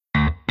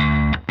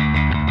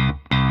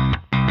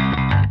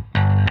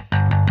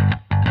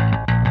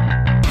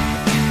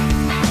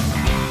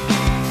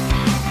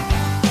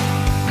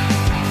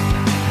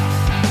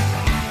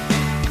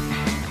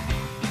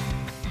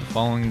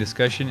following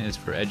discussion is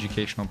for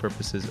educational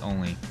purposes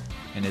only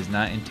and is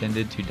not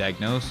intended to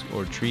diagnose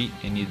or treat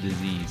any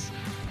disease.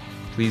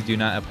 Please do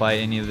not apply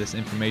any of this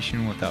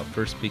information without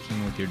first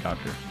speaking with your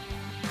doctor.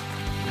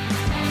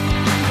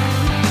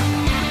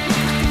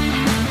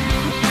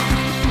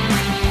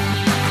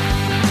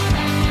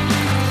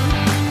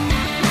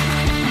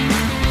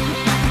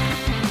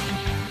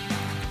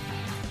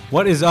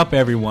 What is up,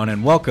 everyone,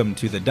 and welcome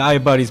to the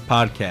Diet Buddies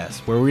podcast,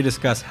 where we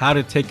discuss how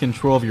to take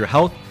control of your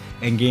health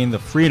and gain the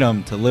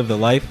freedom to live the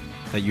life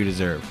that you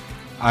deserve.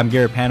 I'm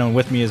Garrett Pano, and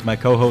with me is my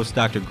co-host,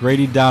 Dr.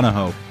 Grady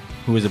Donahoe,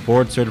 who is a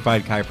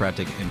board-certified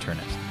chiropractic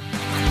internist.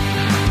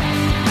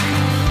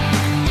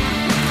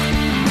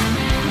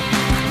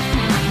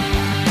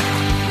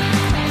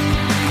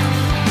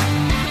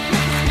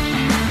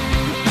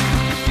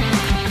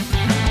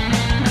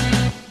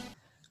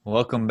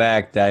 Welcome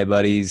back, Diet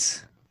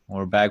Buddies.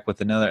 We're back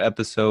with another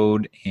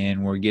episode,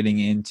 and we're getting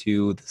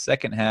into the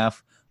second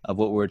half of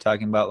what we were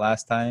talking about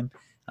last time,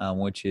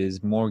 which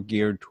is more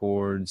geared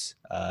towards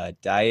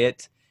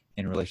diet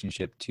in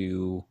relationship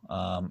to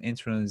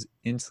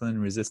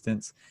insulin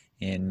resistance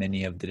in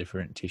many of the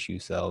different tissue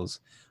cells.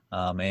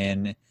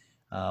 And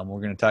we're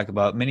going to talk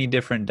about many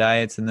different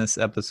diets in this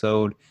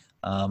episode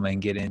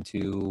and get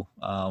into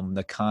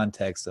the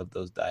context of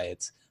those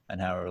diets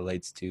and how it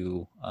relates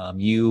to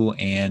you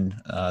and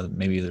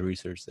maybe the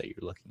research that you're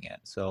looking at.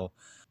 So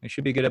it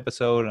should be a good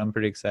episode. I'm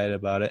pretty excited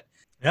about it.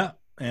 Yeah,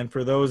 and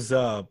for those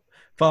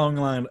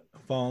following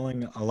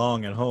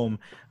along at home,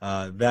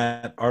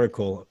 that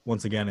article,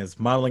 once again, is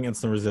Modeling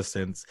Insulin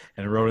Resistance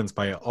and Rodents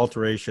by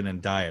Alteration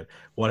in Diet.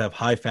 What have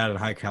high-fat and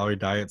high-calorie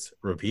diets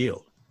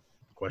revealed?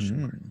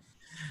 Question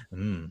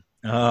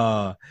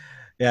mark.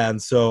 Yeah,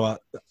 and so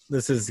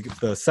this is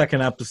the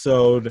second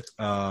episode,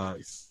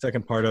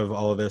 second part of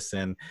all of this,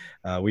 and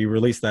we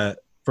released that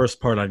first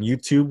part on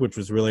YouTube, which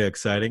was really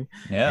exciting.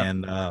 Yeah.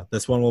 And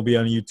this one will be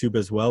on YouTube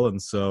as well, and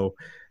so,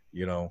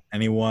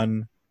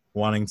 anyone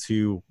wanting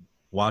to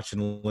watch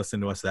and listen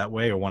to us that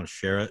way or want to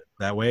share it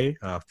that way,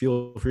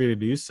 feel free to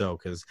do so,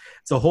 because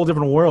it's a whole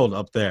different world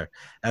up there.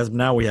 As of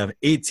now, we have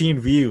 18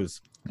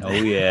 views. Oh,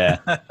 yeah.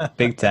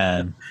 Big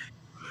time.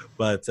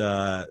 But,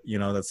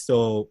 that's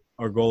still –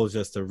 our goal is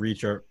just to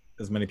reach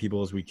as many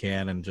people as we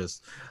can and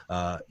just,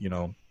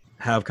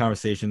 have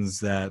conversations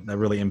that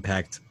really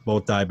impact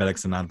both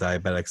diabetics and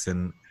non-diabetics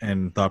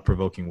in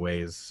thought-provoking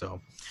ways.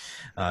 So,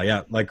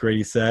 like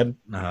Grady said,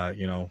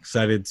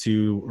 excited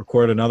to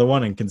record another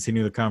one and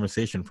continue the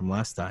conversation from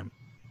last time.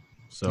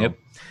 So,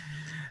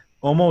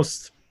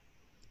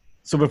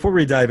 So before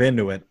we dive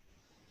into it,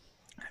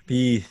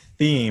 the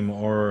theme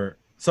or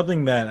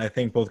something that I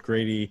think both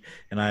Grady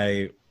and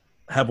I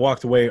have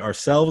walked away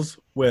ourselves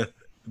with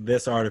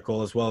this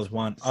article, as well as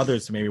want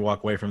others to maybe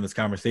walk away from this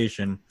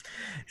conversation,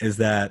 is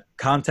that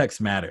context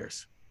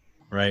matters,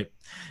 right?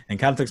 And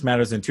context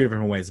matters in two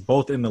different ways,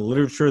 both in the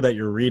literature that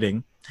you're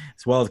reading,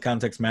 as well as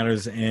context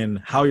matters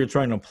in how you're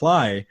trying to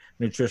apply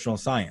nutritional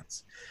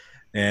science,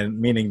 and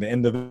meaning the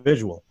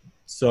individual.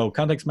 So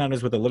context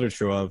matters with the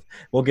literature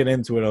we'll get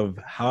into it, of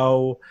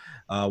how,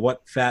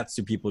 what fats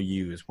do people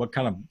use? What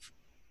kind of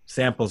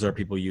samples are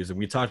people using?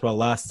 We talked about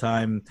last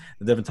time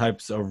the different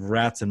types of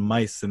rats and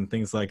mice and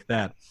things like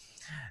that.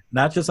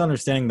 Not just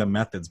understanding the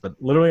methods, but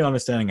literally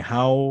understanding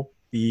how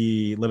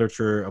the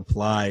literature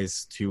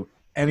applies to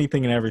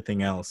anything and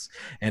everything else,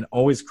 and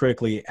always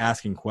critically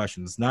asking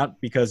questions,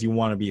 not because you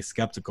want to be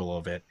skeptical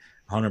of it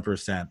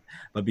 100%,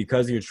 but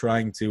because you're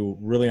trying to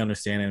really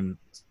understand and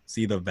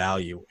see the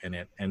value in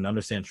it and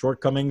understand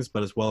shortcomings,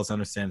 but as well as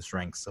understand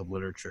strengths of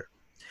literature.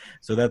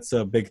 So that's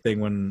a big thing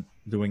when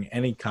doing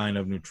any kind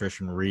of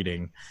nutrition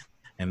reading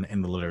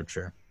in the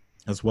literature,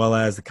 as well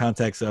as the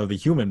context of the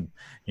human.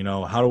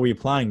 How are we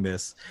applying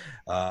this?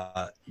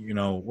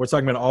 We're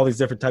talking about all these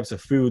different types of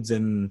foods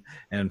and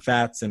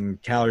fats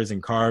and calories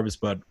and carbs,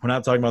 but we're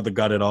not talking about the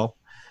gut at all.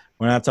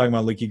 We're not talking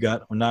about leaky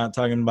gut. We're not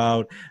talking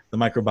about the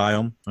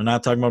microbiome. We're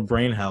not talking about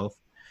brain health.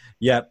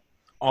 Yet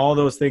all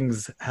those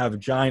things have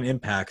giant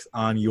impacts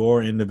on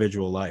your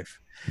individual life.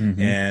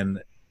 Mm-hmm.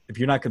 And if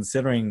you're not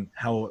considering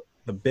how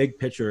the big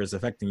picture is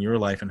affecting your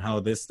life and how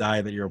this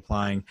diet that you're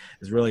applying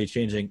is really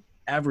changing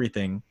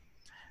everything,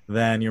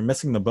 then you're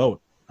missing the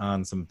boat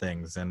on some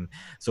things. And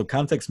so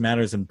context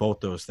matters in both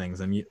those things.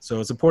 And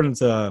so it's important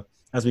to,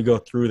 as we go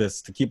through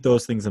this, to keep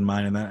those things in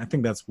mind. And I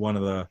think that's one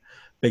of the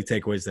big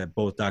takeaways that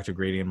both Dr.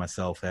 Grady and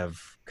myself have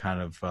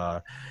kind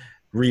of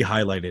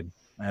re-highlighted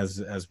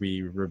as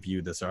we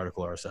review this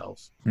article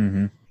ourselves.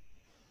 Mm-hmm.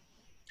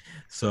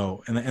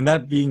 So, and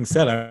that being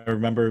said, I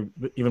remember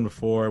even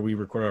before we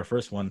recorded our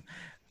first one,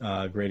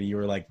 Grady, you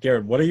were like,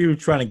 Garrett, what are you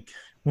trying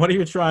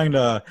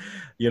to,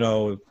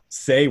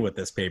 say with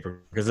this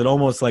paper? Because it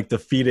almost like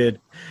defeated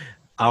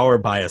our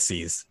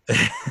biases.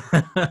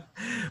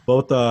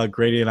 Both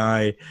Grady and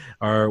I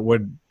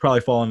would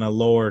probably fall in a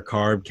lower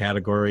carb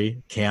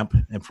category camp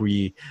if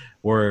we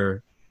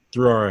were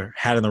threw our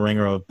hat in the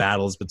ringer of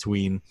battles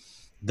between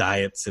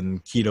diets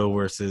and keto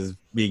versus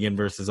vegan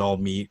versus all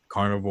meat,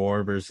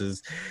 carnivore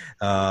versus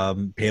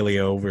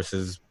paleo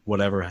versus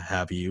whatever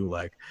have you.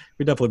 Like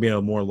we'd definitely be in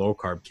a more low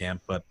carb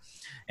camp, but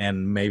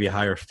and maybe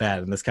higher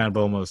fat. And this kind of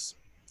almost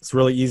it's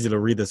really easy to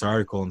read this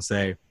article and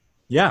say,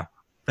 yeah,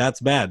 fat's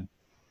bad.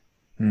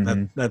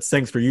 Mm-hmm. That's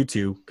thanks for you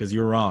two because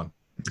you're wrong.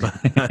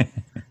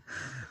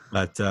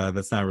 But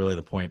that's not really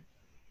the point.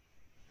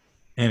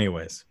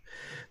 Anyways,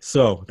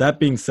 so that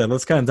being said,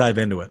 let's kind of dive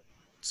into it.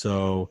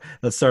 So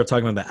let's start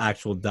talking about the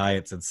actual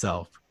diets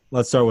itself.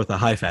 Let's start with the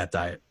high fat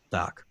diet,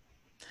 Doc.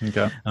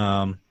 Okay.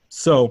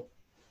 So,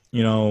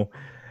 you know,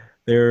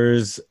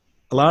 there's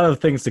a lot of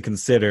things to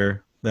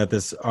consider that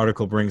this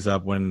article brings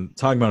up when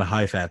talking about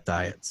high fat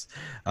diets.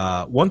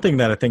 One thing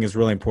that I think is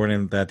really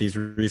important that these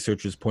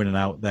researchers pointed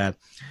out that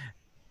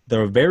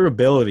the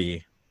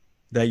variability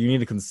that you need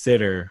to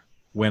consider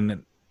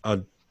when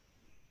a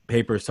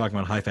paper is talking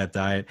about high fat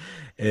diet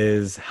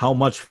is how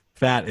much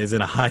fat is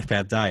in a high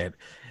fat diet.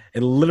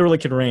 It literally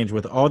can range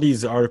with all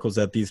these articles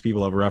that these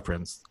people have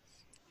referenced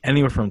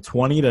anywhere from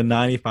 20 to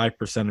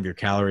 95% of your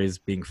calories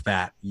being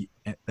fat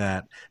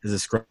that is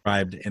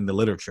described in the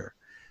literature.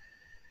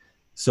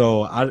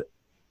 So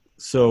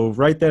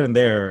right then and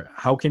there,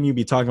 how can you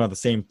be talking about the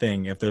same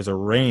thing if there's a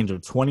range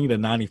of 20 to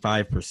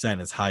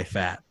 95% is high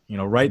fat?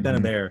 Right then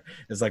and there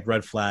is like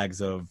red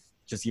flags of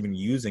just even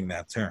using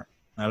that term.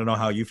 I don't know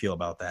how you feel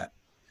about that.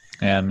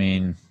 Yeah, I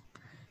mean,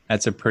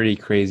 that's a pretty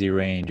crazy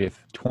range.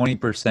 If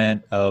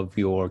 20% of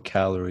your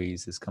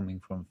calories is coming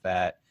from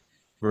fat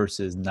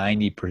versus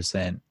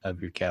 90%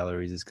 of your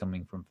calories is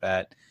coming from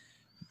fat,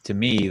 to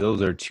me,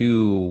 those are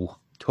two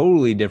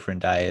totally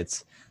different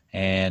diets,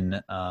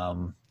 and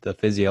the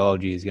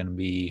physiology is going to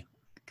be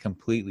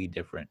completely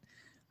different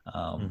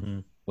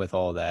with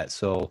all that.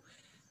 So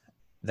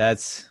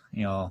that's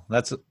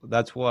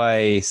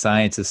why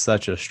science is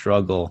such a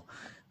struggle,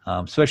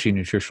 especially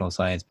nutritional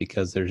science,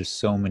 because there's just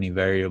so many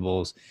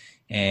variables.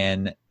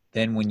 And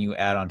then when you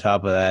add on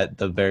top of that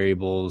the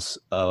variables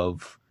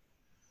of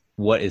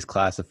what is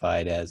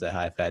classified as a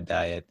high fat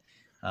diet,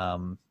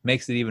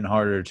 makes it even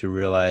harder to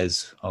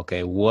realize,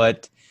 okay,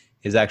 what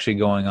is actually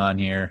going on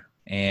here,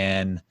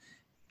 and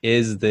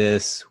is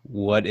this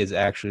what is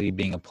actually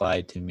being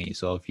applied to me?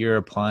 So if you're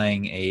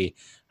applying a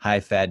high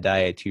fat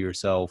diet to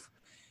yourself,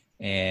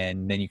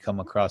 and then you come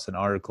across an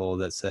article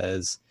that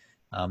says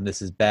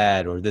this is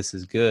bad or this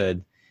is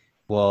good,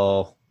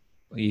 well,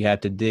 you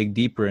have to dig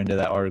deeper into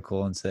that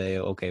article and say,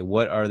 okay,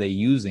 what are they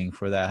using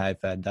for that high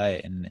fat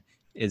diet, and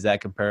is that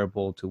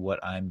comparable to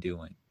what I'm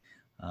doing?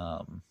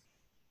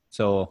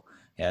 So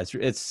yeah,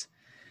 it's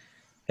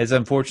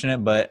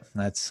unfortunate, but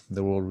that's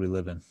the world we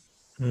live in.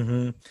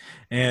 Mm-hmm.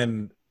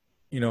 And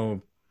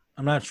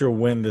I'm not sure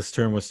when this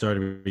term was started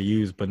to be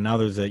used, but now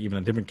there's even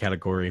a different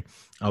category,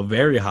 a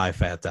very high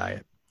fat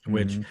diet,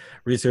 which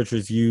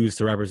researchers use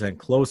to represent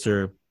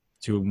closer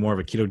to more of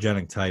a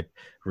ketogenic type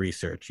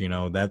research.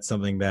 That's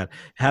something that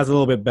has a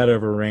little bit better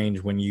of a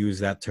range when you use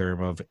that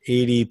term of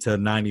 80 to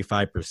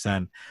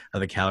 95% of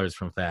the calories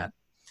from fat.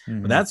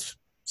 But that's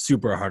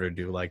super hard to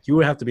do. Like you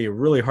would have to be a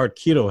really hard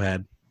keto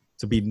head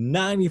to be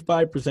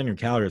 95% of your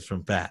calories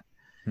from fat.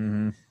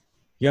 You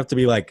have to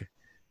be like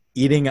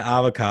eating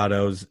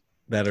avocados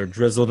that are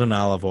drizzled in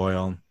olive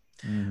oil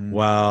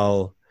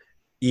while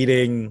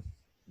eating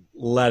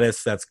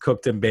lettuce that's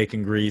cooked in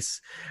bacon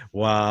grease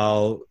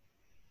while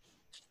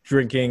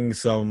drinking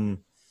some,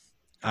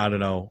 I don't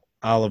know,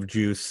 olive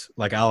juice,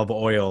 like olive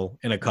oil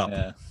in a cup.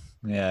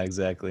 Yeah,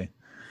 exactly.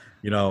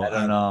 I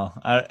don't know.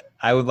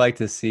 I would like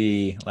to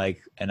see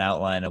like an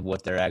outline of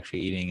what they're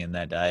actually eating in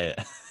that diet.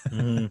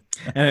 And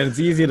it's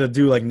easy to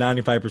do like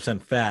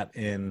 95% fat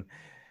in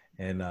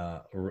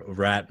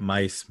rat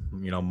mice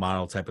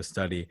model type of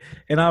study,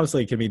 and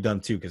obviously it can be done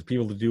too because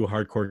people who do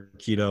hardcore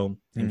keto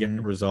and get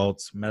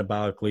results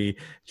metabolically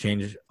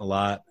change a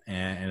lot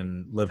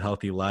and live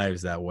healthy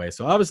lives that way.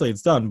 So obviously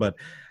it's done, but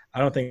I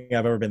don't think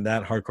I've ever been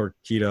that hardcore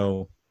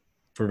keto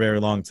for very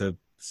long to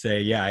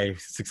say, yeah, I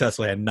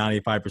successfully had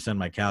 95% of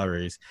my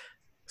calories,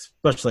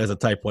 especially as a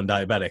type 1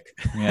 diabetic,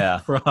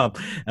 from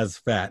as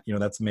fat.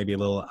 That's maybe a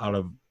little out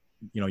of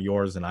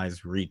yours and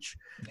I's reach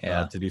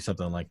to do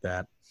something like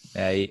that.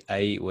 I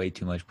eat way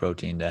too much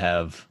protein to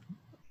have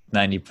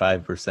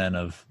 95%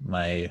 of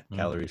my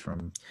calories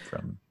from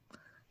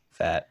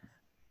fat.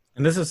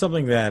 And this is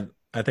something that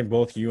I think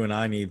both you and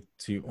I need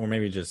to, or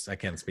maybe just, I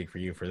can't speak for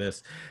you for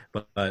this,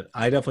 but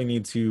I definitely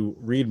need to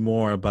read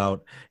more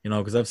about,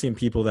 because I've seen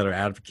people that are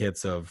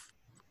advocates of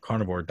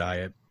carnivore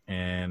diet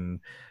and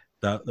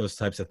those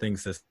types of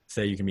things that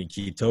say you can be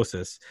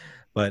ketosis.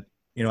 But,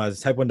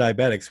 as type 1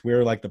 diabetics,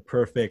 we're like the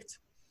perfect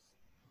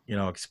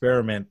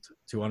experiment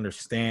to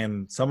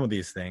understand some of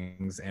these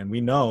things. And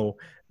we know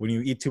when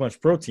you eat too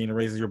much protein, it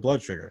raises your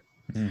blood sugar.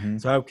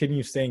 So how can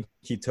you stay in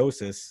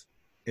ketosis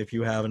if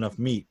you have enough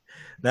meat?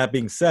 That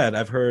being said,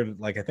 I've heard,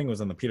 like, I think it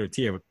was on the Peter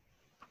Attia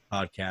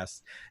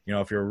podcast,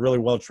 if you're a really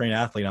well-trained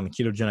athlete on the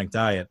ketogenic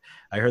diet,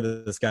 I heard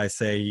that this guy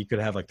say you could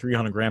have like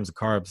 300 grams of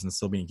carbs and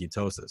still be in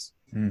ketosis.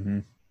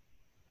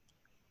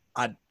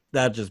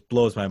 That just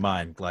blows my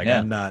mind. Like,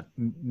 I'm not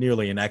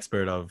nearly an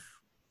expert of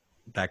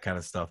that kind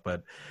of stuff.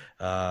 But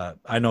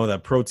I know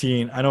that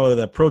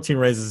protein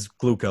raises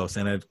glucose,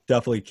 and it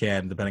definitely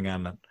can, depending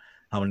on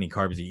how many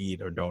carbs you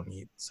eat or don't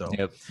eat. So,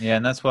 Yep. Yeah,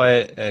 and that's why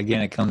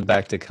again it comes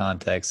back to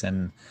context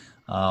and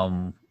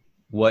um,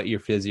 what your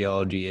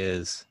physiology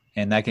is,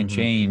 and that can mhm.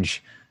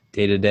 change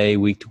day to day,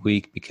 week to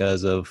week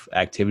because of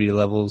activity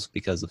levels,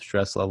 because of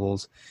stress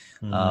levels,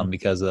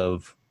 because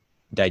of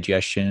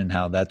digestion and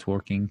how that's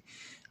working.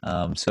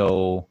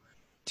 So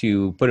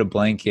to put a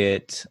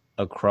blanket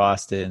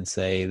across it and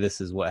say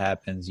this is what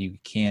happens, you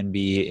can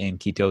be in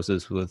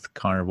ketosis with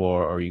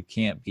carnivore or you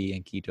can't be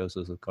in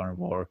ketosis with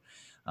carnivore,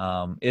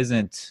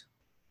 isn't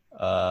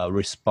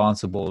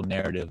responsible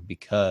narrative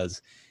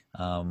because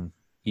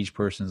each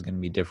person is going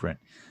to be different.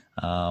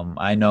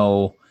 I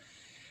know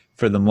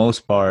for the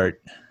most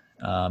part,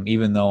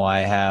 even though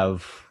I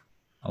have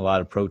a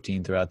lot of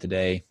protein throughout the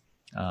day,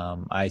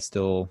 I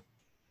still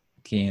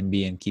can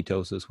be in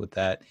ketosis with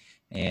that.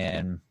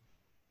 And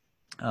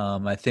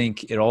I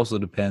think it also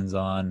depends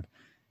on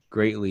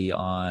greatly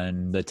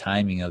on the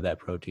timing of that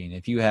protein.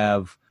 If you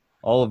have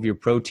all of your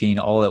protein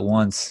all at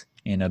once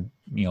in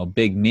a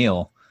big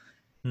meal,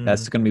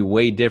 that's going to be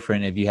way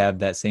different if you have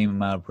that same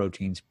amount of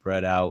protein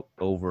spread out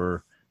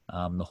over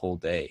the whole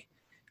day,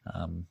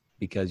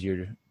 because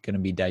you're going to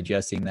be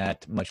digesting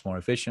that much more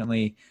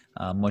efficiently,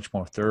 much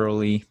more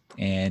thoroughly,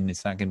 and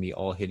it's not going to be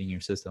all hitting your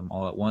system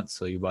all at once.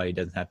 So your body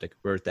doesn't have to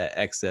convert that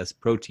excess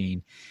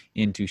protein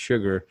into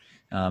sugar.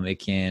 It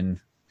can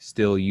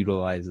still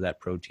utilize that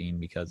protein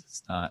because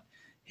it's not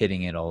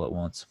hitting it all at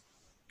once.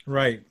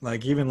 Right.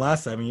 Like even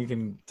last time, I mean, you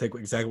can take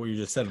exactly what you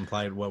just said,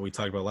 implied what we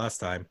talked about last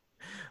time,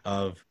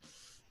 of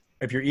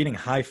if you're eating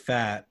high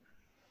fat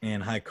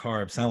and high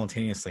carbs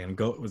simultaneously and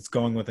it's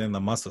going within the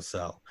muscle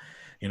cell,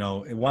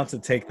 it wants to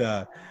take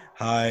the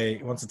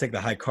high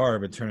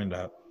carb and turn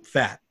into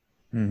fat,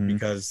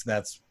 because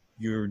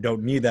you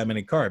don't need that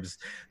many carbs.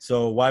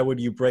 So why would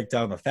you break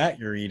down the fat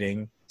you're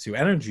eating to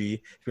energy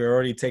if you're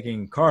already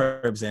taking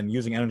carbs and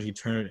using energy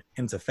to turn it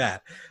into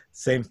fat?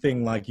 Same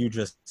thing like you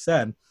just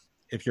said.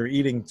 If you're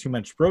eating too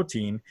much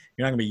protein,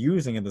 you're not going to be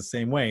using it the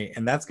same way,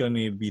 and that's going to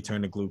need to be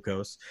turned to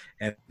glucose.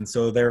 And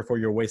so therefore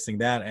you're wasting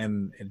that,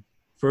 and it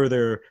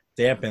further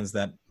dampens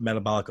that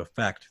metabolic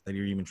effect that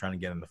you're even trying to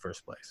get in the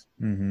first place.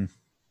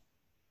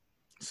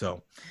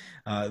 So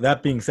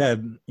that being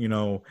said,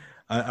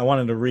 I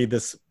wanted to read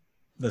this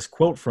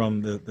quote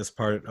from this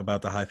part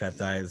about the high fat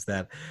diet, is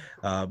that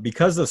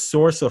because the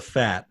source of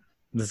fat,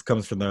 this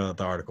comes from the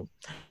article,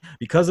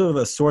 because of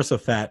the source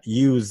of fat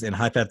used in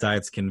high fat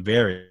diets can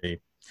vary,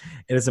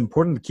 it is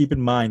important to keep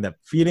in mind that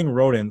feeding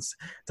rodents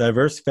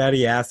diverse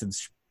fatty acid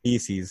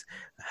species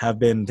have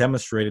been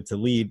demonstrated to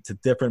lead to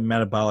different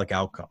metabolic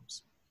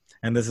outcomes.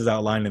 And this is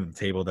outlined in the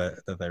table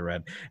that I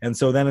read. And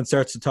so then it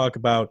starts to talk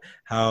about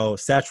how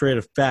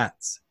saturated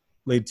fats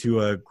lead to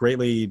a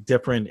greatly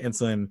different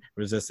insulin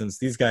resistance.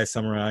 These guys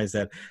summarize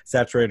that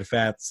saturated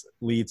fats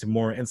lead to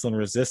more insulin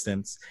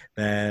resistance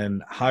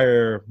than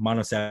higher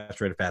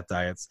monosaturated fat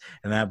diets,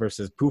 and that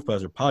versus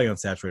PUFAs or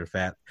polyunsaturated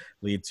fat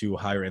lead to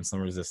higher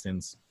insulin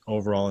resistance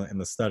overall in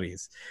the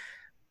studies.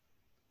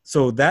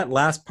 So that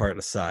last part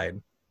aside,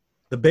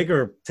 the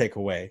bigger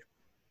takeaway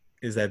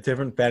is that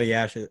different fatty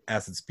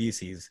acid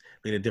species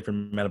lead to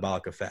different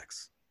metabolic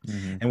effects.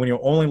 And when you're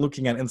only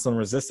looking at insulin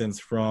resistance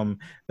from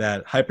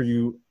that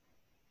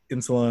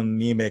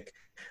hyperinsulinemic,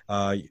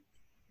 I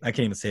can't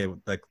even say it,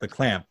 like the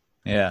clamp.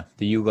 Yeah,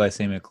 the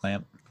euglycemic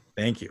clamp.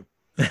 Thank you.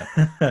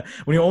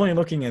 When you're only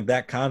looking at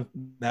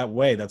that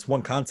way, that's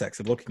one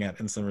context of looking at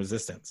insulin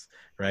resistance,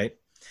 right?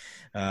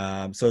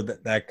 So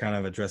that kind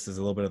of addresses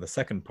a little bit of the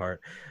second part.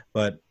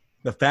 But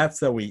the fats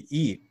that we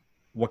eat,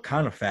 what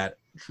kind of fat,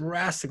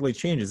 drastically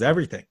changes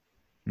everything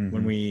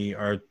when we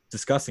are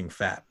discussing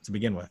fat to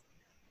begin with.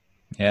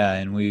 Yeah,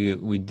 and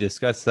we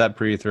discussed that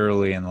pretty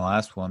thoroughly in the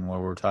last one, where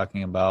we're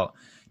talking about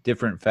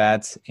different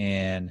fats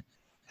and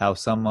how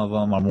some of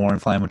them are more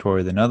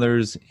inflammatory than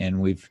others.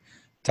 And we've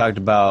talked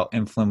about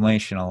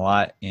inflammation a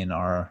lot in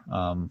our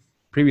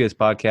previous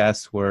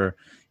podcasts, where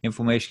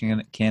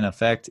inflammation can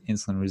affect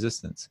insulin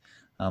resistance.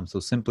 So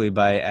simply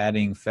by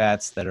adding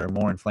fats that are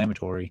more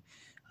inflammatory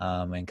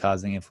and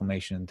causing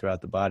inflammation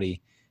throughout the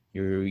body,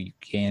 you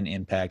can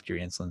impact your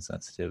insulin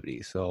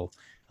sensitivity. So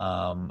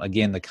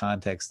again, the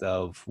context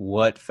of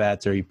what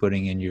fats are you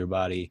putting into your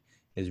body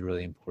is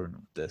really important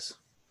with this.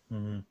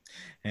 And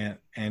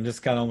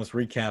just kind of almost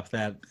recap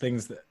that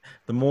things that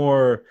the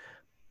more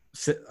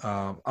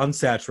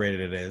unsaturated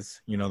it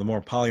is, the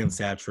more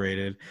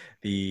polyunsaturated,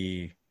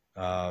 the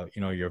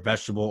your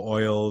vegetable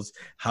oils,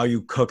 how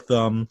you cook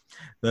them,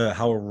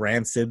 how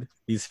rancid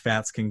these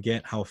fats can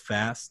get, how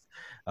fast,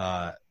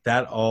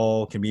 that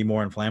all can be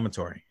more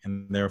inflammatory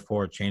and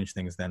therefore change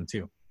things then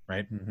too,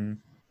 right?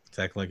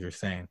 Exactly like you're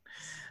saying.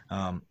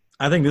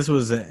 I think this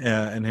was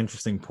an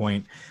interesting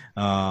point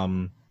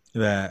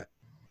that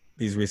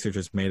these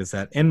researchers made, is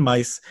that in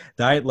mice,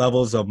 diet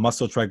levels of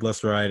muscle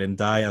triglyceride and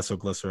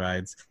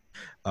diacylglycerides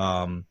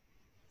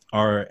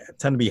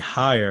tend to be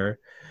higher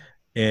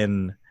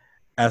in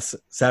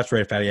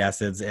saturated fatty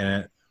acids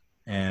and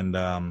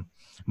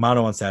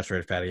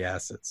monounsaturated fatty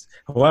acids.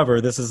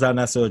 However, this does not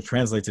necessarily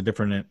translate to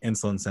different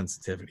insulin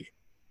sensitivity.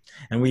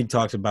 And we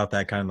talked about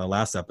that kind of in the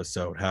last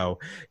episode, how,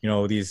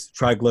 these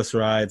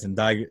triglycerides and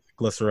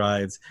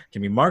diglycerides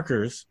can be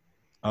markers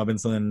of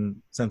insulin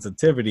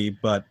sensitivity,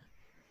 but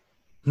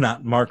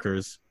not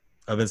markers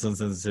of insulin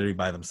sensitivity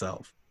by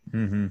themselves.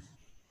 Mm-hmm.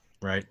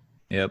 Right.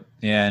 Yep.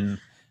 And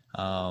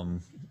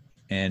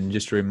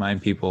just to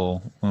remind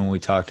people, when we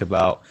talked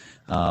about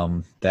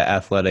the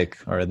athletic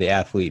or the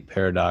athlete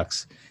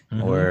paradox,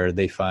 where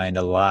they find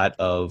a lot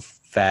of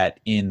fat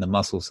in the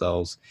muscle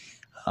cells,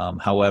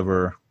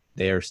 however,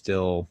 they are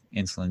still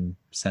insulin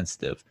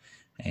sensitive.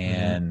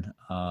 And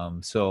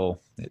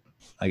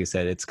like I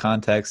said, it's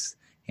context,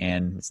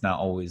 and it's not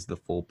always the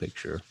full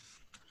picture.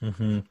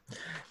 I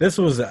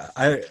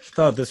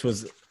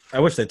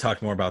wish they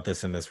talked more about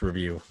this in this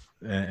review,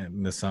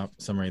 in this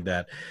summary,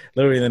 that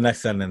literally the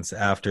next sentence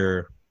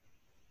after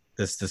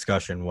this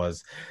discussion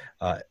was,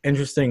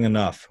 interesting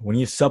enough, when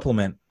you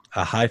supplement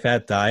a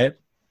high-fat diet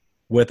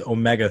with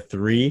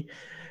omega-3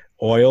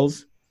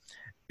 oils,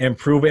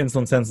 improve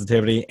insulin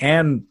sensitivity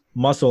and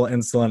muscle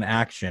insulin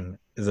action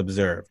is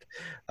observed,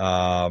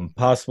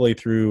 possibly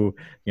through,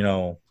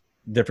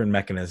 different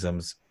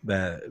mechanisms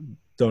that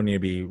don't need to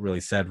be really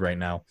said right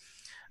now.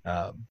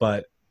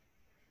 But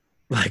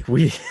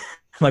we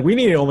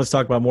need to almost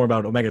talk about more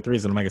about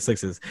omega-3s and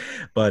omega-6s,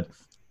 but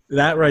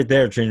that right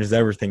there changes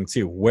everything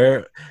too.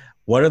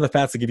 What are the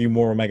fats that give you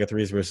more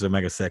omega-3s versus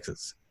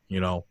omega-6s?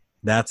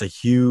 That's a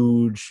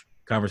huge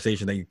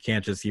conversation that you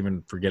can't just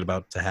even forget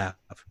about to have.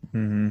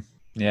 Mm-hmm.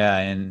 Yeah.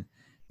 And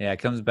it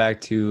comes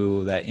back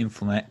to that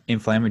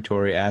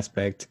inflammatory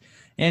aspect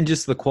and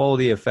just the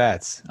quality of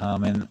fats.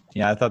 And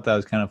I thought that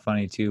was kind of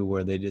funny too,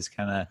 where they just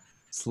kind of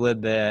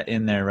slid that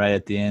in there right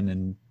at the end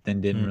and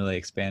then didn't really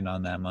expand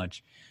on that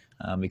much.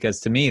 Because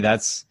to me,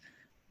 that's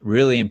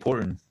really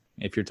important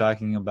if you're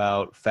talking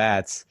about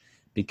fats,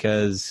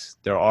 because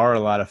there are a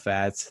lot of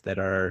fats that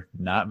are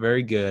not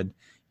very good,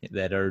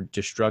 that are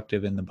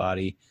destructive in the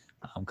body,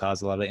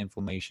 cause a lot of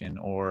inflammation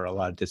or a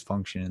lot of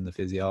dysfunction in the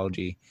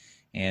physiology.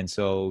 And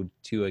so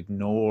to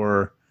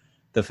ignore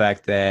the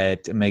fact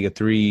that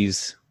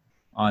omega-3s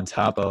on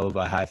top of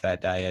a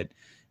high-fat diet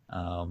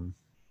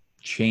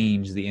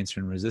change the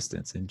insulin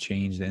resistance and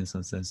change the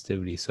insulin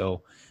sensitivity.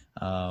 So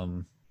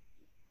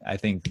I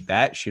think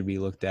that should be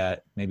looked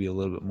at maybe a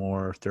little bit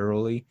more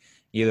thoroughly,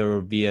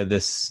 either via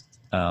this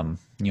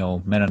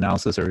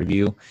meta-analysis or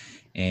review,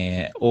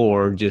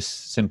 or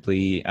just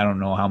simply, I don't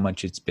know how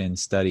much it's been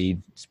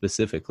studied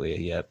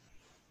specifically yet.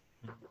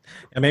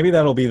 And maybe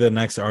that'll be the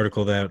next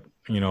article that,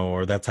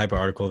 or that type of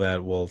article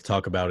that we'll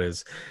talk about,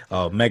 is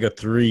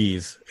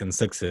omega-3s and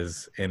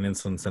 6s and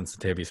insulin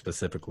sensitivity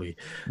specifically.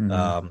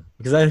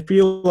 Because I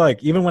feel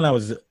like even when I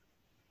was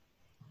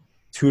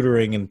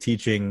tutoring and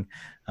teaching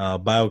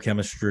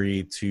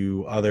biochemistry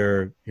to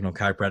other,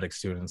 chiropractic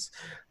students,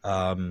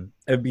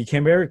 it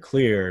became very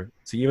clear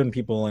to even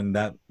people in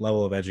that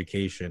level of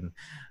education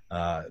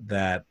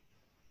that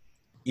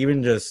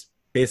even just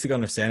basic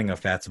understanding of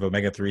fats, of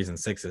omega-3s and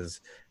 6s,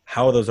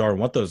 how those are and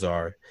what those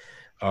are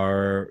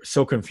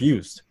so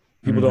confused.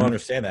 People don't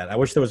understand that. I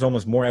wish there was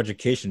almost more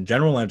education,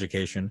 general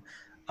education,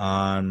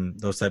 on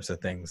those types of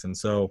things. And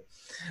so,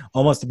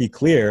 almost to be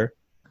clear,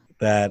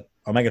 that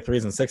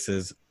omega-3s and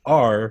 6s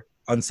are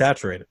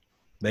unsaturated.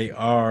 They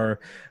are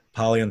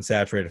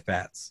polyunsaturated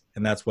fats,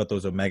 and that's what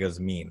those omegas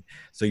mean.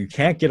 So you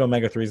can't get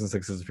omega-3s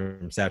and 6s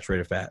from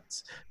saturated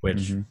fats,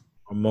 which are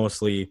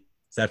mostly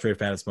saturated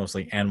fat is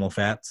mostly animal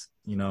fats,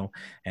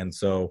 and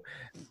so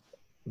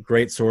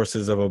great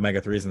sources of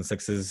omega-3s and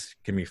 6s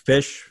can be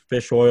fish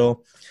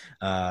oil,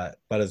 but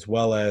as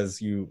well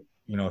as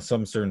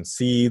some certain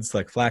seeds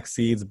like flax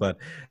seeds. But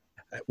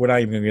we're not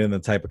even going to get into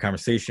the type of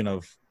conversation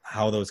of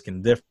how those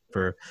can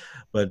differ.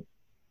 But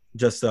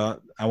just I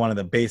wanted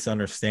the base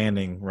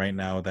understanding right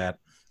now that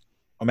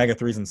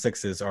omega-3s and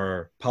 6s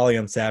are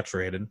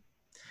polyunsaturated,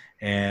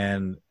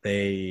 and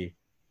they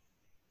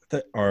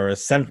are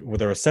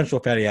essential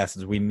fatty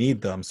acids. We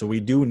need them, so we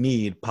do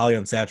need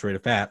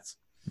polyunsaturated fats.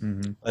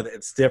 But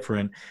it's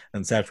different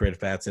than saturated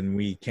fats, and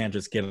we can't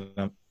just get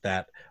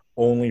that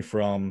only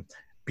from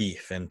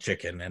beef and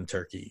chicken and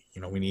turkey.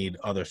 We need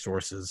other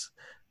sources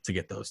to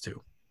get those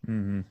too.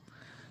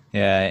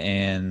 Yeah,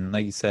 and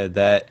like you said,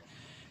 that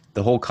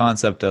the whole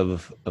concept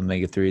of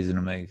omega-3s and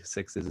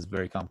omega-6s is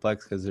very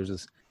complex, because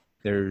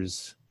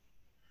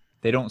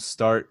they don't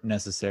start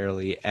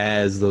necessarily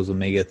as those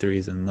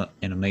omega-3s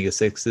and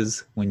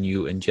omega-6s when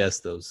you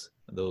ingest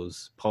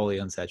those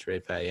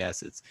polyunsaturated fatty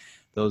acids.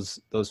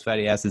 Those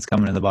fatty acids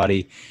come into the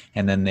body,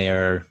 and then they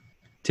are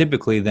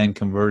typically then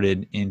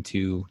converted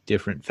into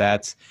different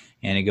fats,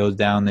 and it goes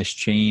down this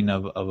chain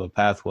of a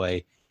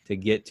pathway to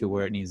get to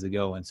where it needs to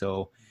go. And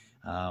so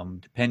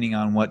depending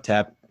on what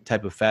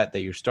type of fat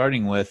that you're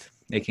starting with,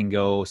 it can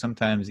go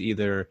sometimes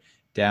either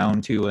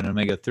down to an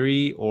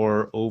omega-3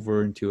 or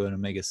over into an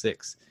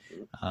omega-6.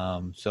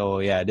 So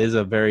it is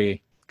a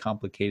very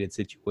complicated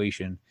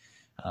situation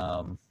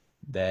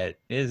that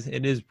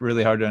it is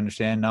really hard to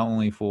understand, not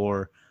only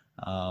for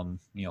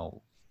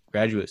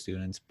graduate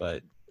students,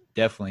 but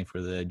definitely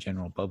for the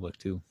general public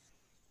too.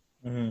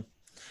 Mhm.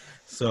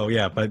 So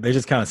yeah, but they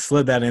just kind of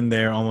slid that in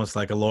there, almost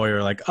like a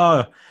lawyer, like,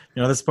 oh,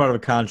 this is part of a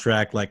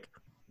contract. Like,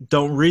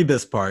 don't read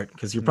this part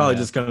because you're probably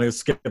Yeah. just going to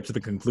skip to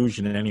the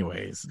conclusion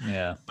anyways.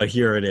 Yeah. But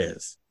here it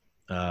is.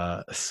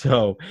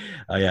 So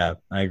yeah,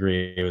 I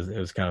agree. It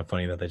was kind of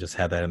funny that they just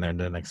had that in there and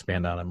didn't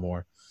expand on it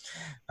more.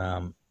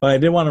 But I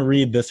did want to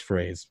read this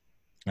phrase.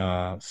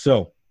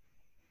 So,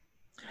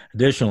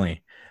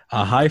 additionally,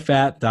 a high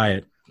fat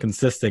diet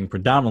consisting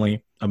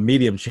predominantly of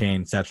medium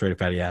chain saturated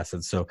fatty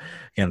acids. So,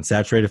 again,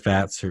 saturated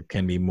fats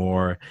can be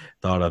more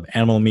thought of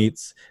animal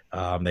meats.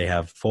 They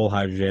have full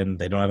hydrogen,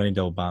 they don't have any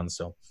double bonds.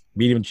 So,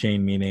 medium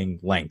chain meaning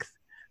length.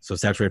 So,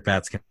 saturated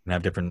fats can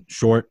have different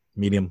short,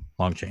 medium,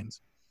 long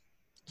chains.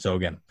 So,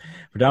 again,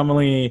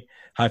 predominantly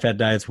high fat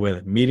diets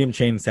with medium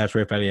chain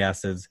saturated fatty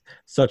acids,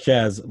 such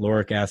as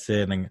lauric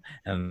acid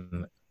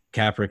and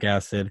capric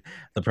acid,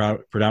 the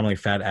predominantly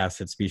fat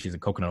acid species of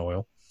coconut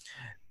oil,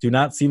 do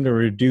not seem to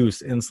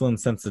reduce insulin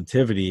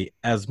sensitivity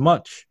as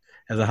much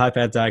as a high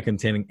fat diet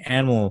containing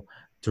animal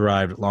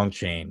derived long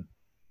chain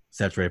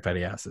saturated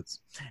fatty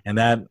acids. And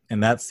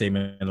that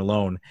statement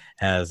alone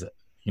has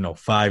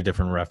 5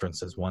 different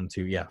references,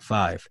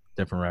 5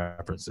 different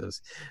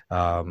references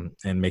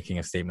in making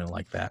a statement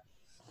like that.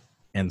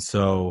 And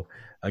so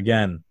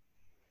again,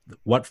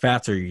 what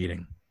fats are you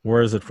eating?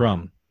 Where is it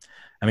from?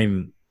 I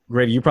mean,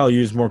 Grady, you probably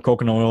use more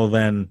coconut oil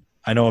than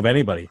I know of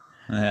anybody.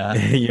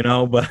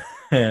 Yeah. But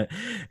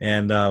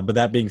but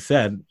that being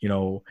said,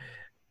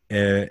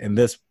 in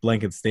this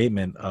blanket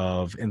statement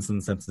of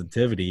insulin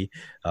sensitivity,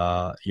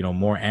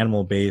 more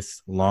animal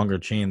based longer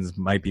chains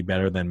might be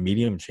better than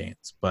medium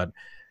chains, but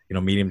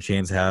medium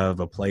chains have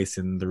a place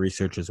in the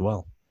research as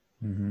well.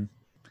 Mm-hmm.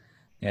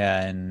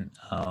 Yeah, and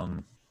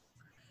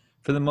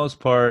for the most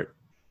part,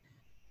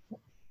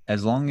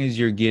 as long as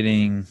you're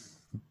getting,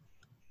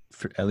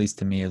 at least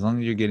to me, as long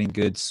as you're getting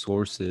good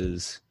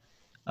sources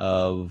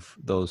of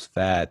those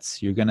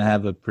fats, you're going to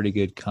have a pretty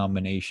good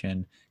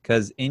combination,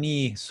 because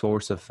any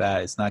source of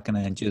fat is not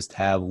going to just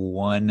have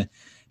one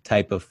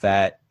type of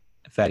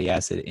fatty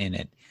acid in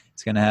it.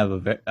 It's going to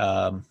have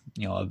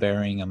a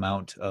varying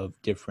amount of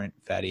different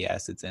fatty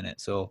acids in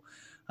it. So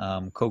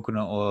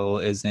coconut oil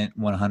isn't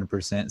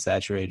 100%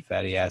 saturated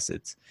fatty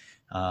acids.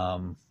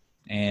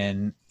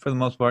 And for the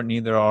most part,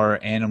 neither are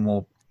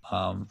animal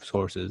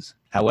sources.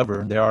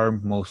 However, they are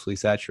mostly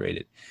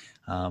saturated.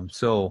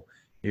 So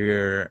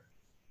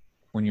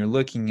when you're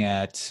looking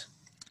at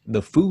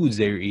the foods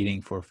that you're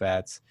eating for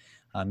fats,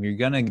 you're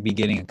going to be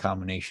getting a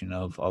combination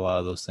of a lot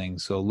of those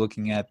things. So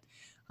looking at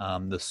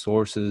the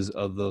sources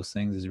of those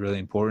things is really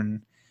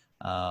important,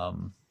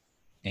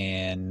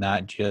 and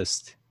not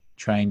just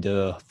trying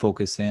to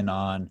focus in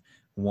on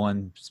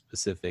one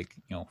specific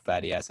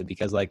fatty acid,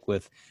 because like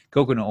with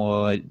coconut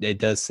oil, it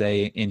does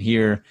say in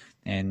here,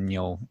 and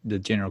the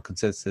general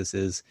consensus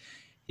is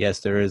yes,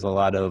 there is a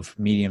lot of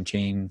medium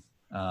chain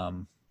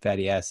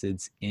fatty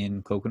acids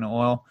in coconut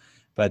oil,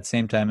 but at the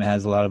same time, it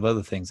has a lot of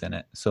other things in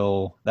it.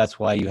 So that's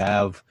why you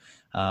have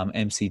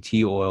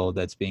MCT oil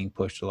that's being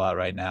pushed a lot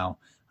right now,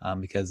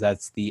 because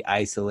that's the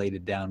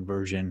isolated down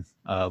version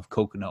of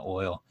coconut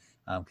oil,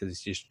 because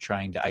it's just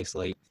trying to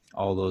isolate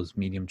all those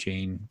medium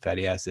chain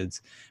fatty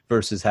acids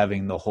versus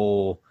having the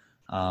whole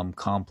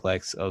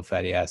complex of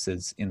fatty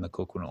acids in the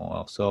coconut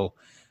oil. So,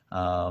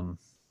 I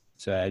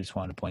just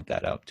wanted to point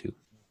that out too.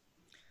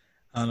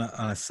 On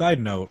a side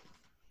note,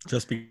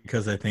 just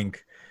because I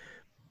think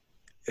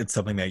it's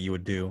something that you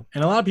would do,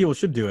 and a lot of people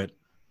should do it,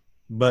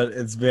 but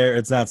it's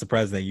not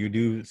surprising that you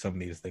do some of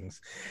these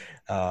things.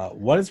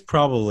 What is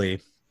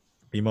probably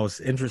the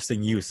most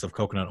interesting use of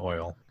coconut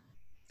oil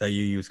that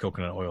you use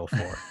coconut oil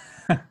for?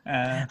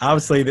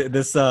 Obviously,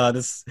 this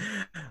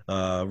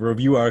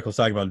review article is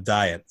talking about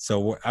diet,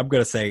 so I'm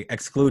gonna say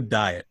exclude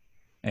diet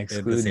in this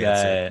Exclude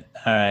answer. diet.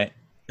 All right.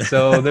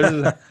 So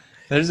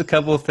there's a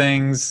couple of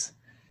things.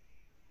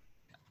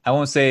 I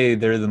won't say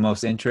they're the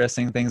most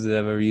interesting things that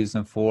I've ever used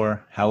them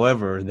for.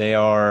 However, they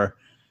are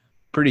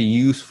pretty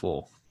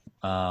useful.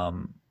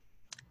 Um,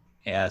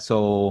 yeah.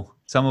 So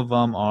some of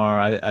them are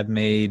I've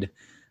made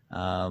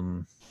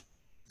um,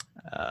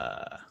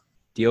 uh,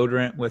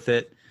 deodorant with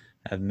it.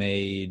 I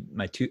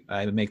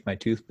make my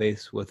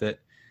toothpaste with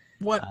it.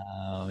 What?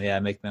 Yeah, I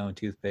make my own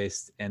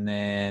toothpaste, and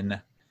then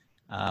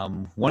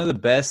one of the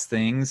best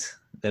things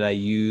that I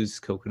use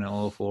coconut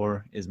oil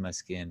for is my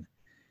skin,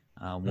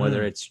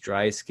 whether it's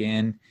dry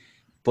skin.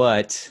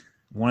 But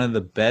one of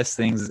the best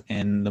things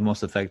and the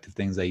most effective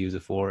things I use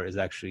it for is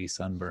actually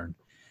sunburn.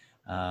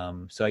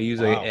 So I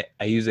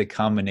use a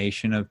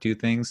combination of two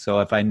things. So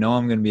if I know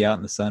I'm going to be out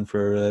in the sun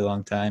for a really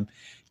long time,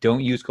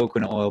 don't use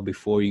coconut oil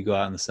before you go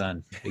out in the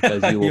sun,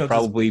 because you will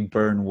probably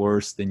burn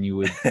worse than you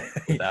would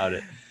without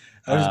it.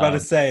 I was about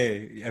to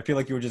say, I feel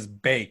like you would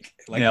just bake,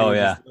 like you Oh would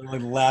yeah, just literally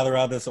lather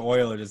out this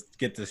oil and just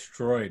get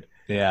destroyed.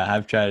 yeah.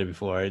 I've tried it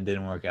before. It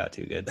didn't work out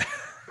too good.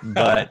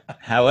 But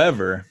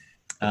however,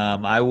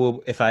 I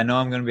will, if I know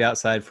I'm going to be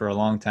outside for a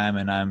long time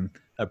and I'm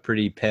a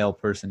pretty pale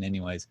person,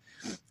 anyways.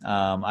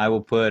 I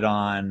will put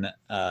on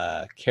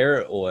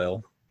carrot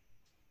oil,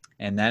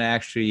 and that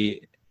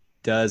actually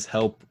does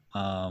help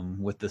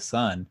with the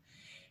sun.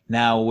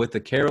 Now, with the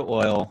carrot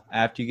oil,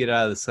 after you get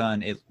out of the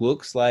sun, it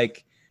looks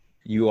like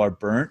you are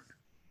burnt.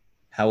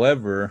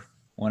 However,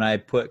 when I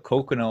put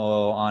coconut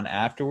oil on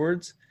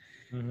afterwards,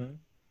 Mm-hmm.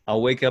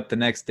 I'll wake up the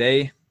next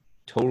day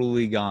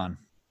totally gone.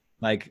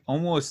 Like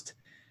almost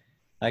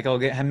like I'll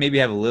get maybe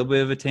have a little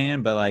bit of a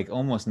tan, but like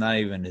almost not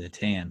even a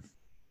tan.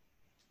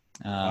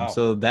 Wow.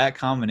 So that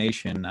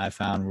combination I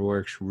found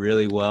works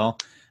really well.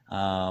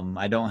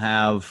 I don't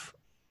have,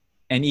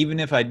 and even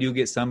if I do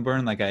get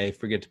sunburn, like I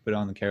forget to put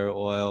on the carrot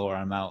oil or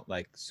I'm out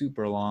like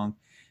super long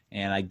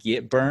and I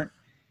get burnt,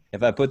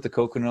 if I put the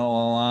coconut oil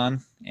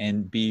on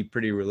and be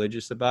pretty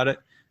religious about it,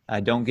 I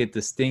don't get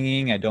the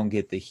stinging, I don't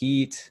get the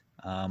heat,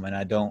 and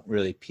I don't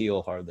really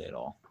peel hardly at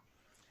all.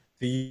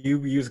 Do you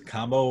use a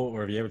combo,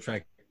 or have you ever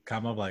tried a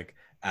combo of like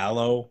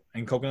aloe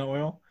and coconut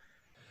oil?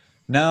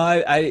 No,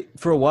 I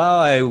for a while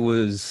I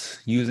was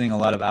using a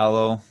lot of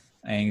aloe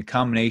and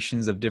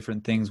combinations of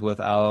different things with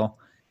aloe.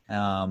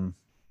 Um,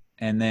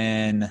 and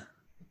then,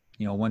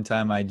 one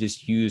time I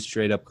just used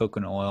straight up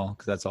coconut oil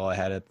because that's all I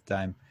had at the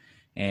time.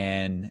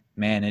 And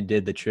man, it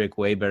did the trick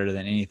way better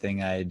than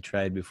anything I had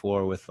tried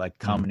before with like Mm.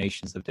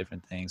 combinations of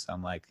different things. So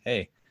I'm like,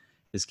 hey,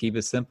 just keep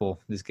it simple.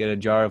 Just get a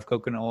jar of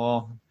coconut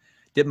oil,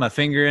 dip my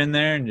finger in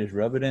there, and just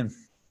rub it in.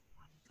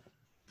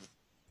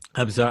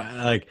 I'm sorry.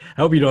 Like,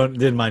 I hope you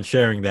didn't mind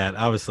sharing that.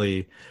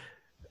 Obviously,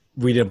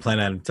 we didn't plan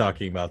on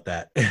talking about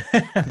that,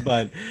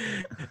 but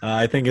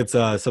I think it's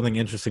something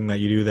interesting that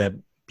you do that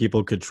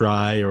people could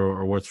try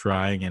or worth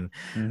trying. And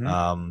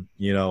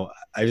Mm-hmm.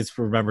 I just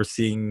remember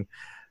seeing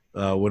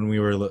when we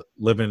were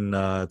living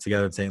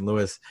together in St.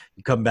 Louis,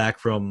 you come back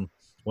from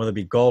whether it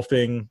be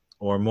golfing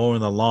or mowing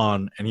the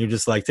lawn, and you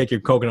just like take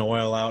your coconut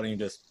oil out and you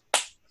just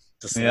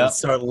Yeah.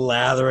 start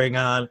lathering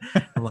on.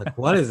 I'm like,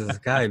 what is this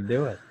guy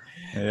doing?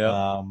 Yep.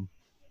 Um,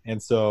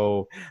 and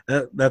so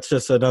that's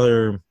just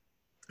another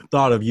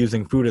thought of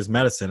using food as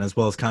medicine as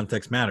well as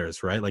context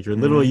matters, right? Like you're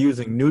literally Mm-hmm.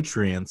 using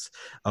nutrients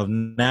of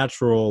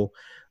natural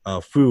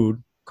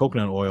food,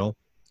 coconut oil,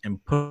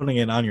 and putting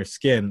it on your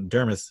skin,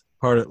 dermis,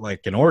 part of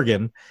like an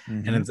organ,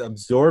 and Mm-hmm. it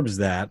absorbs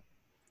that,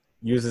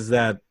 uses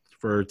that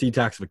for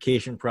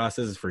detoxification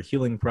processes, for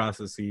healing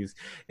processes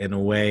in a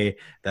way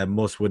that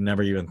most would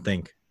never even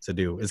think to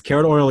do. Is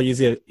carrot oil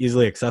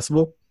easily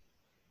accessible?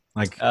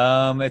 Like It's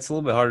a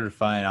little bit harder to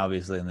find,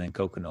 obviously, than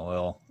coconut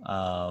oil.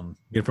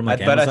 get it from like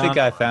But I think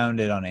Amazon? I found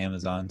it on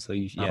Amazon, so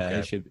yeah, Okay.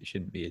 it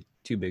shouldn't be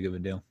too big of a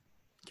deal.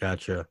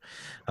 Gotcha.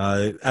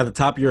 At the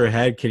top of your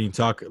head, can you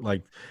talk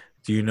like,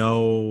 do you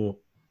know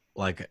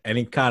like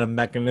any kind of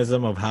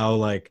mechanism of how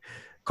like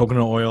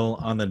coconut oil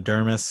on the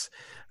dermis,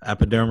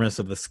 epidermis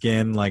of the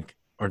skin, like,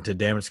 or to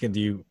damage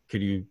skin?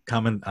 Could you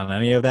comment on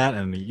any of that?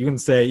 And you can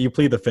say you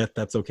plead the fifth.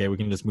 That's okay. We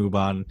can just move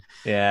on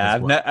Yeah,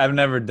 as well. I've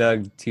never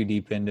dug too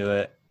deep into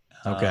it.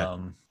 Okay.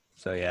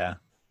 So yeah.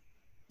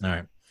 All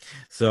right.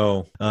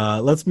 So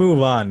let's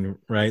move on,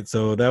 right?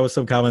 So that was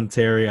some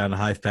commentary on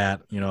high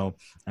fat.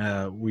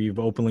 We've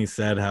openly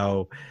said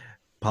how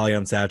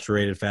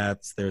polyunsaturated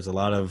fats, there's a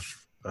lot of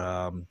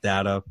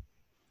data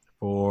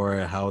for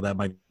how that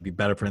might be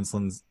better for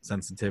insulin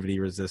sensitivity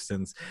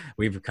resistance.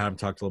 We've kind of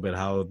talked a little bit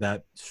how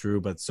that's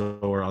true, but so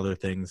are other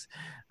things.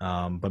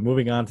 But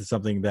moving on to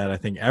something that I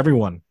think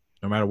everyone,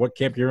 no matter what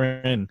camp you're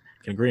in,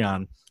 can agree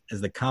on is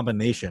the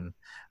combination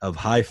of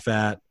high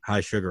fat,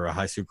 high sugar, or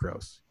high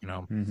sucrose.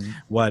 Mm-hmm.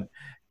 What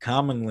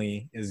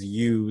commonly is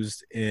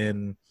used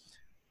in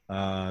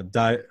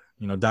diet,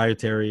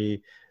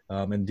 dietary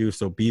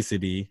induced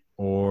obesity,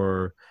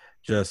 or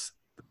just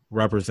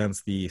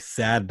represents the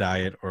SAD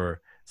diet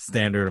or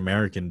standard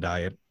American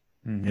diet,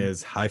 Mm-hmm.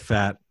 is high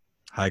fat,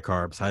 high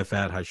carbs, high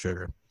fat, high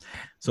sugar.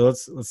 So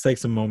let's take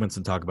some moments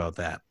and talk about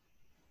that.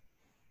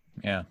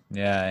 Yeah,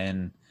 yeah,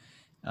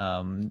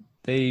 and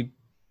they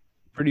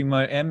pretty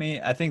much. I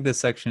mean, I think this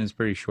section is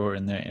pretty short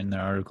in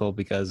their article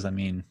because I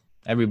mean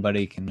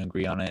everybody can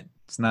agree on it.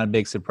 It's not a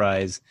big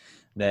surprise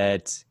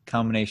that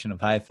combination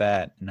of high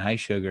fat and high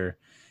sugar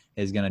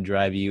is going to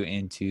drive you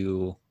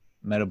into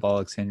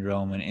metabolic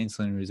syndrome and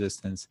insulin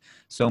resistance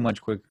so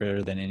much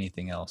quicker than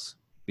anything else.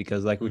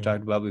 Because like we Mm-hmm.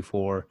 talked about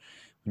before,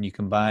 when you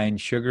combine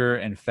sugar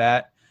and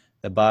fat,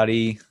 the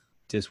body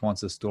just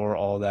wants to store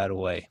all that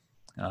away.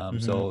 Mm-hmm.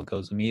 So it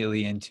goes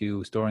immediately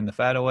into storing the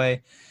fat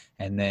away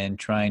and then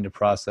trying to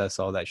process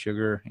all that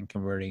sugar and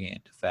converting it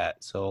into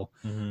fat. So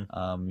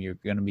Mm-hmm. you're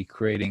going to be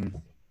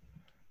creating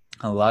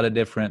a lot of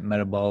different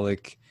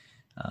metabolic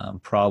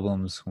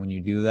problems when you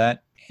do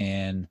that.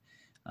 And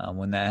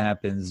when that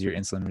happens, your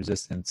insulin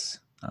resistance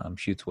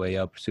shoots way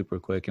up super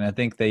quick. And I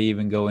think they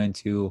even go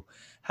into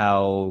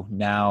how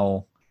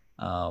now,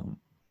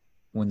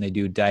 when they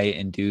do diet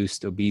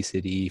induced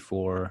obesity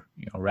for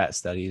rat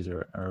studies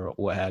or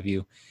what have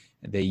you,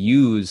 they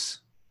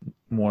use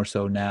more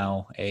so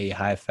now a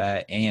high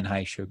fat and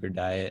high sugar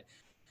diet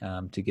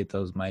to get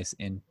those mice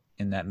in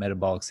that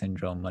metabolic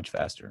syndrome much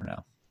faster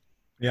now.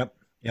 Yep.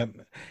 Yep.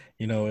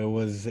 It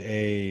was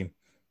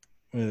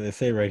what do they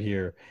say right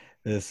here?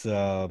 This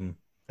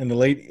in the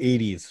late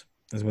 80s.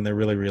 is when they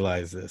really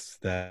realize this,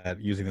 that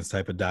using this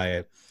type of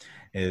diet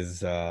is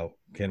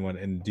can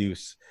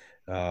induce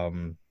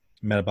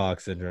metabolic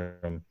syndrome.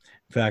 In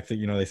fact, that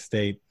they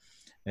state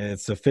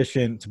it's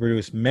sufficient to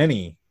produce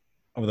many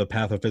of the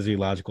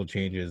pathophysiological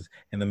changes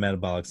in the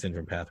metabolic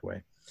syndrome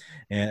pathway.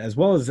 And as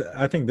well as,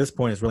 I think this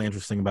point is really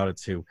interesting about it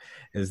too,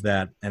 is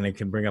that, and it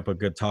can bring up a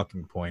good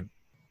talking point,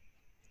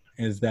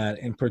 is that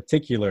in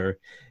particular,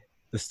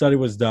 the study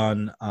was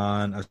done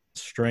on a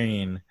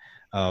strain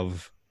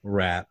of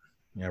rat.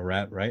 Yeah,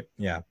 rat, right?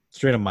 Yeah,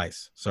 strain of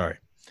mice. Sorry.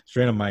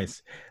 Strain of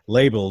mice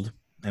labeled.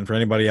 And for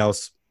anybody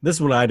else, this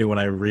is what I do when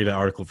I read an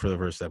article for the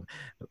first time.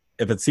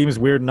 If it seems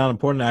weird and not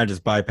important, I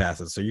just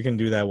bypass it. So you can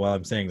do that while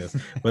I'm saying this.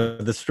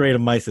 But the strain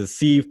of mice is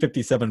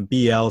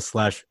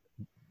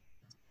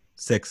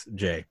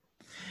C57BL/6J.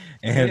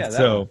 And Yeah,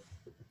 so,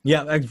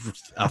 yeah,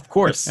 of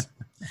course.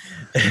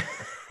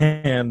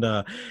 And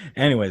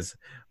anyways,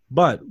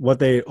 but what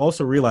they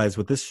also realized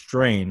with this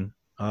strain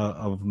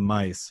of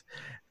mice,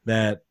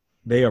 that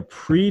they are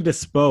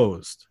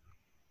predisposed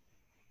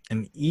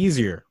and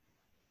easier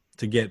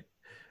to get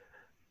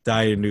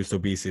diet-induced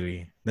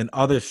obesity than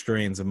other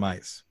strains of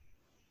mice.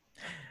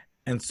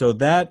 And so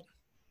that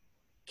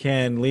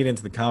can lead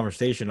into the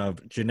conversation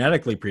of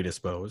genetically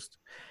predisposed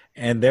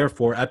and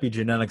therefore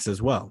epigenetics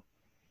as well.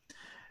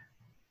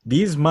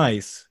 These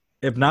mice,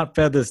 if not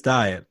fed this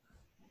diet,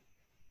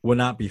 would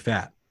not be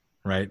fat,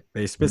 right?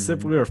 They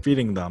specifically are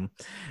feeding them,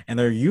 and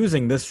they're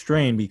using this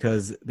strain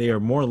because they are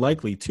more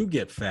likely to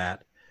get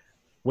fat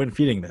when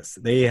feeding this.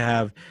 They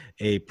have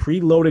a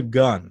preloaded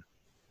gun,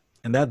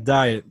 and that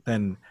diet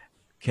then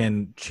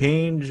can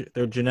change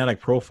their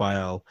genetic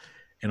profile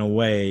in a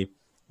way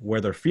where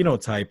their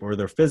phenotype or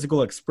their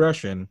physical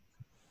expression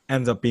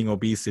ends up being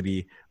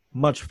obesity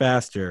much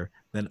faster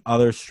than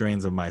other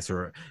strains of mice.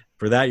 Or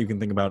for that, you can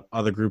think about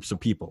other groups of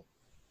people,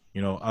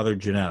 other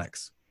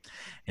genetics.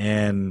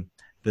 And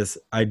this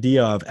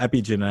idea of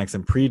epigenetics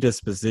and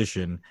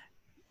predisposition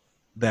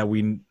that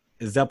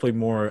is definitely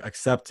more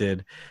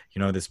accepted,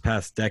 this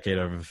past decade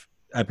of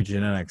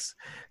epigenetics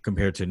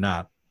compared to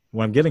not.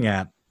 What I'm getting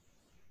at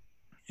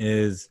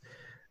is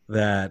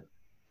that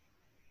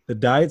the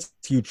diets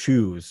you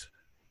choose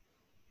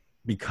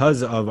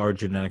because of our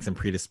genetics and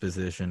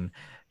predisposition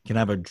can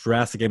have a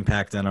drastic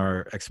impact on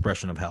our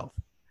expression of health.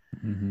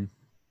 Mm-hmm.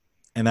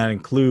 And that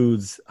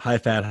includes high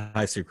fat,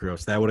 high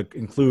sucrose. That would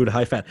include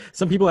high fat.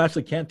 Some people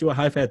actually can't do a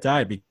high fat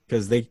diet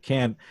because they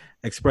can't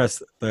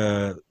express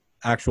the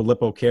actual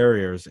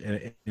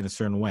lipocarriers in a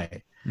certain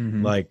way.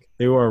 Mm-hmm. Like,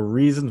 there are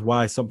reasons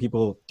why some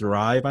people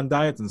thrive on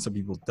diets and some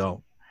people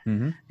don't.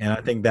 Mm-hmm. And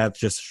I think that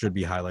just should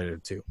be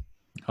highlighted too.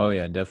 Oh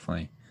yeah,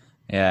 definitely.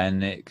 Yeah,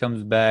 and it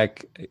comes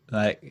back,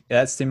 like,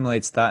 that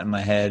stimulates thought in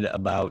my head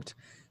about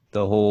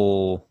the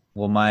whole,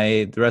 well,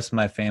 the rest of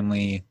my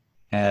family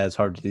has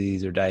heart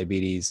disease or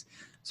diabetes,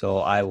 so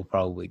I will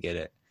probably get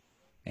it.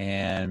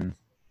 And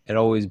it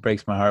always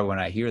breaks my heart when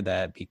I hear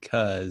that,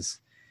 because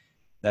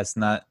that's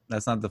not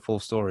the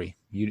full story.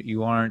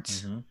 You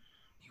aren't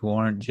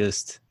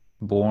just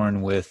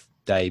born with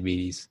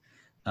diabetes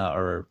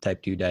or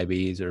type 2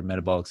 diabetes or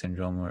metabolic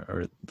syndrome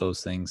or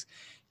those things.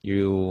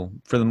 You,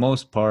 for the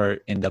most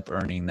part, end up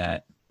earning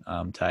that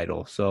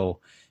title. So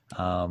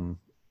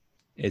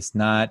it's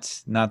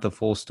not the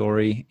full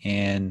story,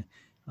 and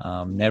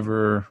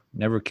never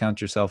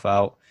count yourself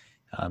out.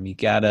 You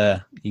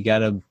gotta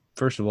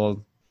first of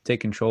all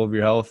take control of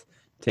your health,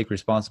 take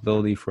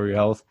responsibility for your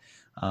health.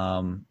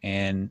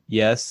 And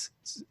yes,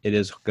 it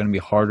is going to be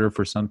harder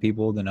for some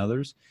people than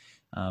others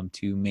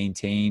to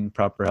maintain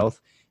proper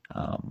health.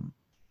 And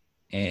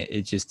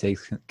it just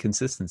takes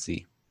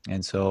consistency.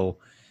 And so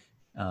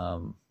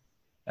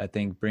I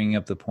think bringing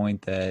up the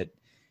point that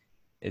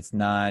it's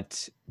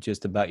not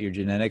just about your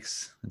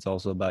genetics, it's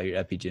also about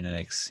your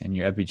epigenetics. And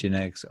your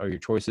epigenetics are your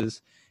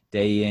choices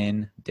day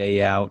in,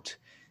 day out.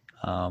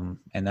 And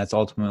that's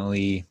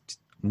ultimately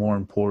more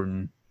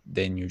important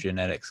than your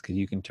genetics, because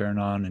you can turn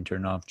on and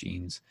turn off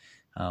genes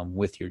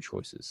with your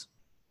choices.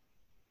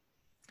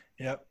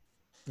 Yep,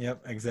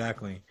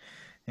 exactly.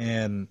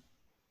 And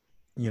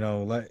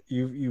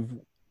you've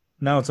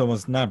now, it's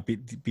almost not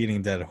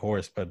beating dead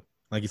horse, but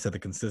like you said, the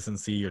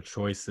consistency, your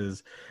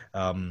choices,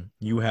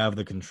 you have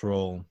the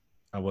control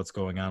of what's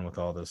going on with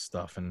all this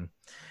stuff. And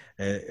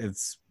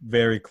it's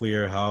very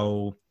clear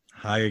how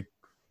high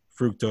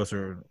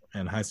fructose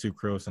and high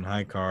sucrose and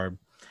high carb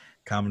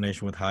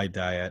combination with high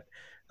diet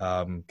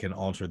can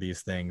alter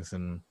these things.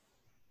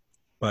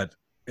 But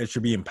it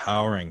should be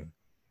empowering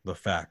the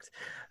fact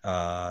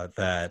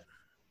that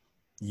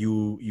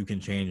you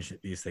can change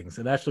these things.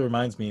 It actually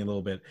reminds me a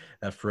little bit,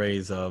 that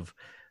phrase of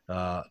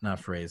not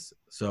phrase.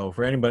 So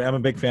for anybody, I'm a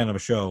big fan of a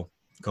show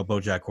called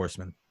BoJack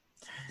Horseman,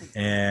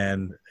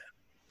 and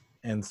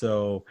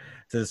so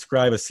to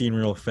describe a scene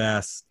real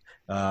fast,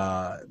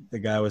 the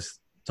guy was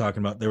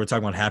they were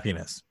talking about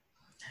happiness,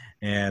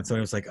 and so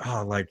he was like,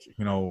 oh, like,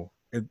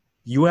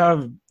 you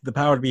have the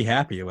power to be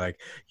happy, like,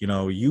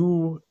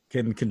 you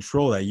can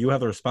control that, you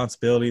have the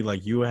responsibility,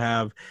 like, you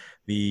have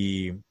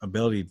the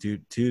ability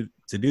to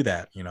to do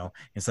that.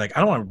 It's like, I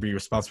don't want to be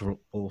responsible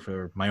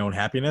for my own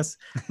happiness.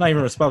 I'm not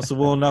even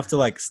responsible enough to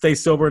like stay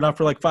sober enough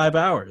for like 5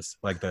 hours,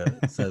 like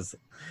says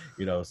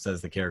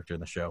the character in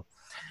the show.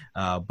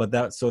 But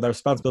that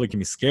responsibility can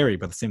be scary,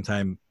 but at the same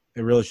time,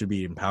 it really should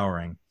be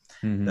empowering.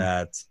 Mm-hmm.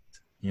 That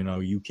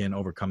you can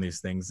overcome these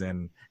things,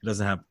 and it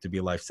doesn't have to be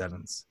a life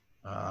sentence.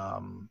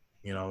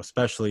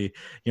 Especially,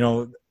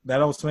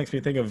 that also makes me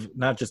think of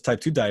not just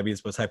type 2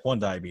 diabetes, but type 1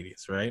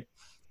 diabetes, right?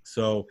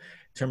 So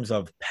in terms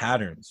of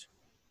patterns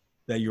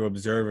that you're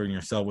observing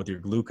yourself with your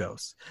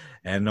glucose,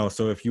 and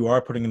so if you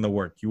are putting in the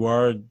work, you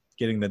are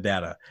getting the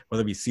data,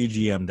 whether it be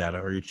CGM data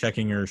or you're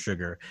checking your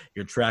sugar,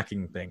 you're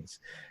tracking things,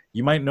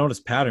 you might notice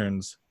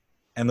patterns,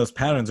 and those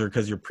patterns are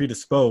because you're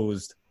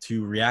predisposed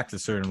to react a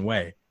certain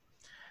way.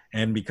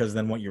 And because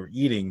then what you're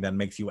eating then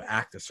makes you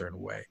act a certain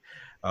way.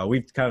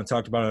 We've kind of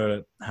talked about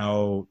it,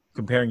 how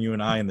comparing you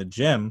and I in the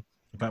gym,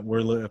 if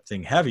we're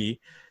lifting heavy,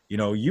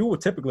 you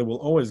typically will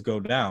always go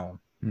down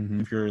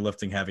if you're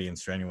lifting heavy and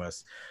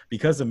strenuous,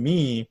 because of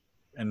me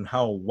and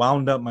how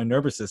wound up my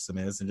nervous system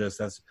is, and just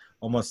that's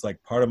almost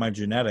like part of my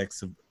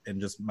genetics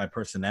and just my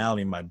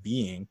personality and my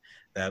being,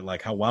 that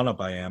like how wound up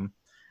I am.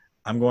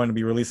 I'm going to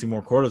be releasing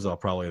more cortisol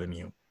probably than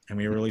you, and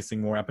we're releasing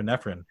more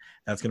epinephrine.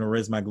 That's going to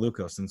raise my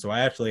glucose. And so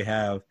I actually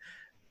have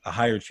a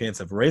higher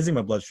chance of raising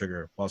my blood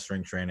sugar while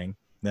strength training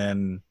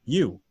than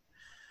you.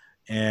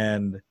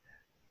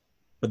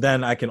 But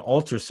then I can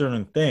alter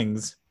certain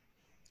things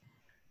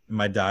in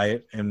my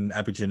diet and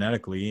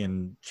epigenetically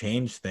and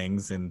change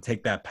things and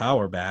take that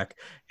power back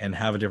and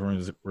have a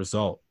different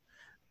result.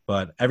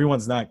 But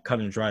everyone's not cut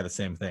and dry the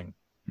same thing.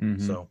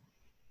 So.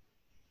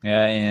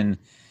 Yeah. And,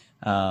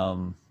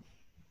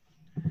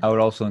 I would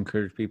also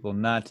encourage people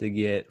not to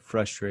get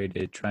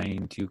frustrated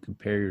trying to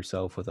compare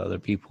yourself with other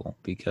people,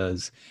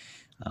 because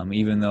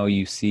even though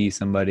you see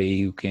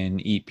somebody who can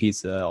eat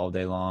pizza all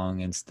day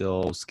long and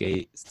still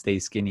stay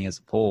skinny as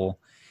a pole,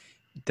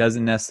 it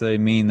doesn't necessarily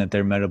mean that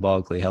they're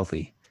metabolically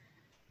healthy.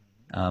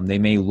 They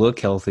may look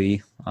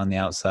healthy on the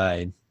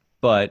outside,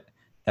 but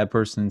that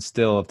person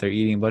still, if they're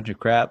eating a bunch of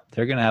crap,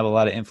 they're going to have a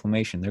lot of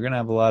inflammation. They're going to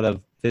have a lot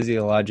of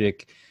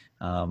physiologic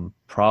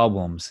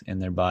problems in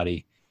their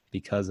body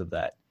because of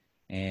that.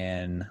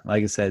 And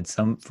like I said,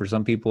 for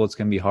some people, it's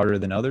going to be harder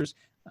than others,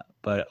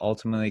 but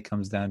ultimately it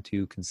comes down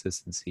to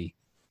consistency.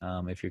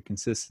 If you're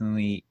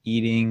consistently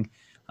eating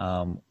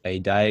a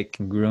diet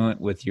congruent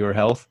with your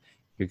health,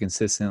 you're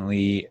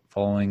consistently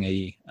following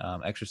a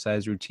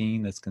exercise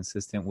routine that's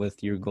consistent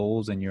with your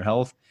goals and your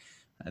health,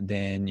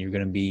 then you're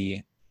going to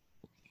be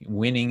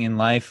winning in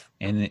life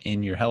and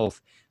in your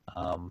health.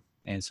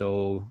 And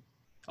so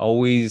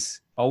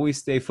always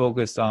stay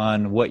focused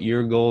on what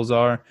your goals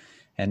are,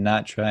 and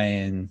not try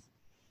and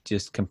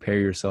just compare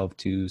yourself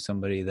to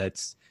somebody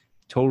that's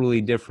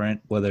totally different,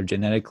 whether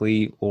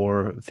genetically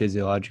or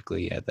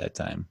physiologically at that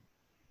time.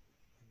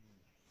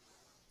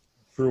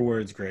 True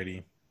words,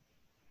 Grady.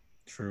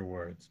 True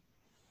words.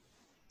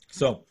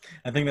 So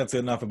I think that's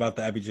enough about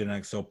the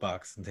epigenetic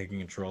soapbox and taking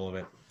control of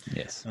it.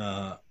 Yes.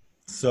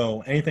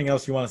 So anything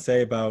else you want to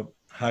say about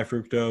high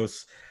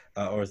fructose,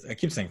 or I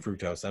keep saying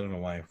fructose, I don't know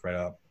why right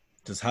up,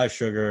 just high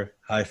sugar,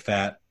 high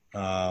fat.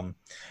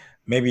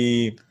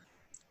 Maybe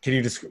can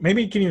you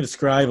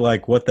describe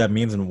like what that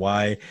means and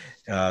why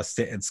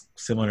it's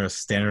similar to a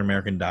standard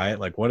American diet?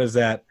 Like, what is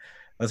that?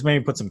 Let's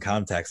maybe put some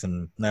context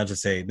and not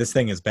just say this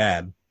thing is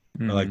bad.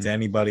 But like, to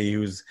anybody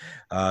who's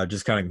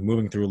just kind of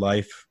moving through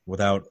life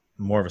without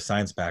more of a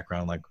science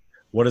background, like,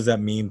 what does that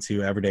mean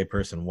to everyday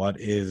person? What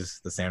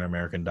is the standard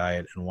American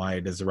diet, and why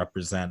does it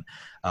represent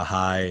a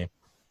high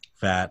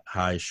fat,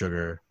 high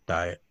sugar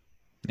diet?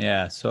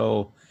 Yeah.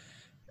 So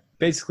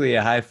basically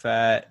a high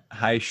fat,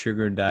 high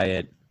sugar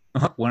diet.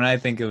 When I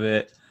think of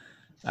it,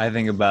 I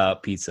think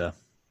about pizza,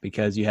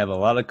 because you have a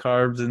lot of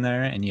carbs in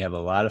there and you have a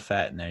lot of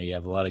fat in there. You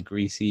have a lot of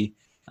greasy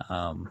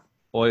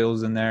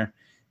oils in there.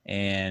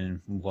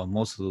 And well,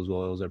 most of those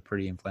oils are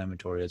pretty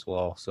inflammatory as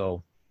well.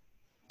 So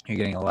you're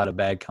getting a lot of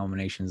bad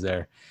combinations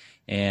there.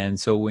 And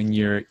so when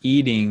you're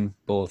eating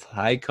both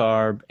high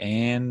carb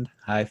and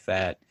high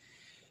fat,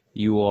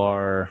 you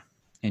are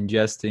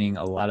ingesting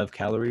a lot of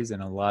calories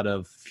and a lot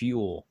of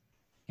fuel.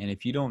 And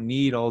if you don't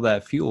need all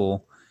that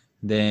fuel,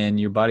 then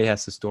your body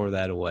has to store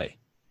that away.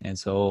 And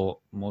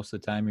so most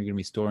of the time you're going to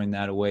be storing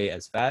that away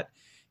as fat.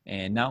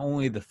 And not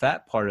only the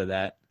fat part of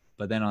that,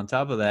 but then on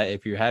top of that,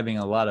 if you're having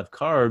a lot of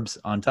carbs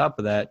on top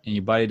of that and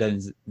your body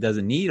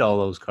doesn't need all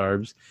those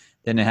carbs,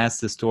 then it has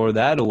to store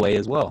that away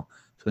as well.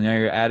 So now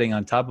you're adding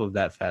on top of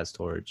that fat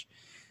storage.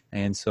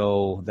 And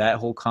so that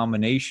whole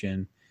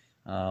combination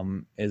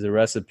is a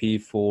recipe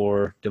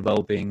for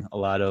developing a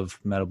lot of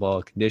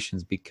metabolic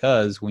conditions,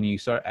 because when you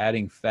start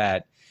adding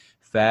fat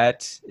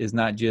is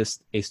not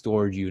just a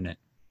storage unit.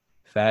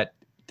 Fat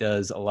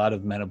does a lot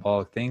of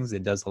metabolic things.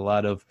 It does a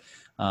lot of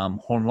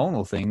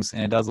hormonal things,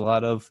 and it does a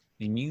lot of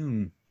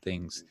immune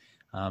things.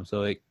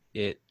 So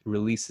it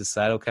releases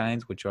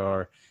cytokines, which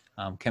are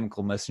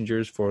chemical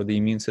messengers for the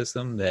immune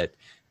system that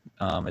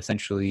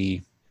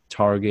essentially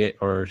target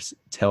or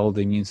tell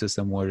the immune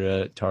system where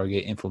to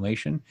target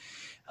inflammation.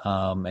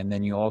 And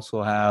then you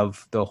also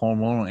have the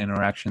hormonal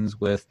interactions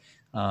with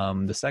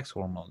the sex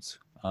hormones,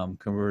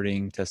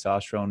 converting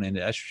testosterone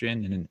into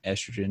estrogen and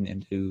estrogen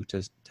into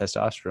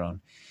testosterone.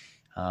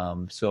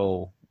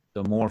 So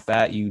the more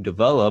fat you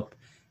develop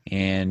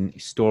and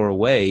store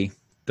away,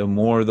 the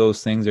more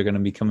those things are going to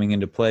be coming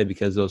into play,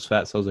 because those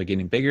fat cells are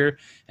getting bigger,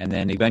 and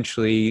then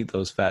eventually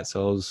those fat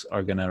cells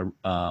are going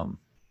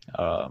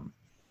to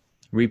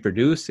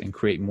reproduce and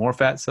create more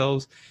fat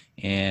cells,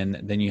 and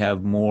then you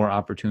have more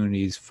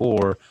opportunities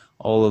for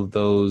all of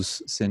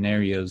those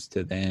scenarios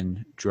to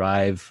then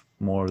drive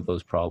more of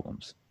those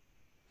problems.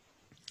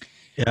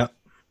 Yeah.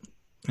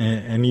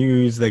 And you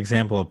use the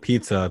example of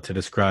pizza to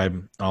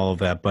describe all of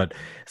that, but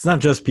it's not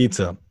just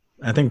pizza.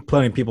 I think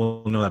plenty of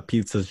people know that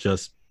pizza is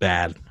just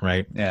bad,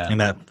 right? Yeah.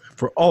 And that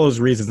for all those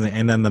reasons,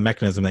 and then the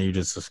mechanism that you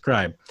just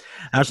described.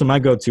 Actually, my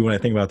go-to when I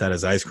think about that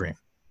is ice cream,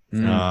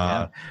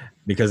 Yeah.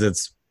 because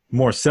it's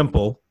more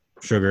simple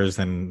sugars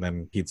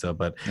than pizza,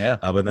 but Yeah.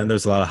 But then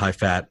there's a lot of high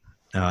fat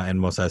in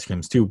most ice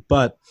creams too.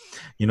 But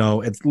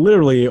it's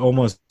literally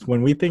almost,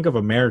 when we think of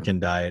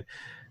American diet,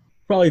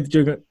 probably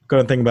you're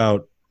going to think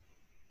about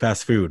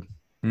fast food,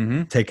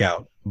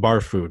 takeout, bar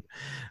food,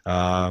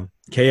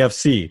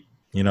 KFC.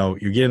 You're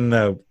getting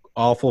the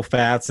awful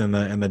fats and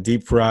the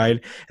deep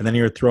fried, and then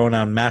you're throwing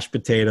on mashed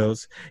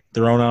potatoes,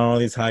 throwing on all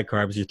these high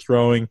carbs. You're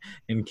throwing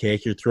in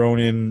cake. You're throwing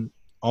in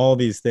all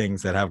these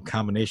things that have a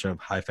combination of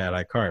high fat,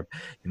 high carb.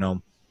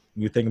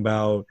 You think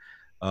about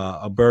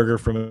a burger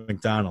from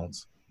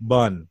McDonald's,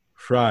 bun,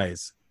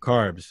 fries,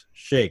 carbs,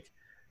 shake,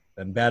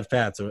 and bad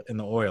fats in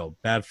the oil,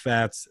 bad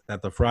fats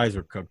that the fries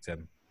were cooked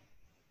in.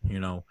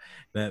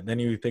 Then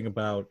you think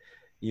about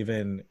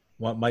even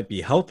what might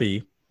be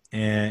healthy,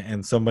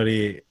 and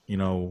somebody,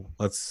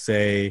 let's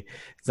say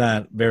it's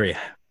not very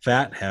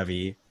fat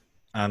heavy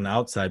on the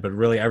outside, but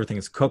really everything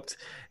is cooked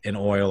in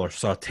oil or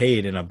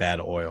sauteed in a bad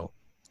oil,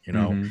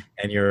 and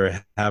you're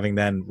having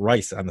then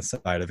rice on the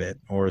side of it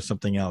or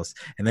something else,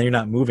 and then you're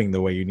not moving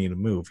the way you need to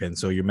move, and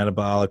so you're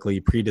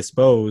metabolically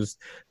predisposed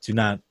to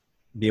not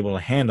be able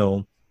to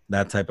handle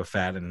that type of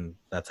fat and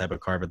that type of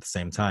carb at the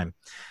same time.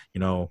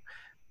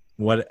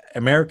 What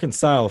American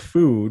style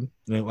food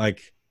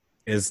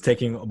is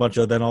taking a bunch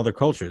of then other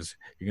cultures.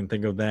 You can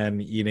think of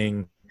then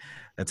eating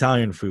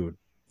Italian food.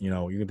 You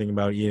can think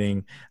about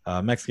eating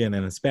Mexican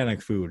and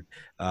Hispanic food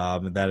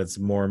that is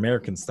more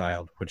American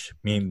styled, which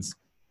means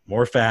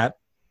more fat,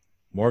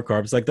 more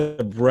carbs. Like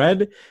the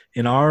bread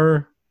in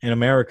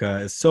America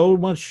is so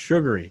much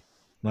sugary.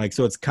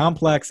 So it's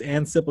complex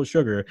and simple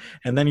sugar,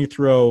 and then you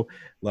throw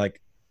like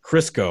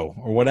Crisco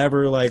or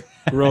whatever,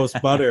 gross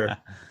butter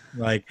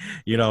on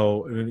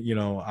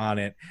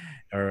it,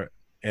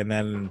 and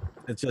then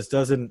it just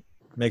doesn't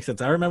make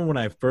sense. I remember when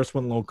I first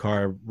went low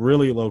carb,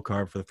 really low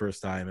carb for the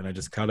first time, and I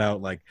just cut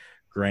out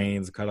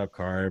grains, cut out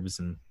carbs,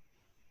 and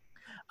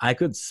I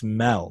could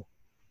smell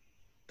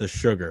the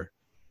sugar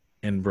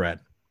in bread.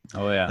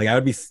 Oh yeah.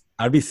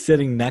 I'd be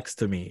sitting next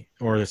to me,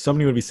 or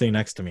somebody would be sitting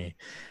next to me,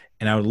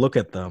 and I would look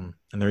at them,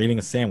 and they're eating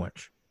a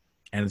sandwich.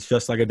 And it's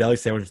just like a deli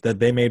sandwich that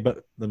they made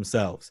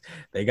themselves.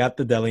 They got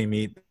the deli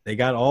meat. They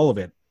got all of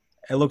it.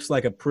 It looks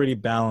like a pretty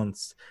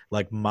balanced,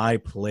 My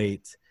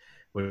Plate,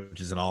 which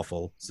is an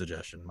awful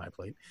suggestion, My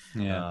Plate.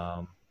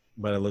 Yeah.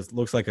 But it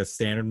looks like a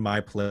standard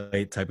My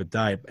Plate type of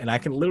diet. And I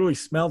can literally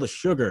smell the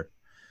sugar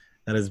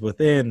that is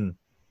within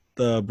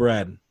the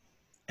bread.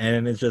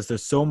 And it's just,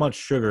 there's so much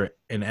sugar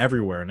in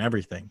everywhere and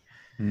everything.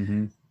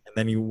 And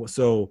then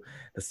so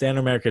the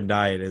standard American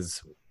diet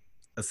is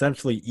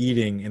essentially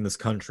eating in this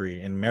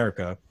country, in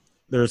America.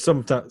 There's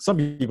some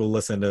people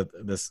listen to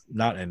this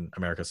not in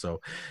America,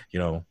 so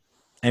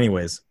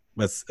anyways,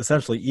 but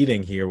essentially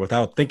eating here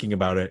without thinking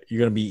about it, you're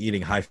going to be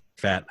eating high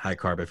fat, high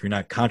carb if you're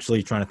not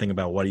consciously trying to think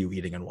about what are you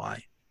eating and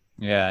why.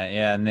 Yeah,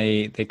 and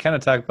they kind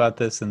of talk about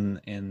this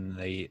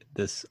in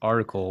this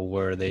article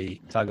where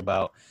they talk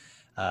about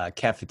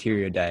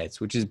cafeteria diets,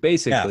 which is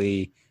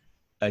basically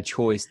a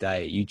choice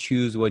diet. You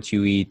choose what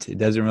you eat. It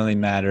doesn't really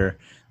matter.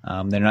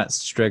 They're not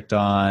strict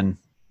on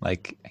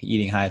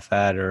eating high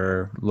fat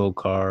or low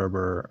carb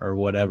or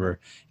whatever.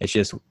 It's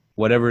just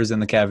whatever is in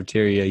the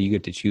cafeteria, you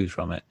get to choose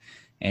from it.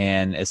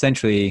 And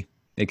essentially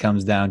it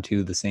comes down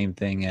to the same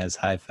thing as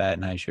high fat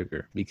and high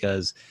sugar,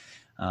 because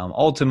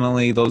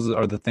ultimately those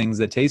are the things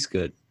that taste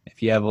good.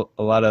 If you have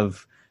a lot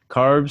of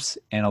carbs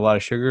and a lot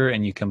of sugar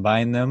and you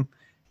combine them,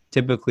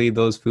 typically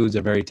those foods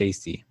are very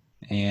tasty.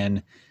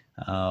 And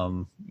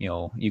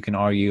you can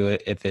argue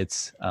if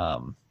it's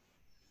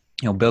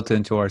built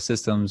into our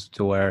systems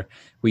to where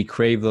we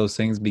crave those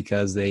things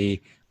because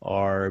they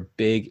are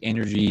big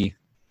energy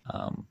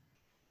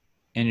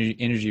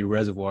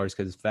reservoirs,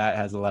 because fat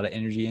has a lot of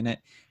energy in it,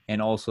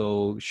 and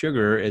also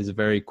sugar is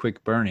very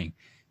quick burning,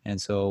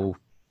 and so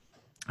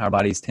our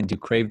bodies tend to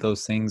crave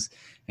those things,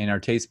 and our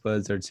taste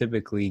buds are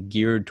typically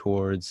geared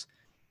towards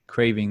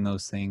craving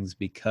those things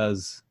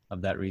because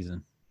of that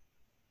reason.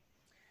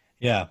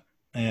 Yeah,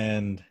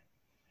 and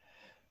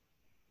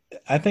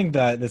I think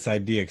that this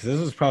idea, because this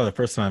is probably the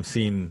first time I've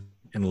seen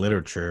in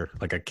literature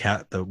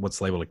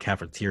what's labeled a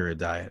cafeteria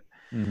diet,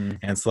 Mm-hmm.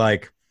 and it's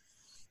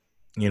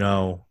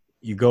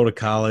you go to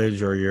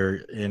college, or you're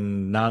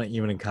in, not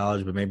even in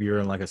college, but maybe you're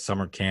in like a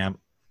summer camp.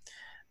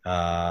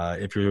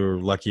 If you're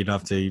lucky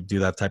enough to do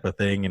that type of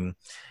thing, and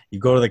you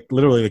go to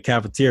literally the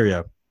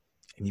cafeteria,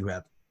 and you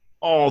have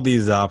all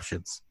these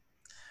options.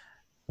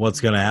 What's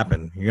going to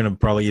happen? You're going to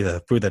probably eat the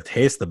food that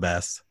tastes the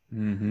best,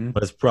 Mm-hmm.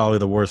 but it's probably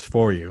the worst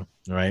for you,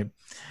 right?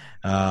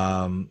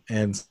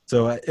 And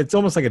so it's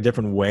almost like a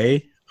different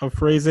way of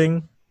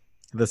phrasing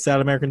the South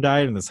American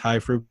diet and this high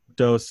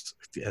fructose.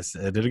 Yes,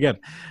 I did again.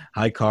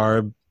 High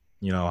carb,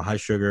 high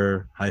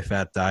sugar, high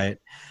fat diet.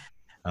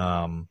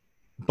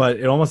 But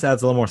it almost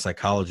adds a little more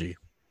psychology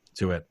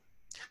to it,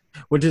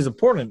 which is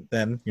important.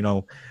 Then,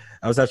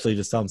 I was actually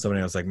just telling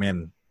somebody, I was like,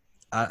 man,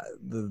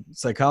 the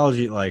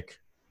psychology, like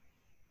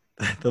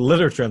the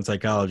literature on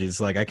psychology,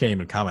 is like I can't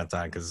even comment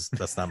on because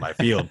that's not my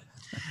field.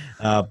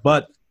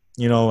 But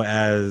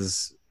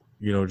as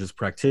just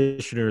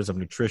practitioners of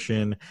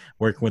nutrition,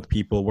 working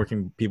people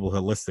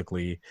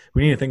holistically,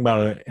 we need to think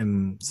about it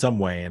in some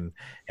way,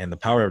 and the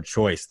power of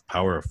choice, the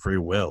power of free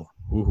will.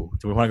 Ooh,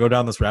 do we want to go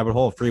down this rabbit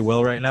hole of free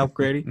will right now,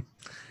 Grady?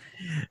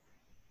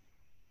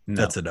 No.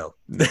 That's a no.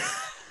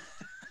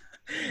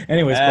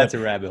 Anyways, that's a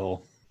rabbit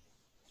hole.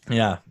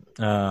 Yeah.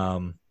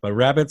 But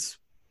rabbits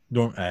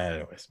don't.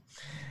 Anyways,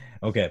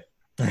 okay.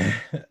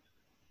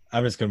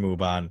 I'm just gonna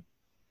move on.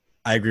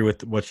 I agree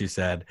with what you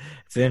said.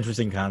 It's an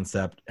interesting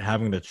concept,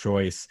 having the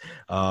choice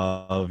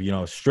of,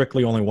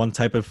 strictly only one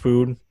type of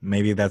food.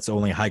 Maybe that's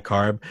only high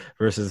carb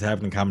versus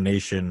having a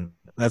combination.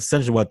 That's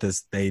essentially what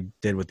they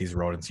did with these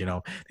rodents.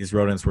 These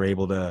rodents were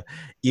able to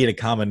eat a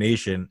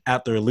combination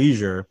at their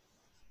leisure.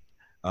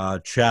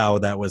 Chow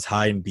that was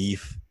high in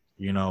beef,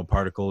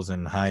 particles,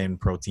 and high in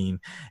protein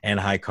and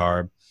high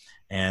carb.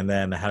 And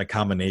then had a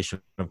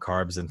combination of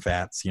carbs and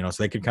fats, so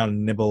they could kind of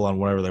nibble on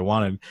whatever they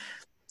wanted.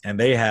 And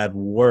they had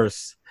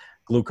worse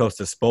glucose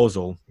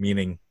disposal,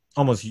 meaning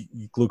almost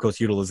glucose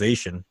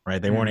utilization,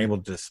 right? They weren't able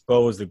to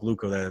dispose the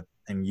glucose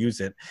and use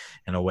it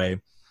in a way,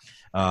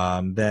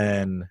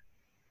 than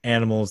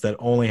animals that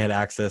only had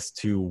access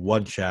to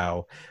one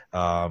chow.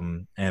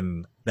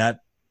 And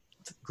that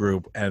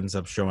group ends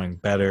up showing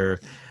better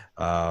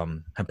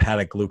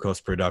hepatic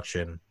glucose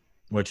production,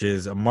 which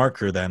is a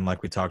marker then,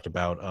 like we talked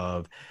about,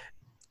 of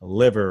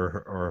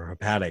liver or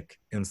hepatic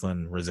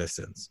insulin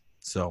resistance.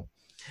 So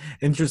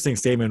interesting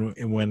statement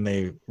when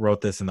they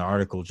wrote this in the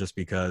article, just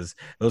because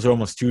those are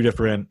almost two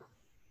different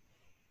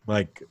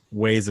like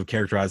ways of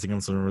characterizing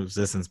insulin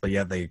resistance, but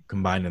yet they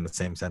combine in the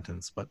same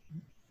sentence. But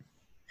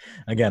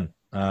again,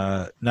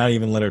 not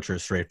even literature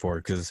is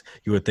straightforward, because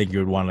you would think you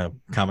would want to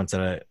comment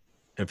on it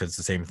if it's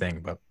the same thing,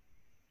 but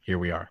here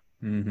we are.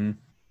 Mm-hmm.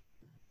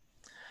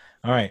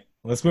 All right,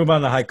 let's move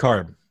on to high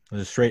carb,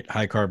 the straight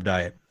high carb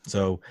diet.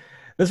 So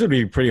this would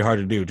be pretty hard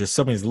to do. Just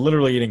somebody's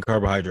literally eating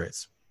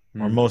carbohydrates,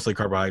 or mostly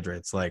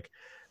carbohydrates, like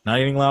not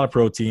eating a lot of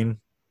protein,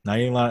 not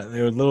eating a lot.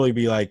 It would literally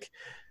be like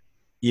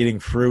eating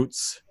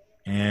fruits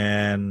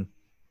and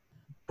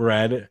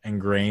bread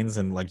and grains,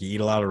 and like you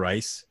eat a lot of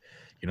rice,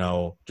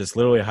 just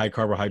literally high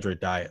carbohydrate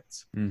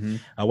diets.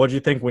 What did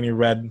you think when you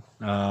read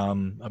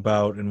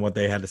about and what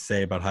they had to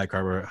say about high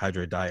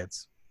carbohydrate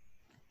diets?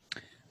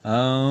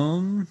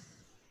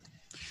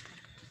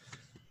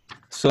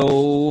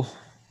 So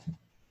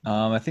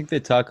I think they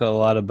talk a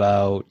lot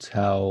about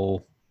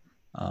how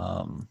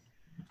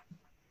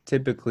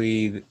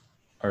typically,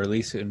 or at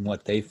least in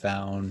what they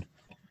found,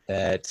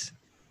 that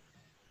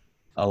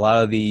a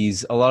lot of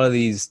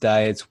these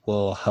diets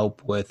will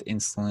help with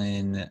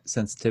insulin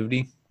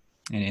sensitivity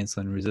and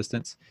insulin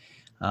resistance,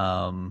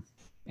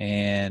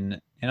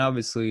 and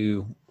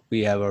obviously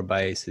we have our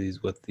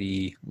biases with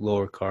the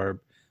lower carb,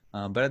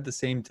 but at the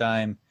same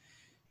time,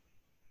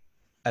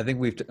 I think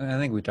we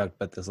talked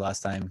about this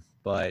last time,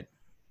 but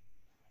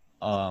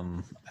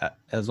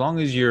as long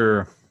as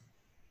you're,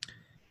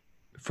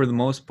 for the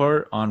most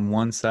part, on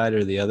one side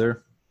or the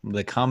other,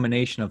 the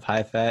combination of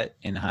high fat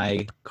and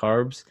high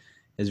carbs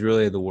is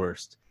really the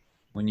worst.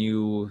 When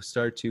you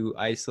start to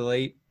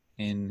isolate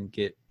and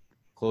get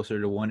closer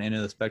to one end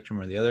of the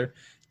spectrum or the other,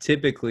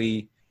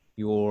 typically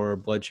your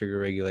blood sugar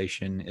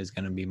regulation is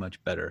going to be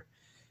much better.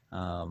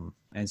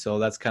 And so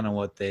that's kind of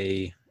what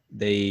they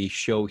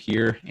show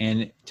here.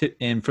 And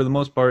for the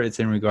most part, it's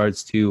in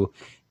regards to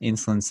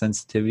insulin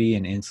sensitivity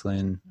and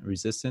insulin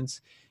resistance.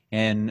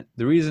 And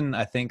the reason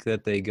I think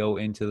that they go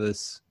into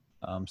this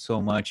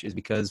so much is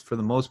because, for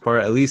the most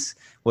part, at least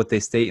what they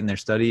state in their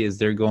study, is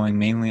they're going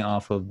mainly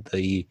off of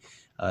the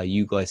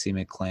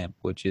euglycemic clamp,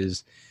 which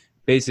is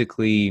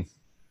basically,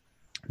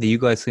 the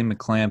euglycemic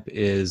clamp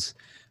is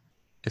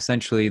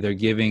essentially they're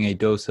giving a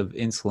dose of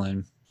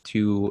insulin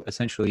to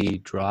essentially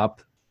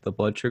drop the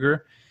blood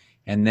sugar,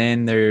 and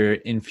then they're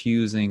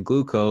infusing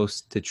glucose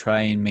to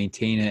try and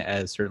maintain it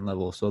at a certain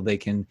level, so they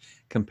can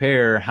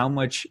compare how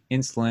much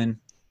insulin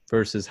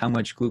versus how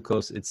much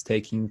glucose it's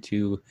taking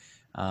to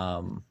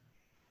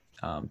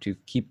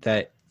keep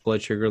that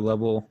blood sugar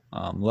level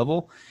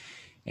level.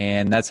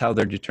 And that's how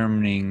they're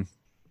determining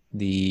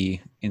the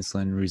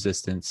insulin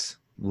resistance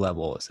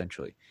level,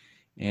 essentially.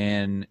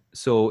 And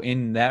so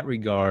in that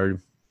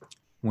regard,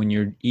 when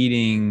you're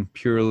eating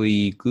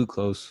purely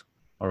glucose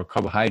or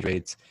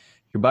carbohydrates,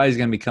 your body's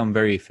going to become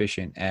very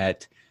efficient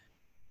at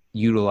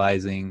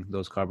utilizing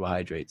those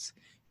carbohydrates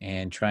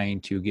and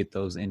trying to get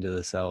those into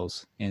the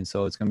cells. And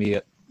so it's going to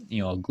be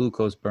a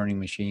glucose burning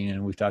machine.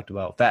 And we've talked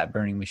about fat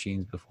burning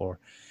machines before.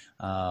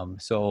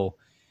 So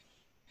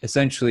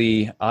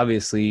essentially,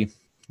 obviously,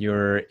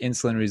 your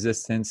insulin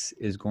resistance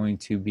is going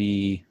to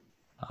be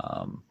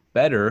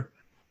better.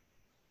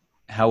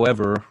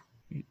 However,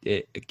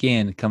 it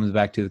again comes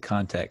back to the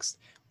context.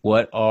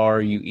 What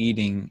are you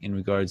eating in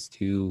regards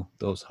to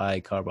those high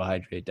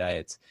carbohydrate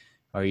diets?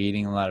 Are you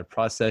eating a lot of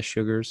processed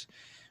sugars?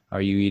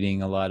 Are you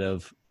eating a lot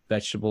of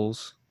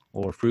vegetables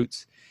or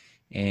fruits?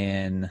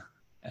 And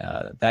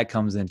that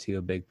comes into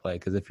a big play,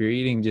 because if you're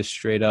eating just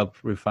straight up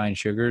refined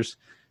sugars,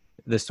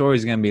 the story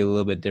is going to be a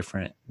little bit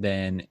different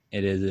than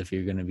it is if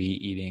you're going to be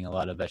eating a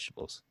lot of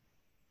vegetables.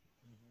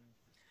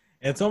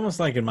 It's almost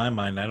like, in my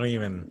mind, I don't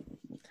even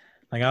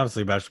like,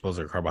 obviously vegetables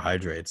are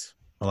carbohydrates,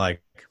 but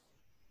like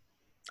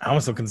I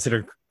also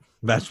consider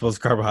vegetables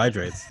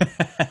carbohydrates,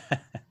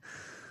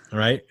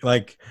 right?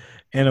 Like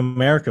in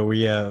America,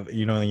 we have,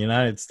 in the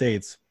United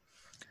States,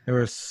 there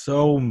are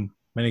so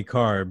many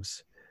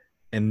carbs,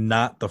 and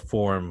not the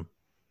form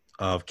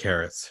of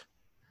carrots,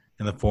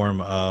 in the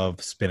form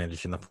of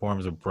spinach, in the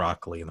forms of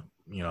broccoli, in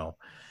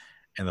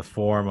the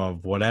form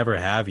of whatever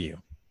have you.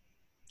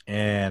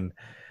 And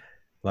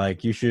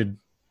like,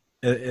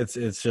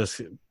 it's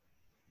just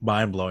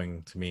mind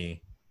blowing to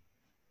me,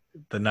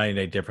 the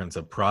 90-day difference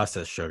of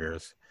processed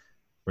sugars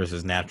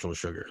versus natural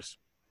sugars.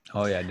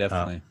 Oh yeah,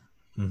 definitely.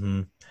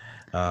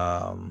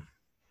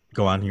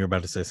 Go on. You're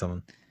about to say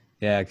something.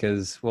 Yeah,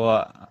 because,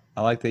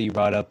 I like that you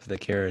brought up the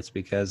carrots,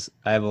 because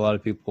I have a lot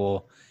of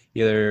people,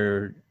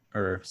 or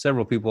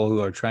several people,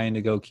 who are trying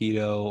to go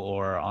keto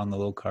or on the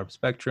low carb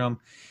spectrum,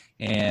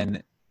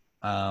 and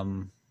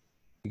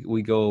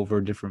we go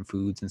over different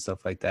foods and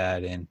stuff like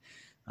that. And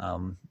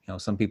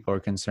some people are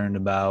concerned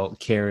about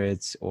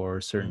carrots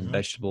or certain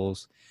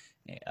vegetables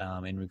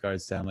in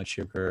regards to how much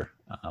sugar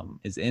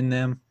is in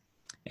them.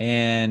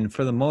 And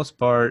for the most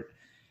part,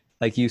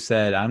 like you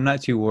said, I'm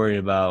not too worried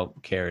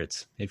about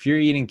carrots. If you're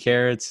eating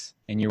carrots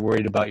and you're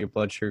worried about your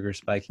blood sugar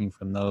spiking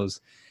from those,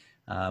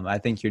 I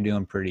think you're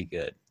doing pretty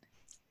good.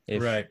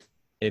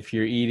 If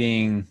you're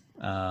eating,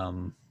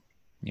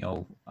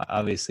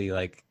 obviously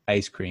like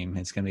ice cream,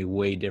 it's going to be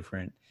way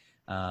different.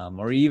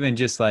 Or even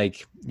just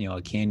like,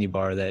 a candy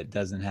bar that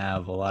doesn't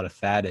have a lot of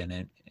fat in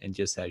it and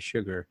just has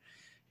sugar,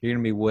 you're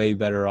going to be way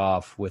better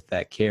off with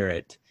that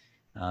carrot.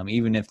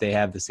 Even if they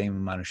have the same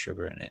amount of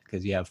sugar in it,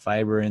 because you have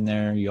fiber in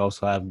there. You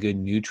also have good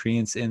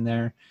nutrients in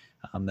there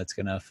that's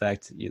going to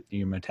affect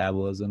your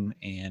metabolism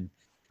and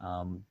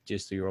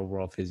just your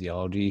overall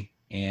physiology.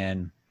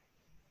 And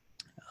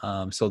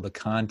so the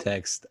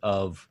context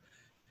of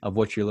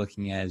what you're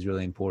looking at is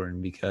really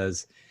important,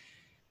 because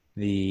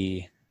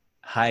the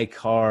the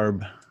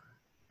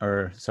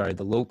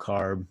low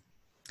carb,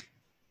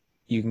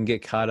 you can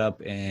get caught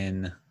up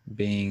in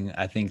being,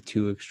 I think,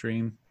 too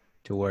extreme,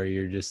 to where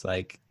you're just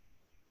like,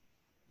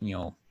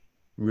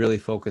 really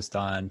focused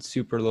on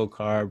super low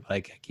carb.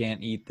 Like, I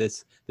can't eat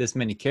this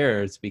many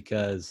carrots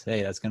because,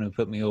 hey, that's going to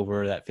put me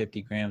over that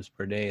 50 grams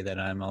per day that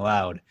I'm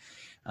allowed.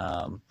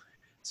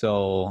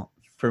 So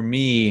for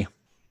me,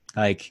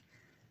 like,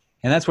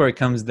 and that's where it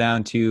comes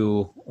down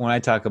to when I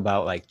talk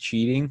about like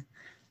cheating.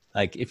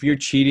 Like, if you're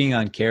cheating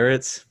on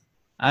carrots,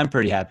 I'm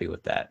pretty happy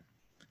with that.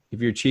 If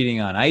you're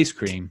cheating on ice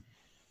cream,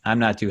 I'm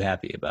not too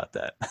happy about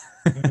that.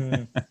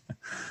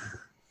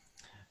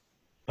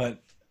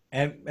 But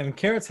and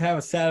carrots have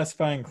a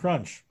satisfying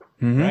crunch,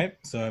 right?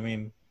 So I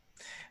mean,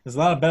 there's a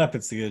lot of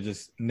benefits to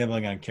just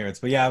nibbling on carrots.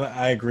 But yeah,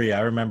 I agree.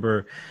 I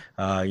remember,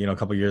 a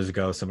couple of years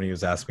ago, somebody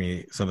was asking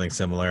me something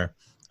similar.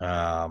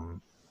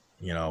 Can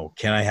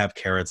I have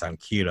carrots on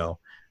keto?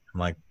 I'm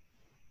like,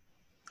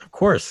 of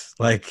course.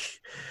 Like,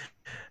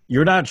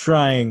 you're not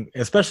trying,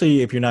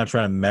 especially if you're not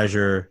trying to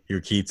measure your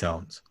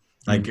ketones.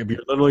 Like, if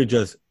you're literally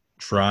just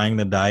trying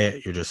the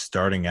diet, you're just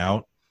starting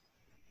out,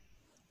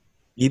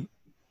 eat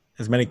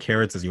as many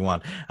carrots as you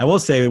want. I will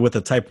say with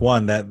the type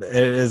 1 that it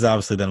is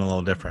obviously then a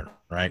little different,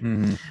 right?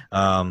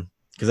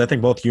 Because I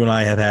think both you and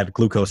I have had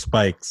glucose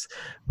spikes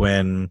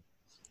when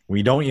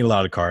we don't eat a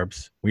lot of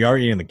carbs. We are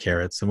eating the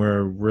carrots, and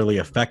we're really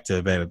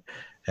effective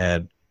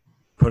at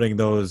putting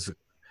those,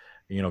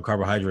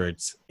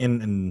 carbohydrates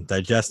in and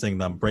digesting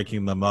them,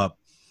 breaking them up,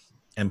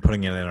 and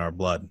putting it in our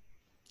blood.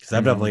 Because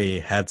I've definitely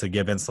had to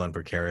give insulin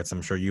for carrots.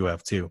 I'm sure you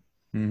have too.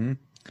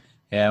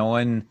 Yeah,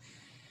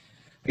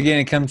 again,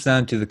 it comes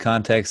down to the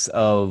context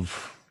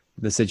of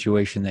the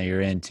situation that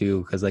you're in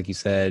too. Because like you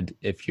said,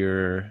 if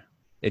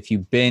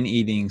you've been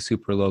eating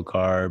super low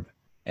carb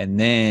and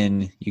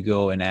then you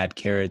go and add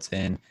carrots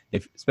in,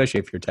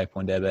 especially if you're type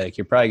 1 diabetic,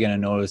 you're probably going to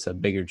notice a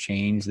bigger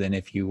change than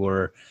if you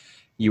were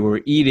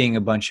eating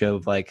a bunch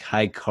of like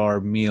high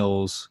carb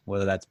meals,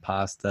 whether that's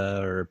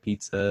pasta or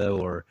pizza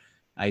or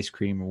ice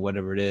cream or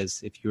whatever it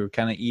is. If you were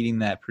kind of eating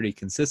that pretty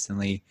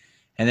consistently,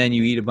 and then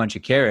you eat a bunch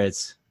of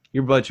carrots,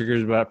 your blood sugar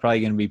is probably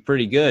going to be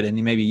pretty good,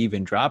 and maybe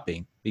even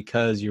dropping,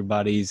 because your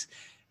body's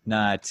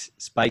not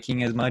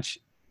spiking as much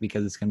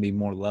because it's going to be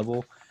more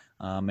level.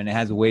 And it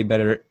has a way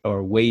better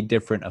or way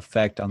different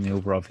effect on the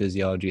overall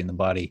physiology in the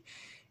body.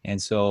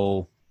 And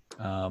so,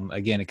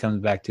 again, it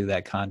comes back to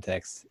that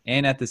context.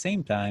 And at the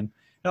same time,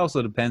 it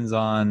also depends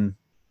on,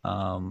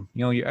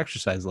 your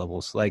exercise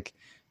levels. Like,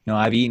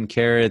 I've eaten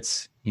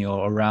carrots,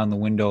 around the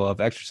window of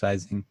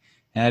exercising,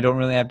 and I don't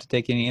really have to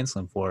take any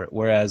insulin for it.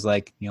 Whereas,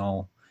 like,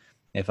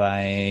 if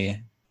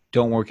I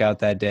don't work out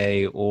that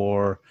day,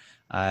 or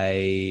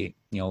I,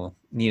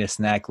 need a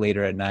snack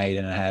later at night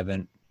and I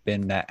haven't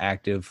been that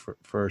active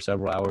for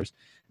several hours,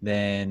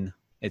 then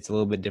it's a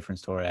little bit different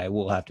story. I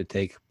will have to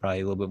take probably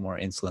a little bit more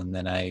insulin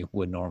than I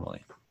would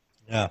normally.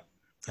 Yeah.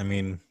 I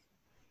mean,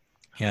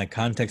 yeah,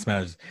 context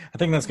matters. I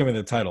think that's going to be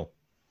the title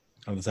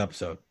of this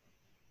episode.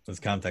 This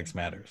context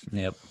matters.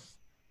 Yep.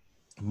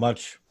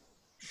 Much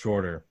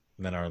shorter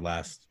than our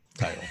last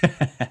title.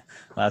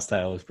 Last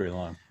title was pretty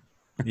long.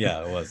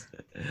 Yeah, it was.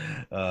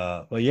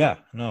 But yeah,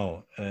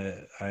 no,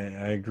 I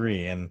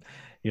agree. And,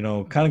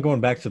 kind of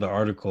going back to the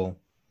article,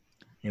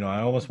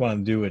 I almost want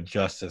to do it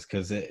justice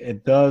because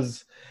it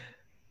does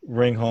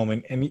ring home,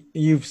 and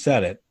you've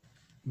said it,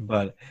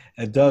 but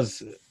it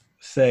does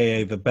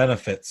say the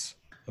benefits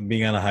of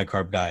being on a high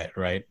carb diet,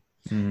 right?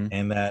 Mm-hmm.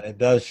 And that it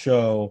does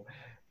show,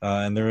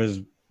 and there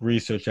is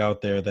research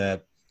out there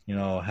that,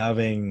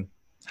 having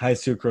high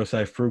sucrose,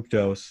 high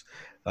fructose,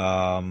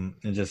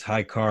 and just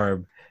high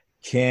carb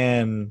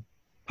can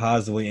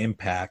positively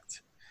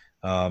impact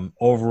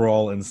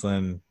overall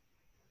insulin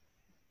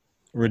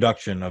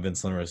reduction of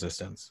insulin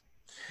resistance.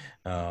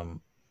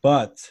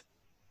 But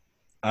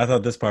I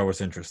thought this part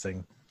was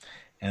interesting,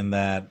 and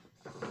that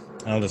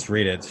I'll just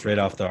read it straight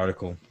off the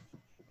article.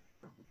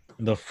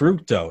 The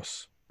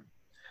fructose,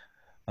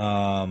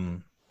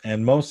 and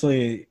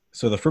mostly,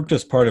 so the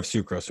fructose part of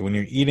sucrose. So when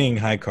you're eating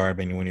high carb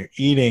and when you're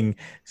eating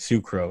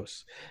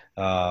sucrose,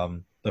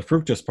 the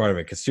fructose part of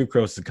it, because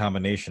sucrose is a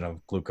combination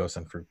of glucose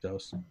and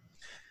fructose.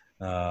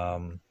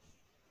 The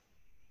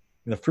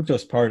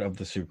fructose part of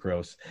the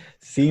sucrose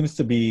seems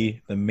to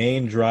be the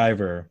main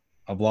driver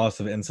of loss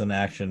of insulin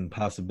action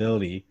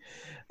possibly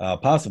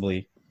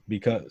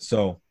because,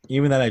 so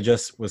even that I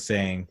just was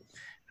saying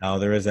how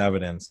there is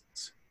evidence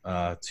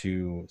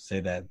to say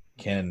that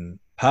can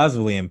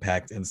positively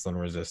impact insulin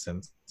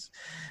resistance.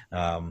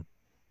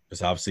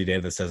 There's obviously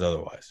data that says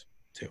otherwise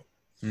too.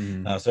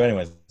 Mm-hmm. So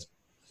anyways,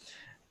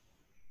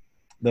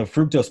 the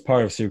fructose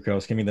part of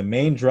sucrose can be the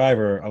main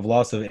driver of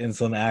loss of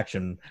insulin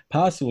action,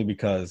 possibly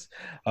because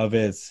of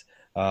its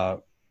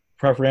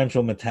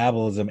preferential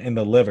metabolism in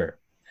the liver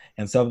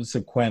and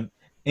subsequent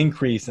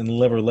increase in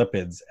liver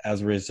lipids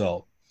as a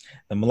result.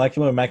 The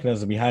molecular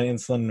mechanism behind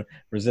insulin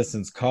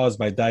resistance caused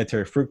by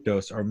dietary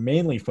fructose are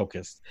mainly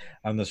focused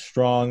on the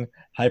strong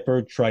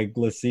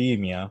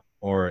hypertriglycemia,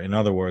 or in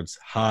other words,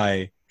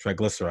 high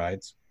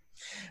triglycerides,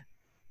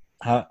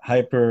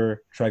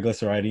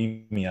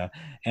 hypertriglyceridemia,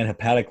 and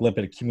hepatic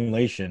lipid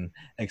accumulation,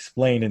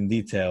 explained in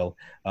detail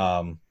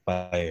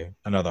by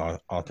another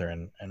author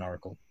in an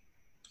article.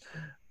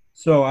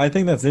 So I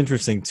think that's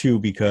interesting too,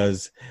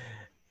 because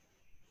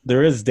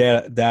there is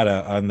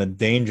data on the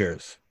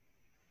dangers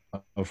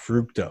of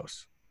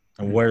fructose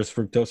and where's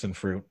fructose in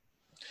fruit.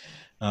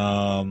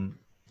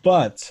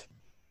 But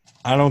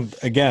I don't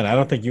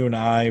think you and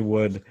I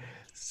would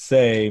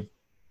say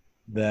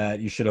that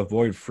you should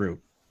avoid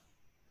fruit.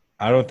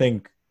 I don't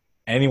think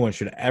anyone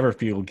should ever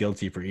feel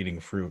guilty for eating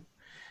fruit.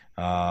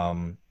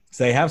 So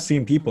I have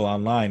seen people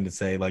online to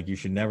say, like, you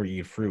should never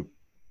eat fruit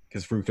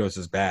because fructose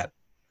is bad.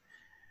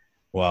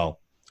 Well,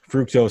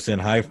 fructose in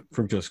high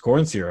fructose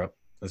corn syrup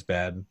is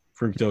bad.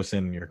 Fructose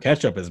in your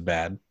ketchup is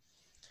bad.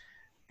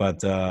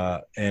 But,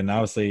 and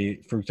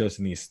obviously fructose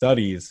in these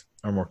studies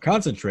are more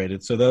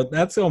concentrated. So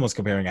that's almost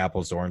comparing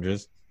apples to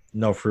oranges.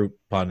 No fruit,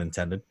 pun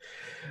intended.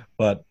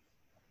 But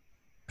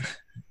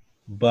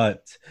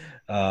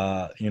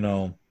I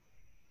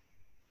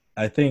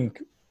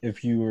think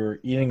if you were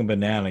eating a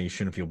banana, you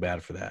shouldn't feel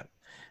bad for that.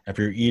 If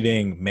you're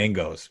eating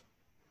mangoes,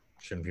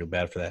 you shouldn't feel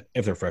bad for that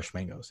if they're fresh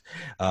mangoes.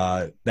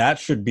 That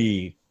should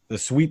be the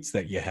sweets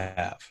that you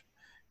have.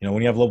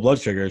 When you have low blood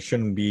sugar, it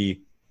shouldn't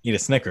be eat a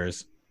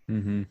Snickers.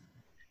 Mm-hmm.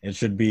 It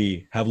should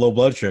be have low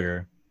blood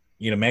sugar,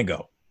 eat a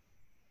mango.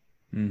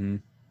 Mm-hmm.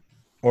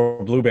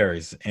 Or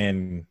blueberries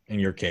in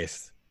your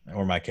case,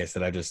 or my case,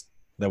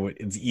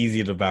 it's easy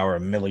to devour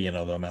 1 million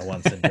of them at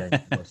once.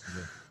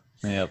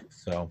 Yep.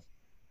 So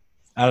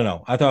I don't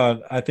know.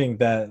 I think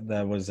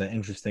that was an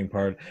interesting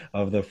part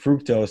of the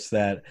fructose,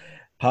 that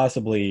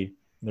possibly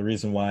the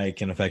reason why it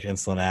can affect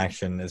insulin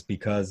action is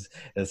because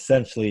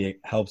essentially it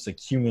helps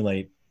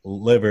accumulate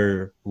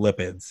liver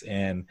lipids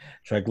and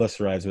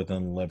triglycerides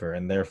within the liver,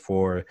 and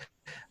therefore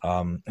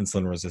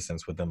insulin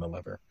resistance within the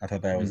liver. I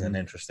thought that was an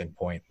interesting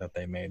point that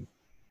they made.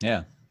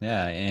 Yeah.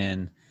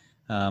 And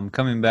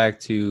coming back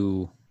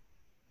to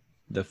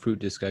the fruit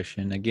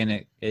discussion,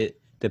 again, it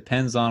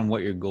depends on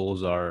what your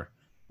goals are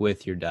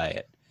with your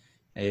diet.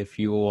 If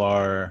you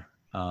are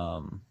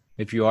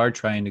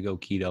trying to go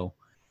keto,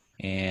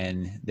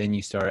 and then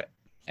you start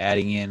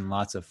adding in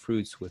lots of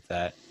fruits with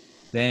that,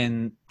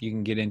 then you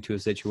can get into a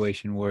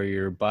situation where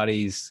you're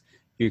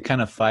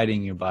kind of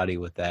fighting your body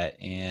with that,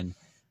 and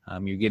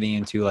you're getting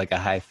into like a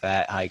high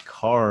fat, high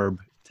carb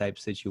type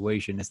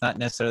situation. It's not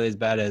necessarily as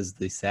bad as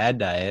the SAD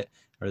diet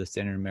or the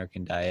standard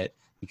American diet,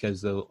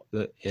 because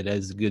it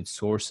has good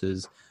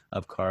sources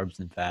of carbs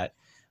and fat.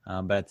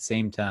 But at the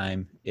same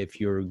time, if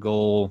your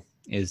goal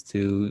is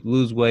to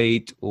lose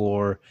weight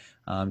or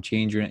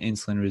change your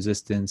insulin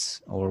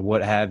resistance or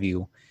what have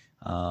you,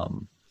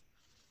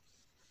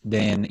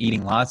 then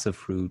eating lots of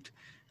fruit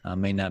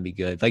may not be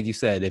good. Like you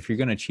said, if you're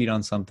going to cheat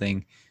on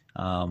something,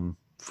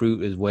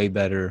 fruit is way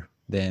better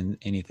than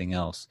anything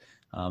else.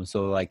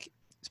 So like,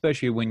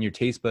 especially when your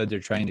taste buds are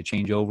trying to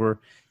change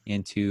over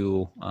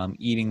into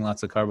eating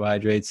lots of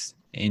carbohydrates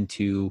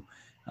into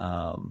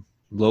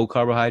low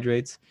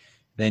carbohydrates,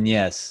 then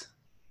yes,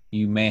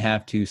 you may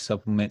have to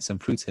supplement some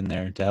fruits in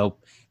there to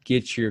help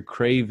get your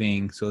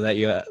craving, so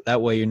that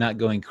that way you're not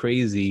going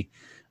crazy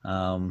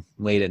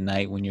late at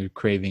night when you're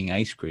craving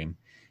ice cream.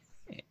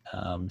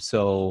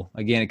 So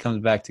again, it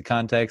comes back to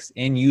context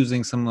and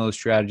using some of those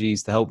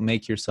strategies to help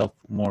make yourself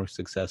more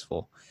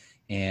successful,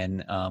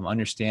 and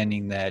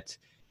understanding that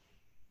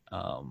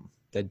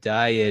the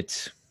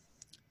diet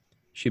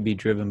should be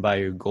driven by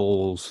your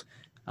goals,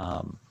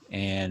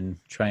 and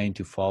trying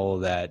to follow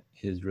that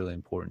is really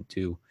important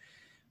too.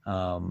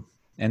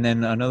 And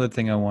then another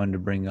thing I wanted to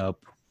bring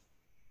up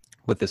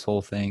with this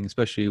whole thing,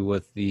 especially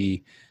with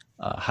the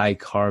high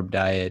carb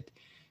diet,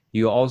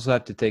 you also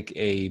have to take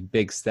a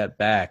big step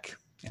back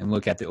and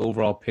look at the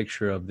overall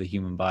picture of the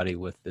human body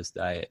with this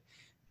diet.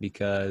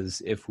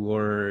 Because if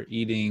we're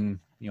eating,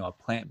 a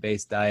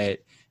plant-based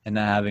diet and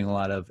not having a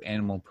lot of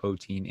animal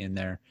protein in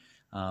there,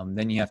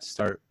 then you have to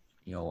start,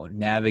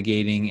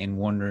 navigating and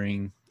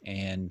wondering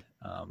and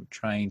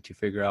trying to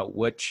figure out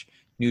which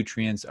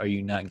nutrients are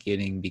you not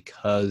getting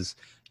because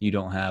you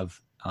don't have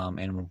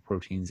animal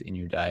proteins in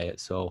your diet.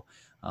 So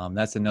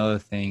that's another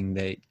thing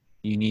that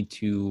you need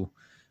to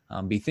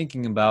be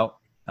thinking about.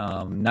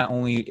 Not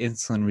only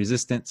insulin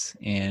resistance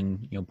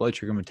and blood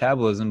sugar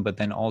metabolism, but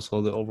then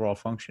also the overall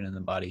function in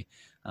the body.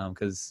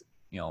 Because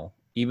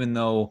even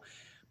though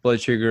blood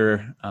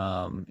sugar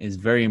is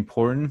very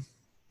important,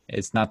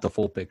 it's not the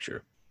full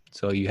picture.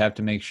 So you have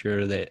to make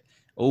sure that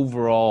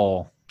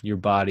overall your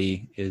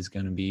body is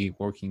going to be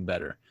working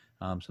better.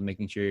 So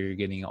making sure you're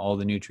getting all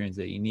the nutrients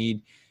that you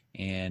need,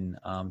 and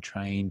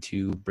trying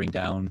to bring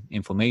down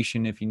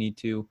inflammation if you need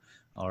to,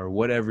 or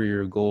whatever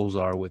your goals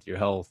are with your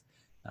health.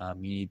 You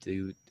need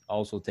to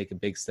also take a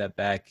big step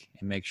back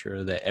and make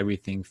sure that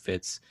everything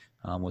fits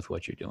with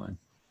what you're doing.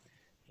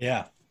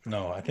 Yeah,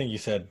 no, I think you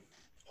said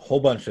a whole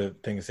bunch of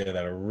things there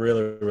that are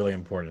really, really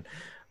important.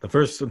 The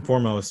first and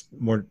foremost,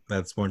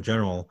 that's more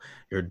general,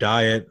 your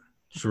diet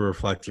should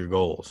reflect your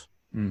goals.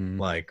 Mm-hmm.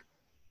 Like,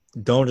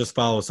 don't just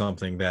follow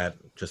something that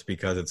just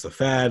because it's a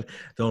fad.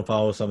 Don't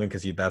follow something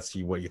because that's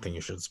what you think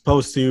you should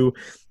supposed to.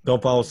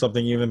 Don't follow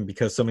something even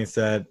because something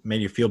said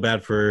made you feel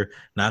bad for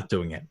not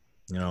doing it.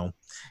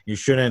 You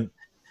shouldn't,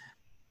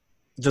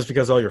 just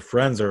because all your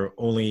friends are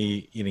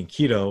only eating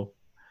keto,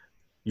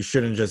 you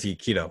shouldn't just eat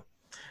keto.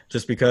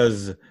 Just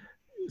because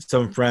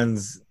some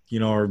friends,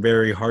 are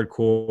very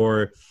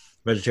hardcore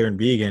vegetarian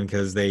vegan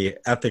because they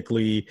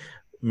ethically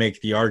make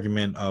the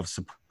argument of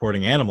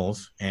supporting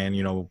animals and,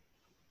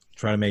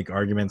 try to make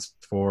arguments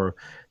for,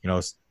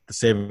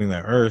 saving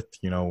the earth,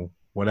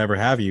 whatever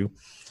have you,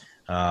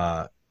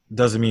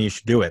 doesn't mean you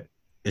should do it.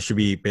 It should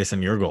be based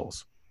on your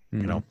goals.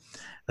 Mm-hmm.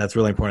 That's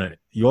really important.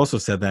 You also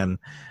said then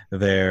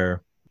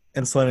their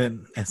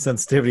insulin and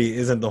sensitivity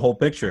isn't the whole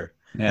picture.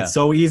 Yeah. It's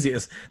so easy.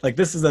 It's like,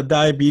 this is a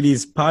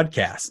diabetes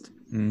podcast.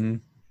 Mm-hmm.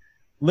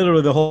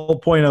 Literally the whole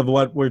point of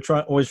what we're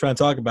always trying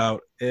to talk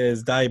about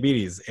is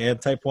diabetes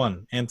and type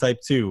 1 and type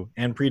 2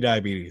 and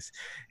pre-diabetes,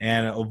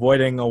 and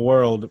avoiding a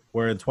world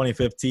where in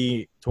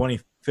 2050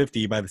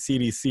 by the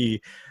CDC,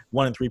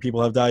 1 in 3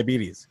 people have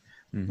diabetes.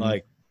 Mm-hmm.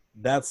 Like,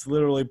 that's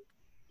literally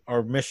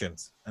our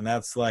missions. And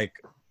that's like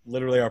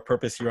literally our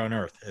purpose here on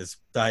earth is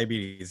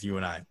diabetes, you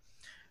and I.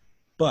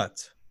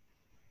 But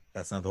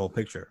that's not the whole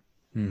picture.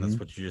 Mm-hmm. That's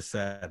what you just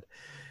said.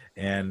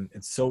 And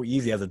it's so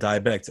easy as a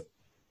diabetic to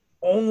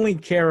only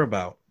care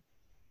about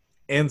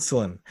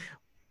insulin,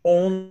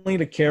 only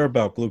to care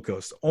about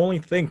glucose, only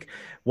think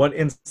what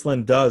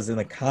insulin does in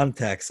the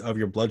context of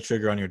your blood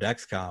sugar on your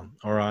Dexcom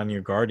or on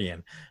your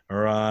Guardian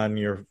or on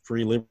your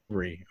Free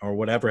Libre or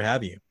whatever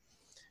have you.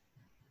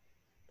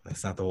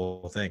 That's not the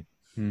whole thing.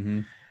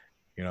 Mm-hmm.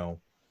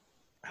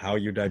 How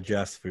you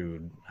digest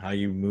food, how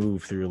you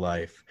move through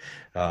life,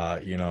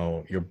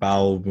 your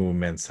bowel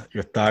movements,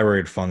 your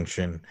thyroid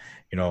function,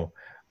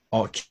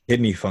 all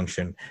kidney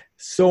function,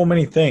 so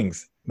many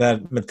things.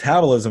 That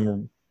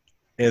metabolism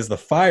is the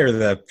fire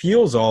that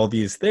fuels all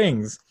these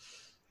things,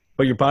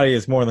 but your body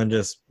is more than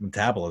just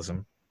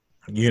metabolism,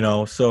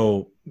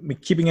 so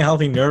keeping a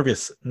healthy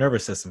nervous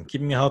system,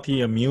 keeping a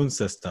healthy immune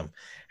system.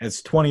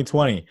 It's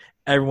 2020.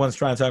 Everyone's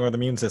trying to talk about the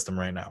immune system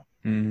right now,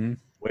 mm-hmm.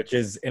 which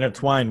is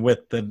intertwined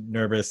with the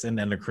nervous and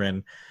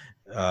endocrine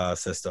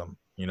system,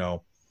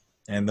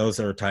 and those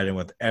are tied in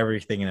with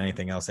everything and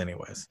anything else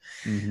anyways.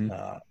 Mm-hmm.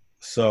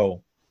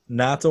 So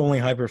not to only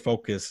hyper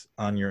focus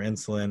on your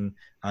insulin,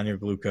 on your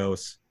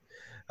glucose,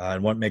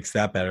 and what makes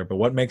that better, but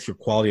what makes your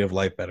quality of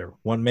life better?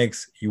 What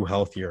makes you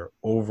healthier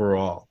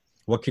overall?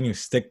 What can you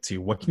stick to?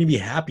 What can you be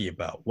happy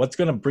about? What's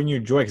going to bring you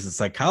joy? Because the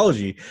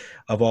psychology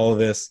of all of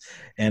this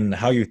and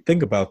how you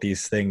think about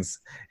these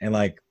things. And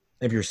like,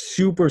 if you're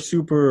super,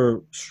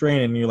 super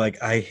strained and you're like,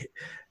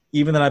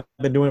 even that I've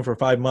been doing it for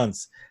 5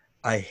 months,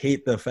 I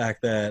hate the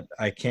fact that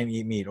I can't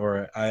eat meat,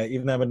 or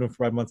even though I've been doing it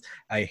for 5 months,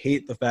 I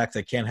hate the fact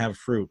I can't have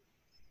fruit.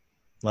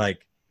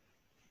 Like,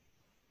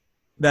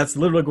 that's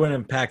literally going to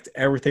impact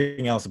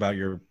everything else about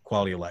your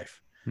quality of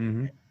life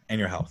Mm-hmm. and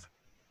your health.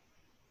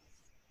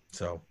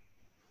 So,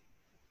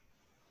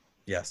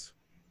 yes.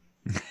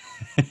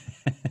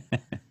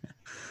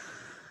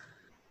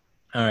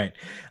 All right.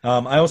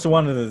 I also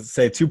wanted to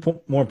say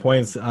more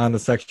points on the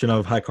section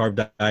of high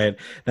carb diet.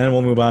 Then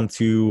we'll move on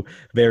to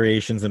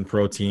variations in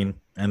protein,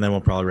 and then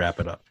we'll probably wrap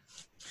it up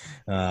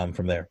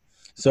from there.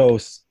 So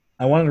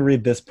I wanted to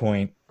read this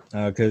point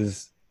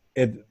because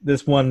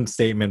this one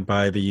statement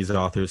by these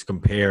authors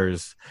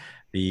compares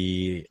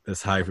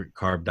this high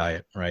carb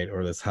diet, right,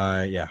 or this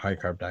high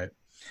carb diet.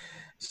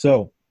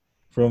 So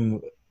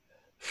from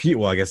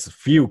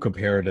few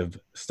comparative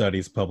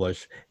studies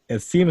published, it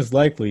seems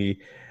likely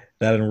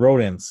that in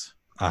rodents,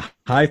 a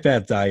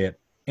high-fat diet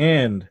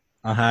and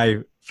a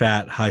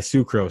high-fat, high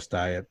sucrose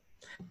diet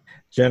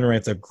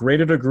generates a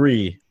greater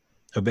degree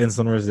of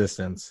insulin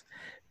resistance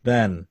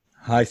than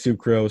high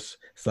sucrose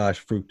 /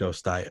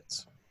 fructose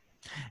diets.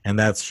 And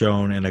that's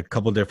shown in a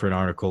couple different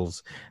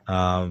articles,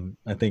 I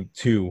think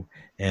 2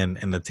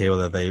 in the table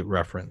that they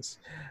reference.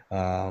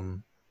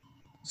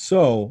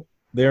 So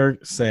they're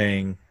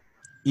saying,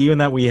 even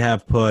that we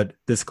have put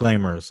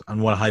disclaimers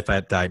on what a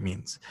high-fat diet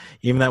means,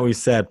 even that we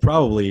said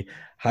probably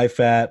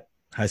high-fat,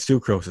 high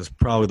sucrose is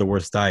probably the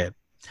worst diet,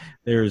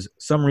 there's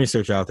some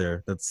research out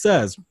there that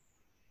says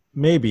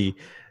maybe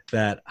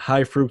that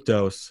high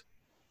fructose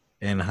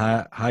and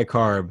high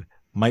carb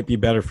might be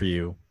better for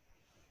you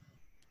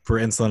for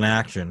insulin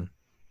action,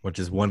 which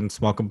is one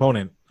small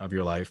component of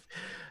your life,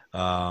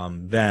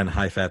 than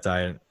high-fat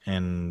diet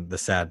and the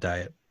SAD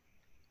diet.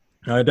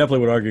 Now, I definitely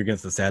would argue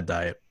against the SAD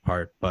diet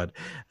part, but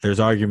there's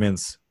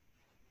arguments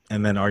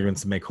and then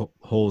arguments to make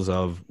holes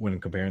of when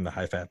comparing the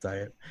high-fat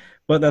diet.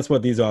 But that's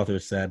what these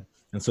authors said.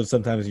 And so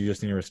sometimes you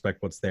just need to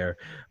respect what's there.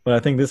 But I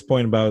think this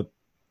point about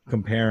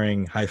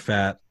comparing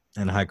high-fat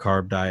and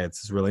high-carb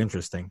diets is really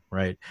interesting,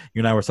 right?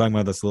 You and I were talking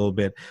about this a little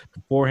bit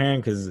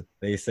beforehand because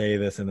they say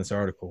this in this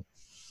article.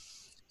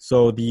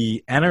 So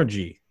the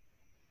energy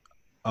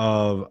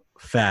of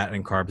fat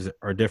and carbs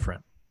are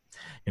different.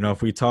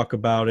 If we talk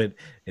about it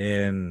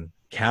in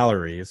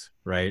calories,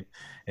 right,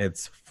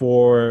 it's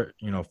 4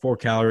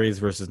 calories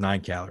versus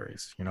 9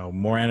 calories,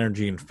 more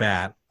energy in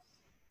fat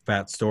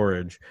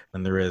storage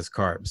than there is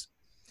carbs.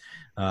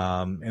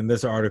 In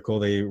this article,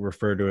 they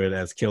refer to it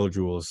as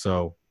kilojoules.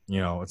 So,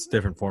 it's a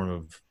different form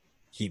of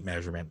heat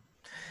measurement.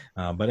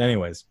 But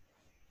anyways,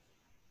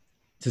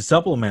 to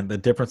supplement the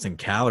difference in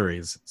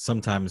calories,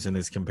 sometimes in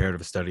these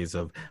comparative studies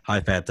of high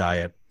fat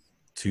diet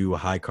to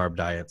high carb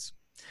diets,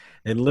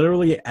 they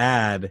literally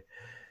add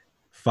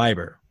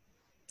fiber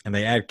and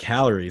they add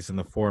calories in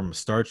the form of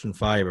starch and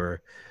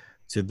fiber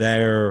to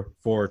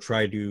therefore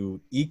try to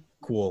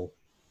equal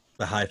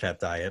the high fat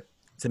diet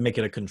to make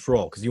it a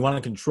control, because you want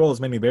to control as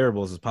many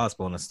variables as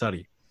possible in a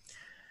study.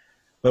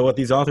 But what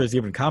these authors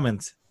even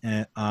comment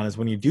on is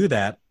when you do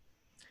that,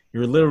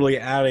 you're literally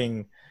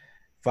adding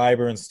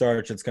fiber and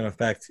starch. It's going to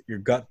affect your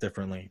gut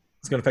differently.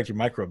 It's going to affect your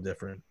microbe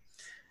different.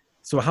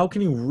 So how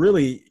can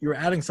you're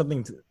adding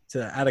something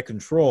to add a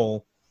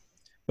control,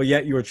 but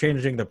yet you are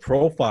changing the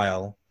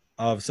profile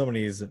of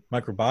somebody's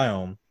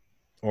microbiome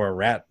or a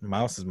rat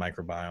mouse's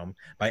microbiome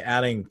by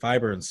adding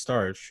fiber and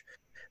starch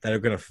that are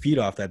going to feed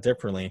off that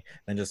differently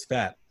than just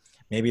fat.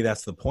 Maybe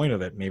that's the point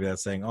of it. Maybe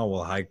that's saying, oh,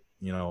 well,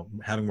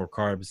 having more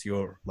carbs,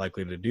 you're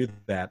likely to do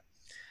that.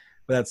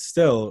 But that's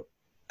still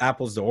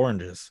apples to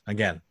oranges.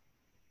 Again,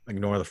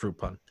 ignore the fruit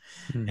pun.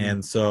 Mm-hmm.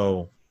 And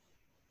so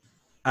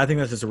I think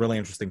that's just a really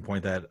interesting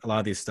point, that a lot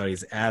of these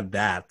studies add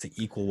that to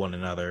equal one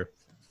another,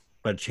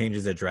 but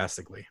changes it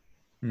drastically.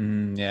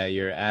 Yeah,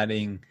 you're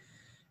adding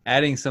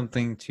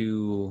something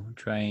to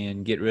try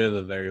and get rid of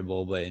a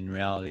variable, but in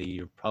reality,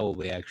 you're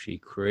probably actually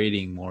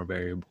creating more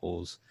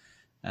variables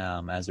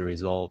as a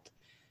result.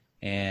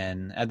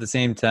 And at the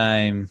same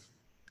time,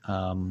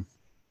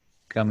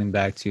 coming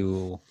back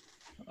to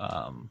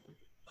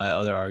my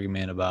other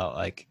argument about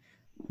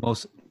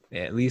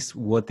at least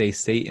what they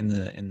state in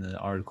the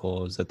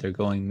article is that they're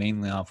going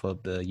mainly off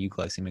of the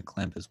euglycemic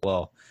clamp as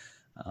well.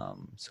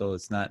 So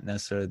it's not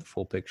necessarily the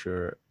full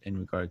picture in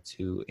regard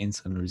to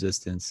insulin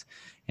resistance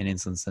and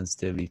insulin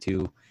sensitivity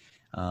too.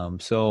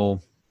 So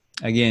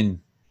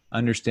again,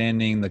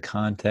 understanding the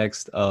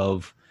context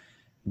of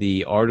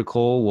the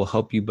article will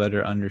help you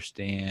better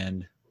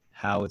understand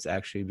how it's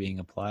actually being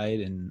applied,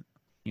 and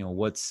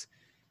what's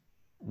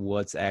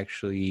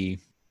actually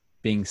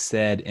being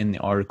said in the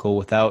article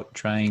without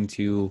trying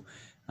to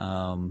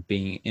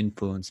being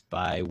influenced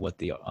by what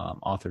the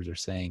authors are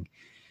saying.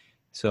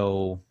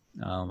 So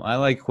I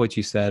like what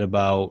you said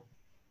about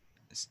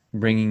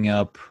bringing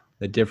up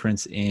the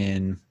difference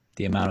in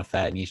the amount of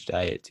fat in each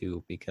diet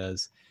too,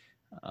 because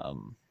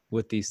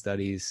with these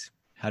studies,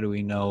 how do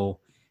we know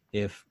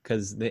if,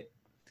 because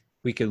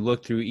we could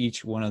look through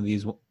each one of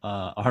these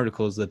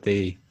articles that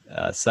they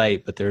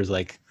cite, but there's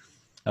like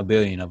a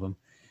billion of them,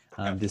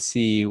 to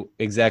see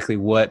exactly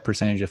what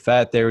percentage of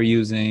fat they were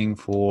using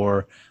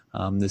for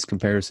this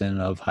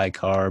comparison of high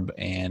carb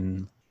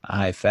and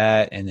high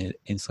fat and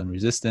insulin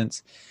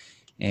resistance.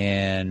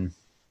 And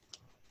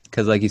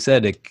because, like you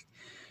said,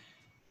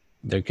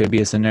 there could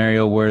be a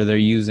scenario where they're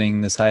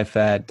using this high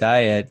fat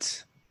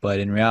diet, but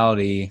in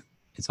reality,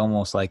 it's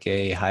almost like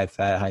a high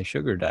fat, high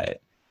sugar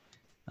diet,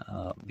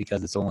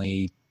 because it's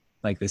only,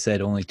 like they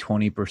said, only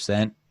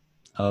 20%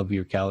 of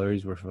your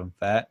calories were from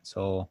fat.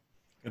 So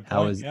Good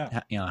how point. is,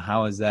 Yeah.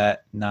 how is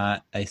that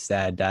not a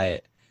sad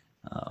diet?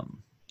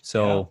 Um, Yeah.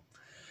 so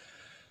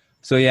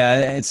so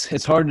yeah,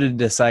 it's hard to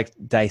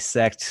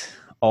dissect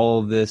all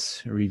of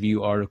this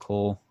review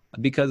article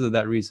because of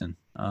that reason.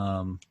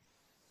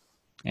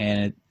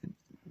 And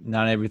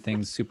not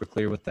everything's super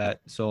clear with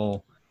that.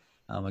 So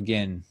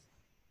again,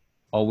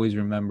 always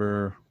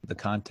remember the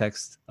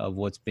context of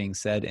what's being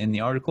said in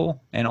the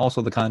article, and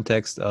also the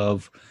context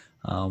of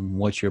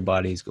what your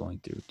body is going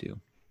through too.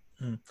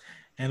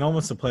 And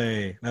almost to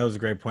play, that was a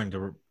great point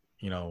to,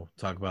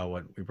 talk about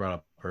what we brought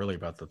up earlier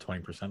about the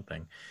 20%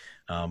 thing.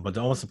 But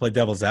to almost to play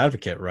devil's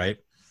advocate, right?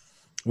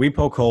 We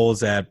poke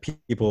holes at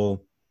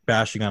people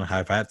bashing on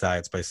high fat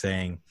diets by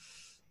saying,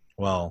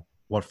 well,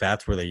 what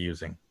fats were they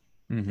using?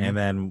 Mm-hmm. And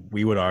then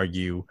we would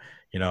argue,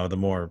 the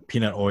more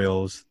peanut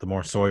oils, the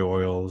more soy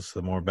oils,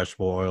 the more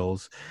vegetable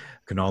oils,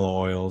 canola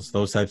oils,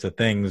 those types of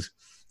things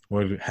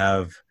would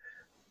have,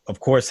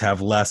 of course,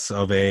 have less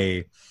of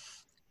a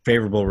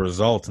favorable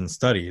result in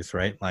studies,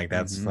 right? Like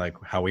that's Mm-hmm. like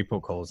how we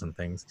poke holes in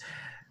things.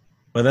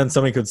 But then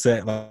somebody could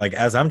say, like,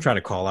 as I'm trying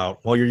to call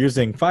out, well, you're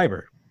using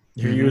fiber,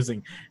 you're Mm-hmm.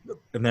 using,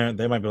 and then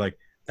they might be like,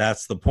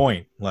 that's the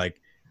point. Like,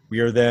 we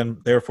are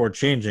then therefore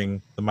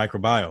changing the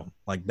microbiome.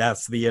 Like,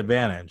 that's the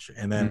advantage.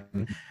 And then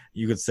Mm-hmm.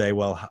 you could say,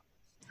 well,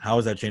 how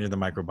is that changing the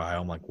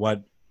microbiome? Like,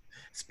 what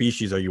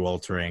species are you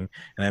altering?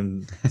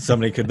 And then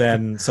somebody could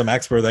then, some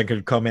expert that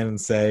could come in and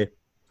say,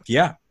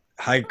 yeah,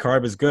 high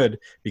carb is good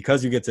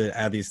because you get to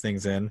add these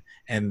things in,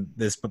 and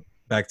this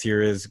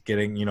bacteria is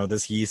getting,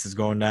 this yeast is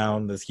going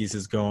down, this yeast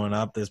is going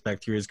up, this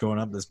bacteria is going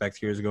up, this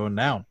bacteria is going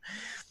down.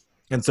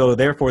 And so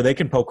therefore they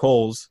can poke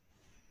holes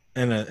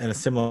in a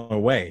similar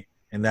way,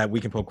 and that we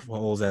can poke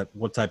holes at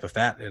what type of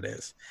fat it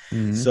is.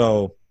 Mm-hmm.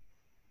 So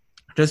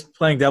just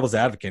playing devil's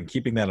advocate and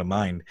keeping that in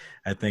mind,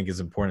 I think, is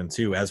important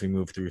too as we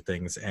move through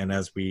things and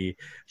as we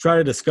try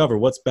to discover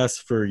what's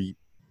best for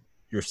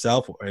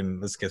yourself, in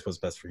this case, what's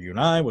best for you and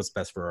I, what's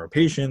best for our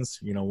patients,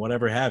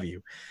 whatever have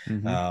you.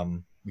 Mm-hmm.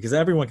 Because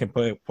everyone can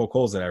poke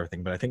holes at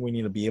everything, but I think we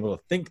need to be able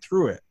to think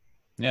through it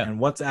Yeah. and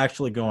what's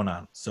actually going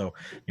on. So,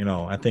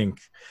 I think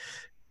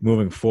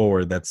moving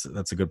forward, that's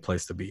a good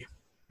place to be.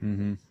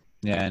 Mm-hmm.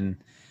 Yeah, and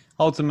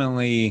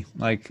ultimately,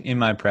 like in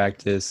my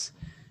practice,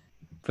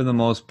 for the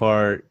most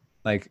part,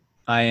 like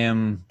I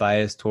am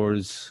biased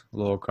towards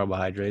lower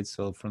carbohydrates.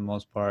 So for the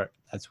most part,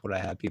 that's what I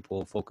have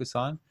people focus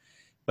on.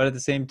 But at the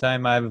same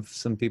time, I have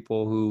some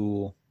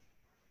people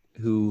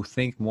who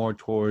think more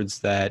towards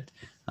that,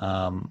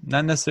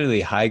 not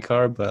necessarily high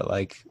carb, but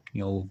like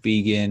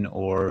vegan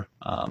or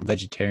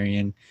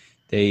vegetarian.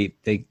 They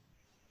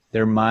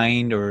their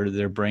mind or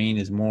their brain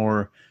is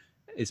more,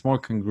 it's more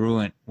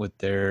congruent with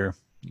their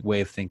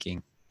way of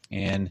thinking.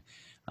 And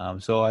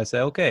so I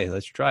say, okay,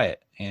 let's try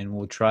it, and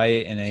we'll try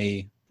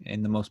it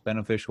in the most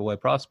beneficial way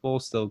possible,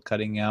 still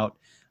cutting out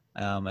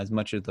as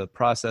much of the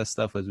processed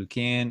stuff as we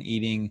can,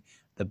 eating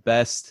the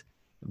best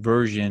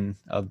version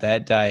of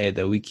that diet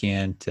that we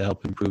can to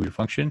help improve your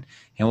function,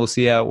 and we'll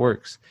see how it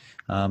works.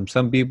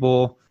 Some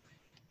people,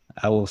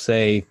 I will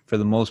say, for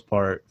the most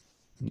part,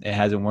 it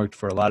hasn't worked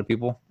for a lot of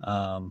people,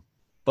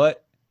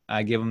 but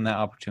I give them that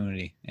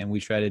opportunity, and we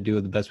try to do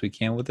the best we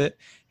can with it.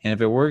 And if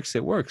it works,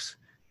 it works.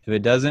 If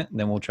it doesn't,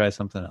 then we'll try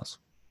something else.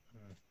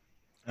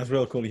 That's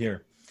really cool to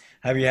hear.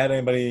 Have you had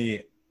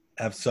anybody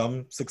have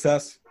some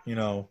success, in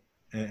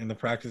the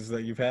practices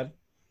that you've had?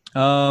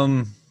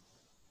 Um,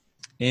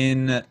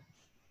 in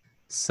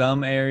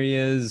some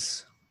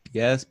areas,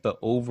 yes, but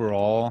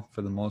overall,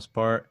 for the most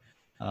part,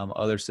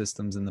 other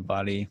systems in the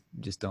body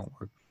just don't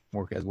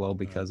work as well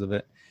because of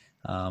it.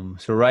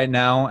 So right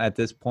now, at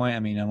this point, I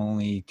mean, I'm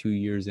only 2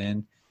 years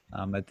in.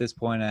 At this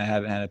point, I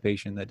haven't had a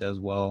patient that does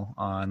well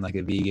on like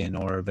a vegan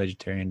or a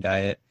vegetarian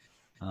diet,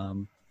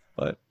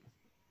 but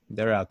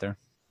they're out there.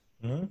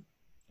 Mm-hmm.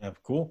 Yeah,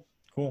 cool.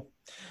 All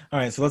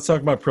right, so let's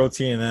talk about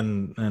protein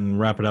and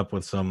wrap it up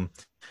with some,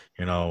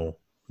 you know,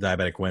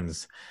 diabetic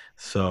wins.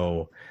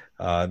 So,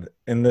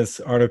 in this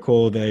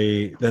article,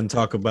 they then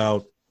talk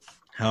about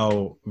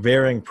how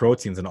varying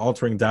proteins and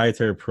altering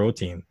dietary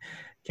protein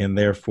can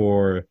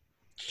therefore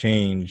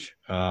change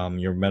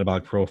your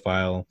metabolic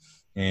profile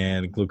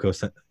and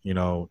glucose,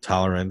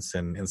 tolerance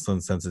and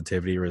insulin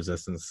sensitivity,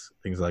 resistance,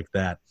 things like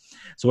that.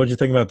 So, what do you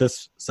think about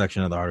this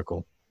section of the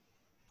article?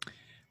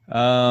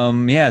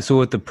 Yeah, so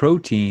with the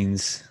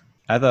proteins,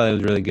 I thought it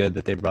was really good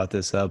that they brought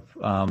this up.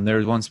 There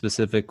was one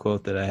specific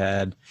quote that I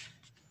had,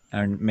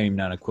 or maybe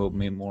not a quote,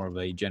 maybe more of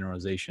a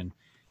generalization,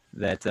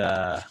 that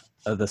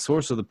the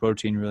source of the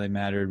protein really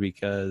mattered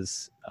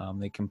because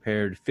they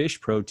compared fish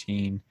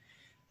protein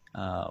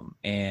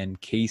and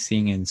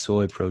casein and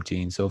soy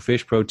protein. So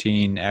fish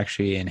protein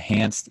actually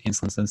enhanced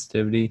insulin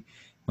sensitivity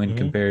when Hmm.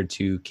 compared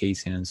to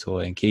casein and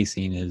soy. And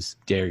casein is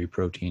dairy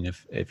protein,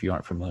 if you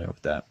aren't familiar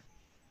with that.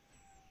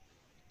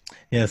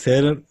 Yeah, say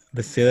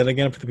that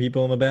again for the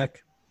people in the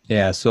back.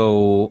 Yeah,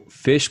 so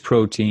fish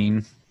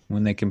protein,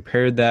 when they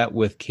compared that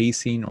with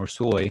casein or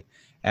soy,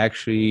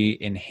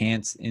 actually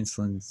enhanced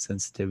insulin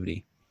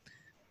sensitivity.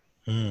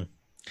 Mm.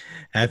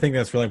 And I think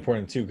that's really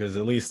important too, because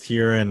at least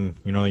here in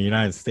the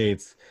United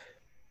States,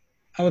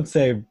 I would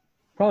say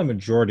probably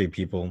majority of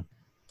people.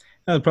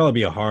 That would probably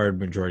be a hard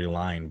majority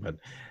line, but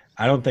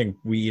I don't think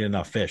we eat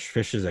enough fish.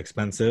 Fish is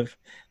expensive.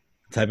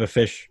 The type of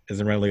fish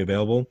isn't readily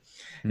available,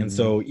 and Mm-hmm.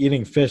 so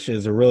eating fish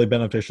is a really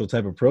beneficial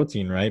type of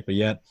protein, right? But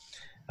yet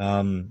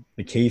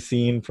the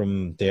casein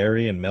from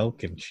dairy and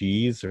milk and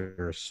cheese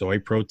or soy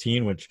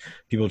protein, which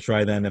people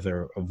try then if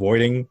they're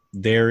avoiding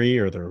dairy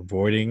or they're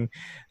avoiding,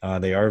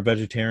 they are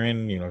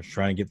vegetarian,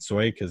 trying to get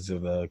soy because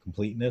of the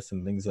completeness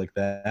and things like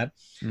that.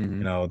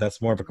 Mm-hmm.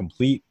 That's more of a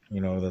complete,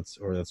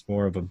 that's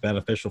more of a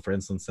beneficial for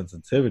insulin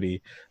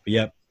sensitivity. But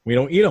yet we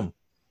don't eat them.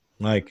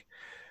 Like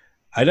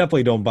I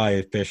definitely don't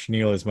buy fish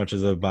nearly as much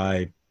as I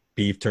buy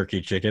beef,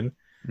 turkey, chicken.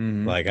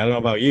 Mm-hmm. Like I don't know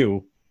about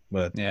you,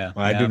 but Yeah,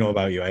 well, I yeah. do know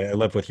about you. I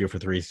lived with you for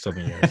 3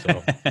 something years,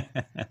 so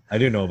I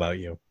do know about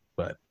you.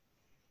 But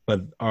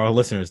our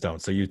listeners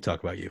don't. So you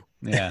talk about you.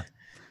 Yeah.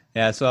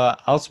 Yeah, so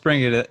I'll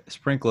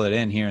sprinkle it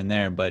in here and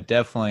there, but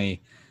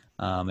definitely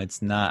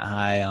it's not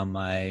high on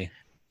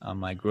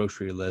my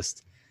grocery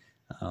list.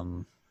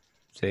 Um,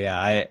 so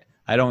yeah,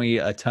 I don't eat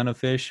a ton of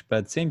fish, but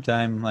at the same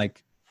time,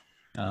 like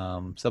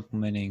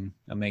supplementing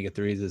omega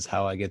threes is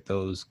how I get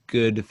those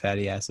good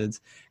fatty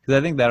acids because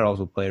I think that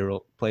also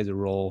plays a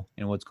role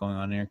in what's going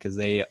on here because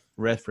they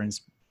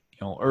referenced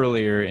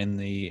earlier in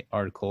the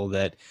article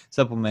that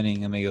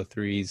supplementing omega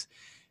threes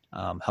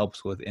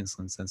helps with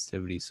insulin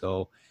sensitivity.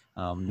 So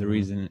the Mm-hmm.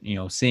 reason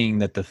seeing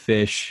that the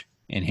fish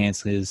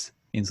enhances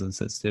insulin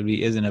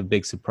sensitivity isn't a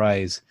big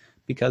surprise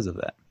because of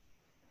that.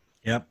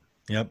 Yep,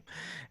 yep.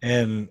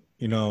 And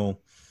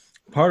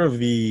part of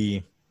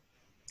the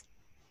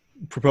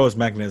proposed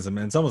mechanism,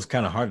 and it's almost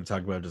kind of hard to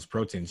talk about just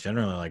proteins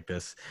generally like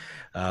this,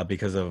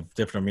 because of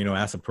different amino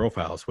acid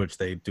profiles, which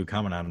they do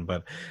comment on.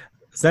 But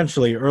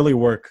essentially, early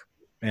work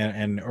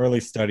and early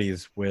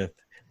studies with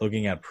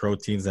looking at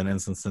proteins and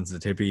insulin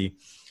sensitivity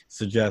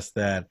suggest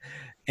that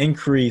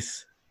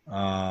increase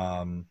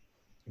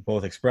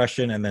both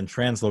expression and then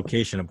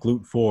translocation of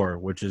GLUT4,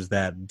 which is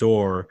that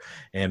door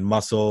in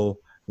muscle,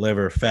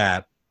 liver,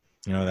 fat,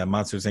 that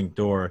Matsu zinc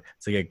door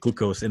to get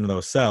glucose into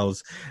those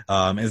cells,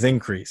 is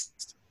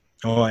increased.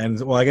 Oh, and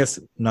well, I guess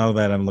now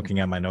that I'm looking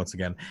at my notes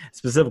again,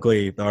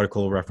 specifically the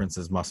article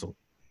references muscle.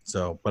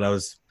 So, but I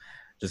was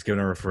just giving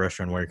a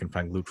refresher on where you can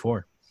find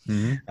GLUT4.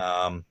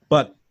 Mm-hmm.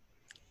 But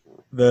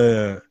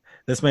the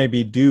this may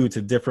be due to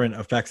different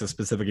effects of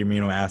specific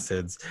amino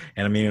acids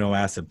and amino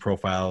acid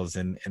profiles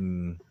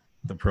in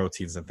the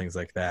proteins and things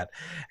like that.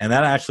 And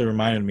that actually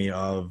reminded me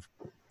of,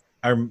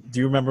 do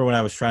you remember when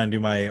I was trying to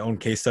do my own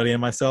case study on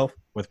myself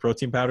with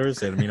protein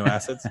powders and amino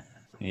acids?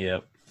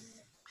 Yep.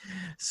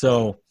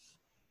 So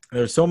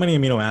there's so many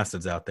amino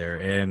acids out there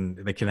and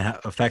they can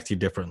affect you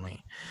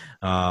differently.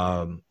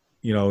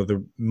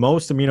 The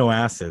most amino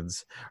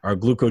acids are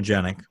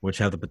glucogenic, which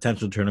have the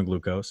potential to turn to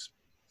glucose.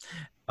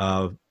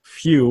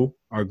 Few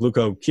are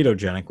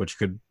glucoketogenic, which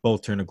could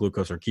both turn to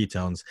glucose or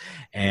ketones,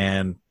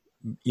 and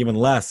even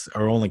less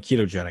are only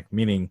ketogenic,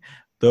 meaning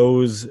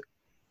those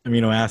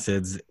amino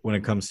acids, when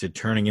it comes to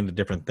turning into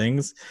different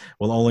things,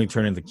 will only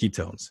turn into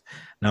ketones.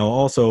 Now,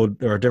 also,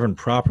 there are different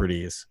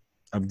properties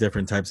of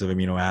different types of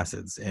amino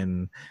acids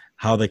and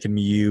how they can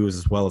be used,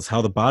 as well as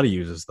how the body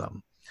uses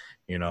them.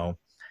 You know,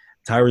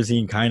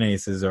 Tyrosine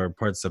kinases are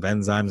parts of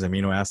enzymes,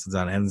 amino acids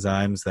on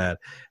enzymes that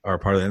are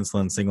part of the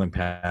insulin signaling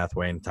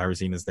pathway, and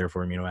tyrosine is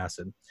therefore amino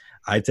acid.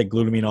 I take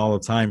glutamine all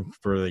the time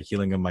for the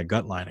healing of my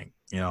gut lining.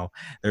 There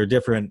are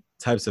different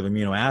types of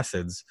amino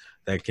acids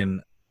that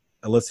can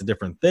elicit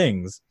different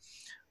things.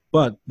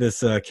 But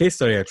this case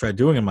study I tried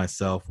doing on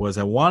myself was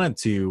I wanted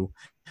to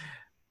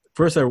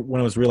first,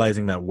 when I was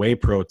realizing that whey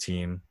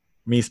protein,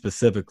 me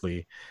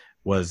specifically,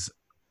 was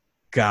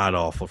god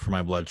awful for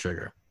my blood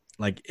sugar.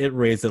 Like it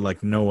raised it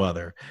like no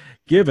other.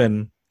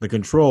 Given the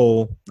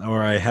control,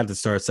 or I had to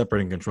start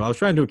separating control. I was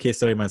trying to do a case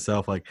study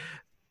myself, like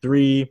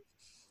 3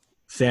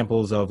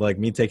 samples of like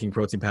me taking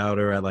protein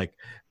powder at like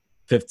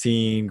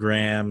 15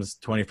 grams,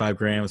 25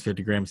 grams,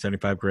 50 grams,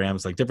 75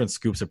 grams, like different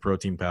scoops of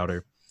protein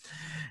powder.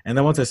 And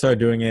then once I started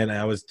doing it,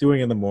 I was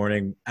doing it in the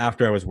morning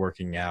after I was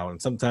working out. And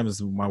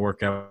sometimes my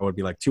workout would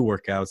be like 2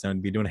 workouts, and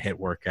I'd be doing a HIIT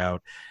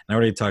workout. And I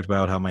already talked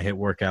about how my HIIT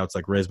workouts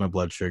like raise my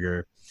blood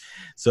sugar.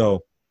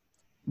 So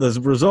the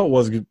result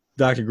was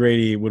Dr.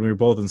 Grady, when we were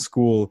both in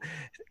school,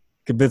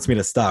 convinced me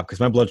to stop because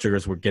my blood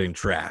sugars were getting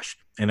trashed.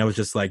 And it was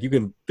just like you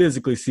could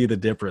physically see the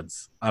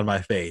difference on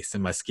my face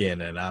and my skin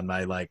and on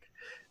my like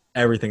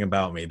everything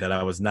about me that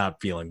I was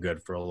not feeling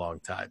good for a long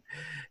time.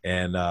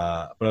 And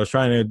but I was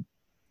trying to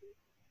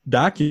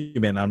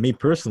document on me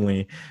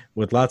personally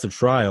with lots of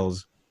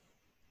trials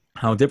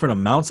how different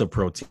amounts of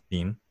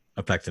protein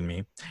affected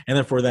me. And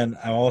then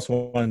I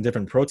also wanted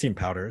different protein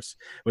powders,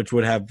 which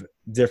would have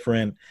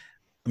different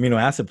amino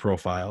acid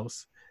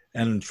profiles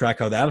and track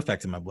how that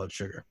affected my blood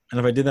sugar. And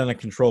if I did that in a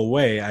controlled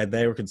way, I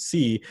there could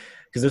see,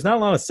 because there's not a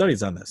lot of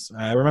studies on this.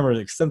 I remember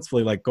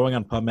extensively like going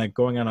on PubMed,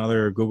 going on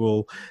other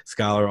Google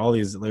Scholar, all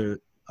these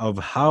of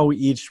how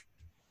each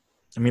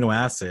amino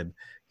acid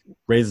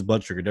raises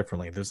blood sugar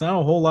differently. There's not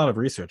a whole lot of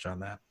research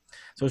on that.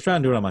 So I was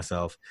trying to do it on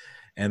myself.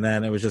 And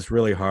then it was just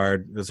really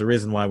hard. There's a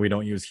reason why we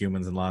don't use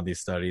humans in a lot of these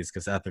studies,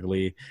 because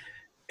ethically,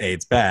 A,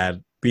 it's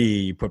bad. B,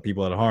 you put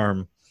people at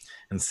harm.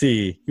 And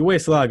C, you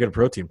waste a lot of good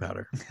protein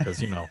powder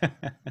because,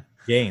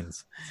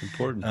 gains. It's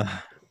important.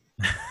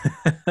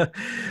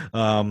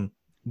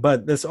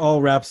 But this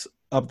all wraps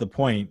up the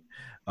point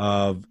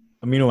of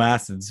amino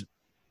acids,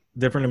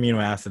 different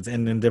amino acids,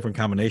 and in different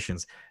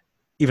combinations,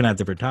 even at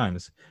different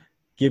times,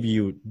 give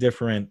you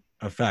different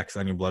effects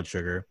on your blood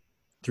sugar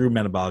through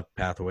metabolic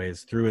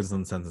pathways, through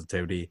insulin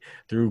sensitivity,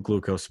 through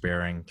glucose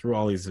sparing, through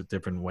all these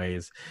different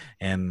ways.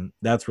 And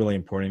that's really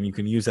important. You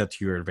can use that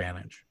to your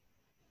advantage.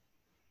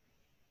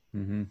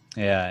 Mm-hmm.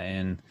 Yeah.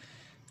 And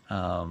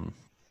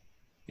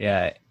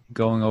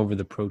going over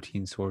the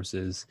protein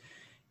sources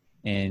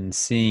and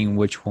seeing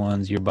which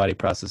ones your body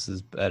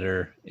processes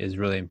better is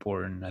really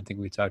important. I think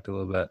we talked a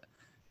little bit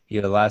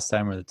either last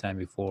time or the time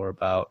before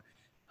about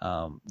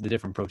the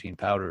different protein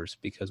powders,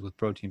 because with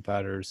protein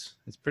powders,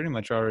 it's pretty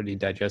much already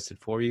digested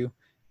for you.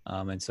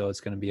 And so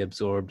it's going to be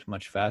absorbed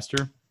much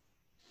faster.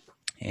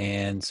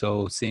 And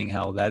so seeing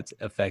how that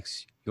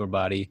affects your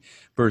body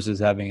versus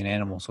having an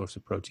animal source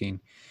of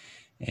protein,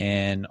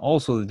 and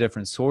also the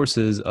different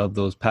sources of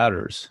those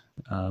powders,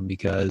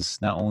 because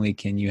not only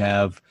can you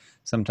have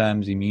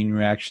sometimes immune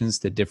reactions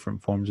to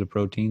different forms of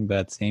protein, but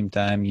at the same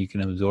time, you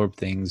can absorb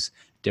things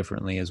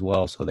differently as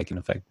well. So they can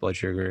affect blood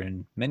sugar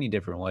in many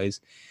different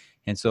ways.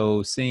 And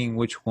so seeing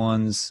which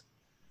ones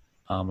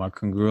are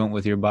congruent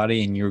with your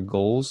body and your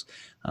goals,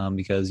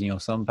 because,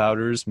 some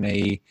powders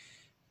may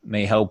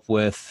help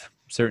with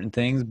certain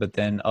things, but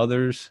then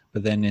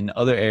in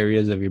other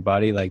areas of your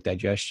body, like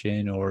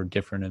digestion or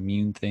different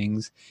immune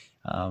things,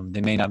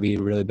 they may not be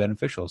really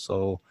beneficial.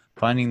 So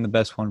finding the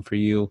best one for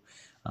you.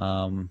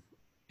 And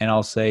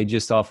I'll say,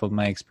 just off of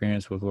my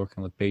experience with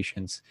working with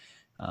patients,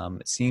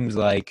 it seems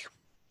like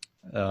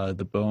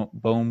the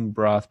bone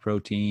broth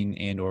protein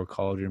and or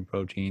collagen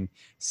protein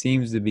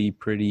seems to be do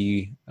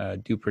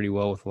pretty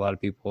well with a lot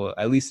of people,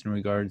 at least in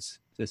regards,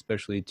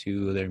 especially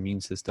to their immune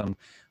system.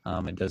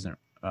 It doesn't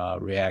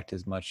react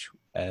as much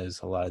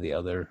as a lot of the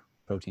other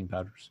protein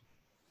powders.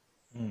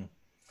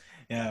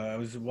 Yeah, I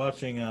was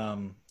watching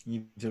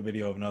YouTube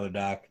video of another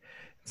doc.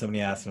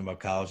 Somebody asked him about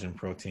collagen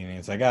protein, and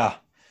he's like,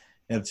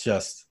 it's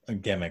just a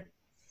gimmick.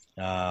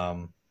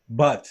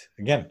 But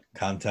again,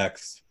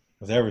 context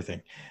is everything.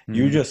 Mm-hmm.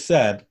 You just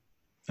said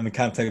in the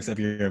context of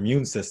your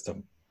immune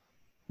system,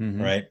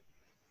 mm-hmm. right?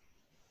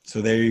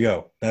 So there you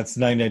go. That's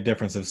the 90-day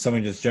difference of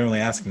somebody just generally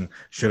asking,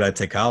 should I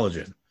take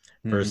collagen,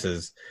 mm-hmm.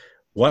 versus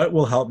what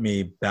will help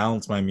me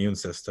balance my immune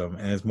system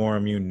and is more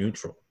immune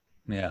neutral.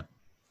 Yeah.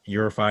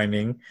 You're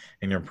finding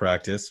in your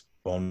practice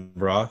bone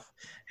broth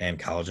and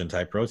collagen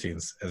type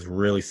proteins is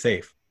really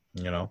safe,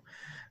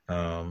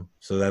 so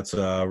that's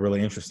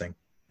really interesting.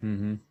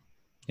 Mm-hmm.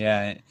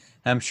 Yeah,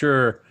 I'm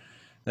sure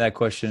that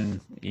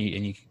question,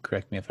 and you can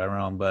correct me if I'm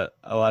wrong, but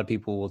a lot of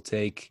people will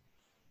take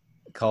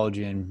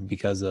collagen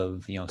because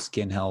of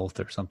skin health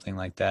or something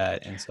like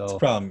that, and so it's a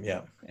problem.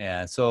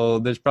 Yeah, so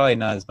there's probably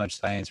not as much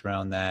science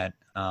around that,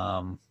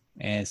 and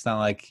it's not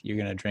like you're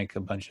gonna drink a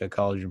bunch of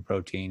collagen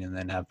protein and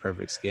then have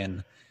perfect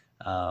skin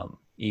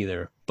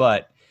either,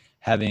 but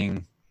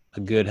having a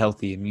good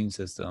healthy immune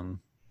system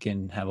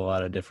can have a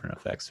lot of different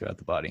effects throughout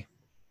the body.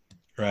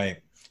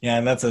 Right. Yeah,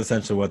 and that's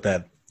essentially what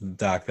that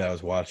doc that I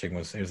was watching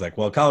was. He was like,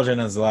 well, collagen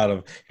has a lot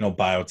of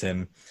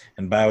biotin,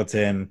 and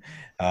biotin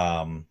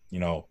can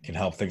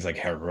help things like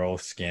hair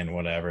growth, skin,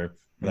 whatever.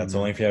 But that's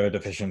only if you have a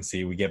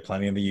deficiency. We get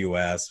plenty in the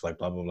US, like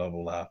blah blah blah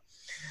blah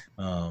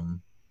blah,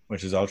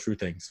 which is all true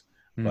things.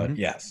 Mm-hmm. But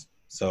yes,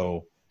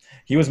 so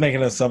he was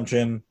making an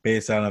assumption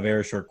based on a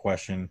very short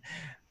question,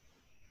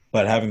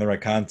 but having the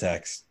right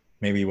context,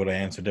 maybe he would have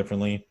answered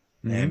differently.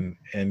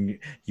 Mm-hmm. and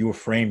you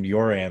framed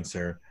your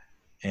answer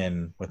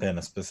within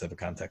a specific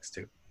context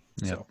too.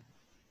 Yep.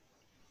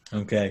 So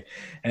okay,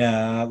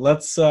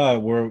 let's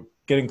we're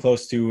getting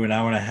close to an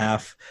hour and a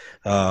half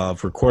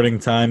of recording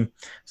time,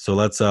 so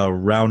let's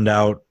round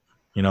out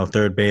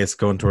third base,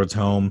 going towards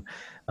home,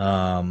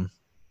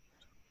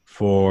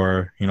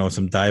 for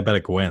some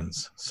diabetic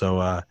wins.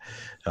 So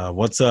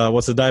what's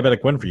a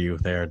diabetic win for you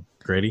there,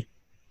 Grady?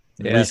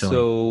 Yeah,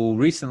 so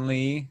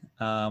recently,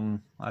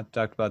 I've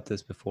talked about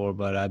this before,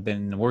 but I've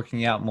been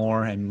working out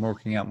more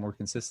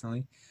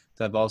consistently.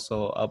 So I've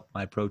also upped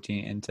my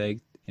protein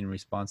intake in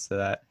response to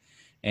that.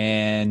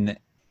 And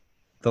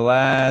the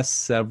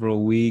last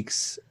several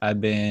weeks,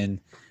 I've been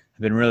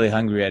really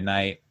hungry at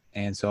night,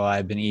 and so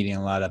I've been eating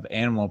a lot of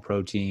animal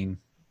protein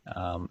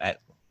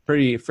at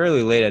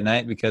fairly late at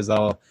night because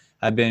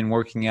I've been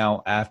working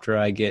out after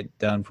I get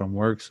done from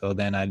work, so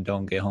then I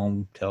don't get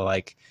home till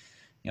like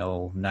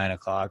 9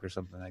 o'clock or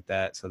something like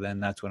that. So then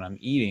that's when I'm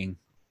eating.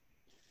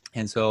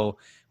 And so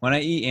when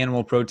I eat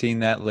animal protein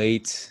that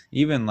late,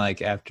 even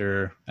like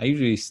after I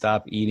usually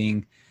stop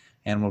eating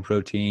animal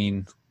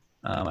protein,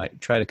 I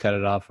try to cut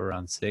it off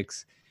around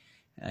 6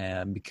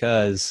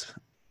 because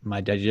my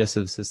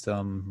digestive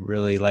system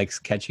really likes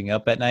catching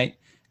up at night,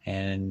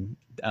 and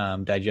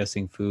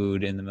digesting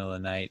food in the middle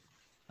of the night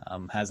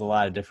has a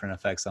lot of different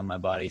effects on my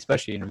body,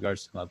 especially in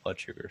regards to my blood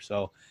sugar.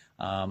 So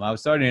I was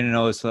starting to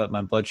notice that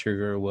my blood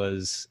sugar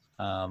was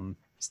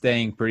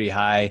staying pretty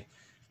high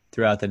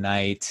throughout the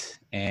night,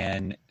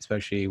 and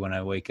especially when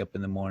I wake up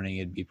in the morning,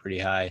 it'd be pretty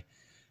high.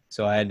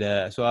 So I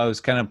was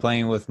kind of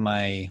playing with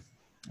my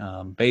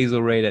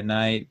basal rate at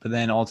night, but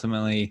then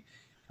ultimately,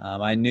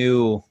 I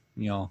knew,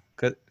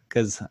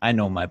 because I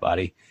know my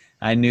body,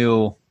 I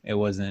knew it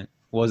wasn't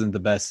the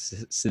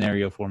best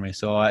scenario for me.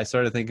 So I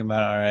started thinking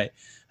about, all right,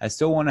 I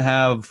still want to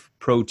have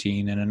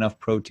protein and enough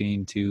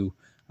protein to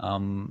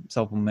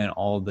supplement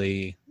all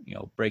the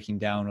breaking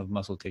down of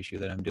muscle tissue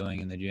that I'm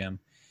doing in the gym.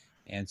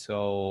 And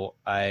so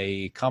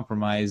I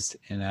compromised,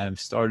 and I've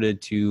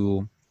started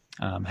to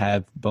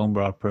have bone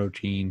broth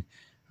protein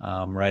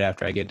right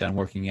after I get done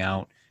working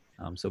out.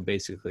 So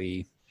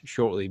basically,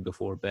 shortly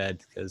before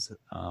bed, because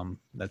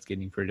that's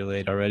getting pretty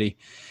late already,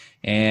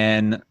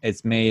 and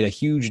it's made a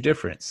huge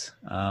difference.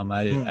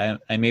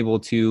 I'm able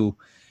to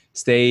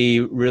stay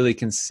really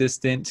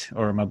consistent,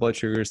 or my blood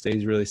sugar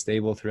stays really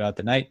stable throughout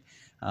the night,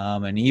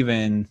 and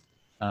even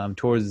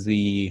towards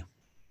the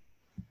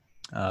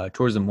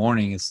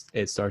morning,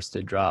 it starts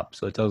to drop.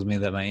 So it tells me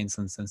that my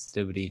insulin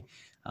sensitivity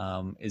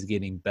is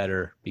getting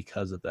better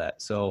because of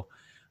that. So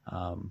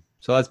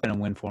that's been a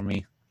win for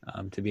me,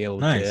 to be able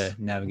Nice. to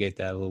navigate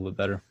that a little bit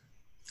better.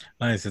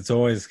 Nice. It's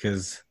always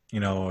because,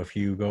 if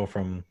you go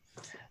from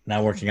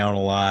not working out a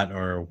lot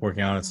or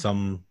working out at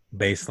some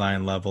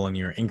baseline level and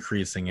you're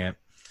increasing it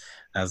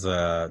as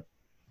a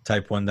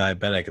type 1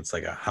 diabetic, it's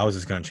like, how is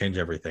this going to change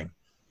everything?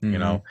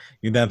 Mm-hmm.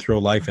 You then throw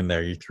life in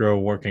there. You throw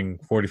working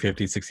 40,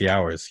 50, 60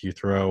 hours. You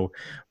throw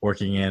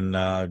working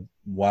in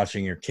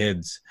watching your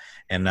kids,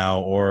 and now,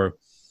 or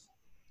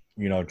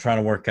trying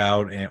to work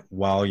out and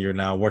while you're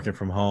now working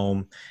from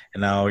home,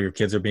 and now your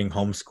kids are being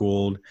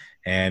homeschooled,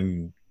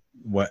 and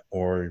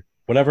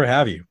whatever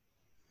have you,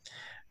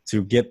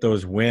 to get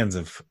those wins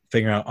of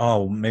figuring out,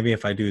 oh, maybe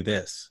if I do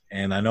this,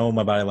 and I know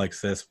my body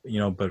likes this,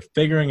 but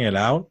figuring it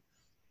out,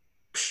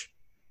 psh,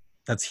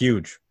 that's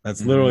huge. That's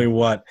Mm-hmm. literally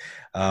what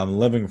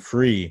living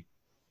free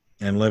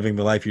and living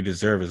the life you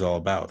deserve is all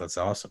about. That's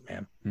awesome,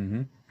 man.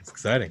 Mm-hmm. It's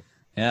exciting.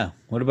 Yeah.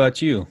 What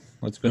about you?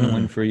 What's been a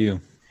win Mm. for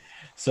you?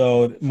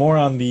 So more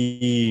on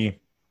the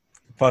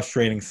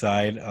frustrating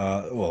side,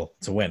 well,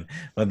 it's a win,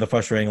 but the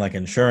frustrating like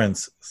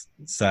insurance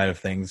side of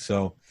things.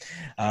 So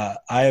I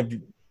have,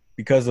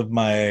 because of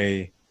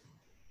my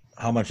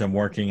how much I'm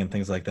working and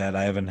things like that,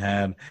 I haven't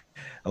had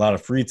a lot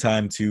of free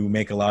time to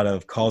make a lot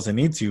of calls I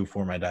need to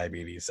for my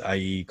diabetes,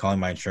 i.e. calling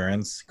my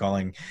insurance,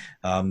 calling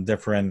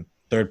different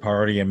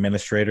third-party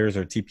administrators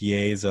or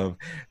TPAs of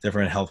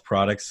different health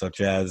products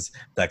such as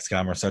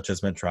Dexcom or such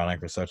as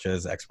Medtronic or such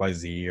as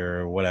XYZ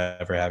or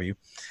whatever have you.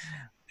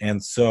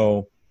 And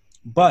so,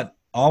 but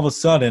all of a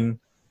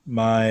sudden,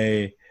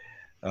 my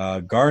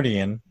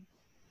Guardian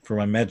for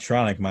my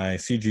Medtronic, my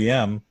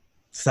CGM,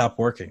 stopped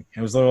working.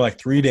 It was literally like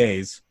 3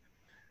 days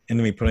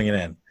into me putting it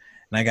in.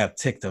 And I got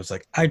ticked. I was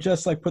like, I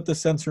just put the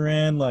sensor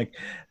in,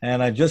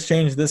 and I just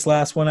changed this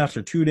last one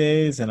after 2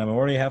 days, and I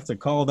already have to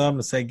call them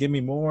to say, give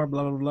me more,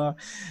 blah, blah,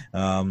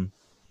 blah.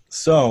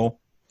 So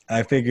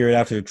I figured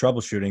after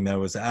troubleshooting that it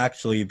was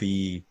actually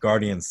the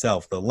Guardian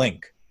self, the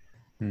Link,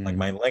 like Mm-hmm.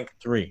 my Link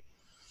 3.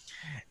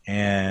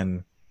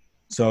 And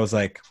so I was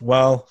like,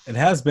 well, it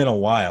has been a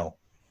while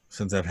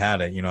since I've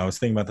had it. I was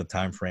thinking about the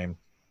time frame.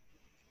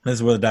 This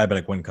is where the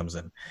diabetic win comes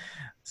in.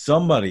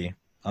 Somebody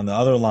on the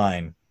other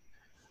line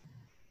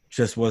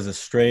just was a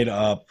straight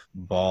up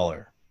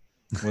baller.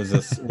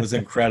 Was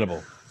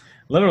incredible.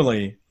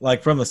 Literally,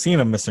 like from the scene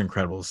of Mr.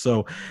 Incredible.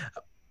 So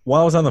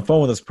while I was on the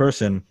phone with this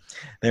person,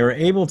 they were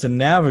able to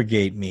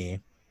navigate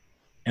me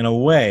in a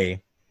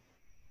way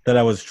that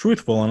I was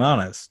truthful and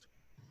honest.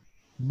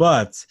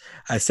 But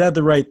I said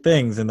the right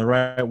things in the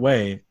right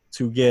way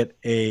to get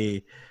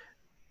a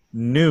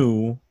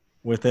new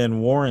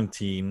within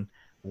warranty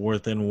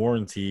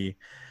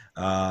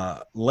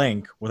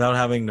link without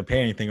having to pay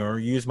anything or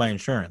use my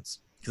insurance,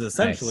 because Nice.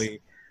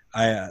 essentially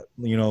I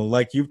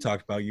like you've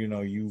talked about,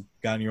 you've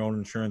gotten your own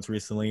insurance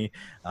recently.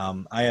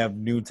 I have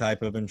new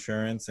type of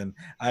insurance, and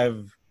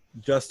I've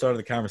just started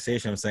the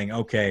conversation of saying,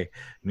 okay,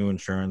 new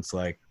insurance,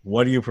 like,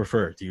 what do you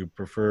prefer? Do you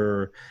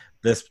prefer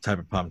this type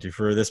of pump? Do you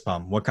prefer this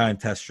pump? What kind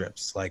of test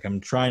strips? Like, I'm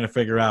trying to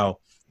figure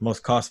out the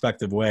most cost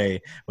effective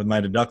way with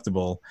my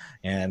deductible,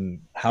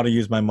 and how to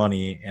use my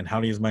money and how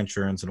to use my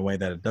insurance in a way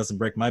that it doesn't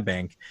break my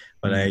bank,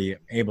 but Mm-hmm. I am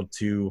able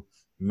to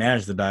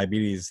manage the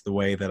diabetes the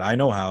way that I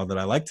know how, that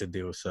I like to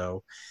do.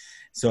 So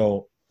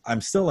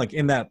I'm still like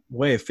in that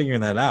way of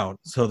figuring that out.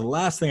 So the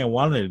last thing I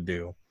wanted to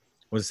do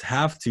was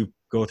have to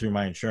go through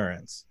my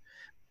insurance,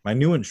 my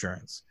new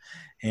insurance,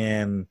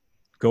 and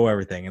go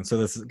everything. And so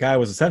this guy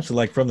was essentially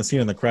like from the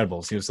scene in The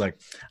Incredibles. He was like,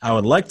 I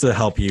would like to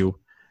help you,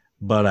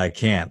 but I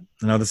can't.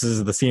 This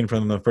is the scene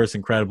from the first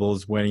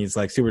Incredibles when he's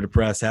like super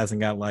depressed,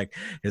 hasn't got like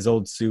his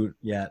old suit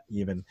yet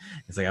even.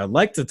 He's like, I'd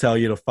like to tell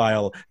you to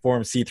file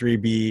Form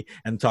C3B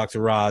and talk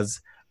to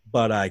Roz,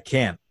 but I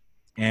can't.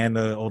 And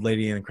the old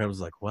lady in Incredibles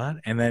is like, what?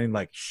 And then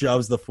like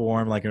shoves the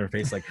form like in her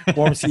face, like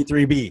Form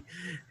C3B.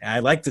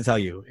 I'd like to tell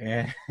you.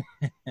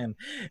 And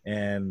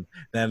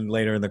then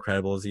later in The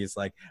Incredibles, he's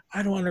like,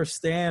 I don't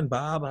understand,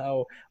 Bob,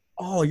 how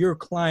all your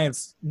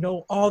clients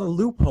know all the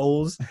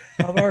loopholes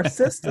of our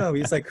system.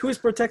 He's like, who's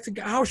protecting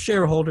our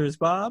shareholders,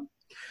 Bob?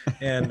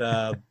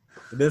 And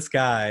this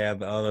guy on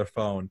the other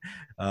phone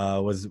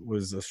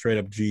was a straight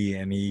up G,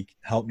 and he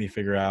helped me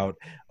figure out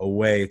a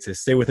way to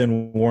stay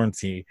within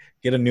warranty,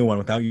 get a new one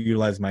without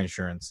utilizing my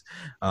insurance.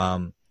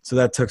 So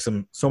that took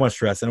so much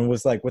stress, and it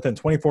was like within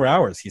 24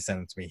 hours he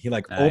sent it to me. He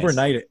like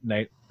overnighted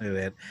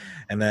it,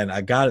 and then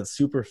I got it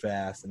super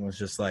fast, and it was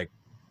just like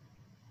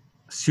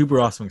super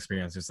awesome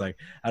experience. It's like,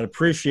 I'd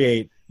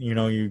appreciate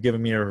you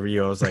giving me a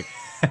review. I was like,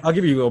 I'll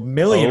give you a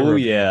million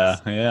reviews.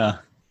 Yeah.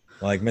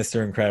 Like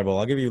Mr. Incredible,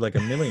 I'll give you like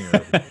a million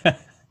reviews.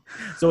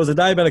 So it was a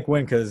diabetic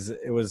win because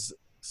it was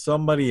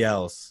somebody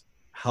else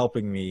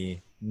helping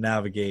me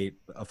navigate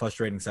a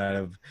frustrating side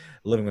of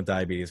living with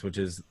diabetes, which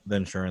is the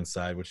insurance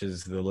side, which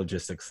is the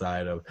logistics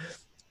side of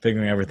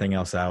figuring everything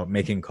else out,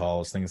 making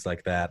calls, things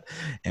like that.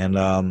 And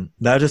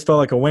that just felt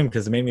like a win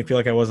because it made me feel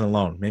like I wasn't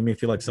alone, made me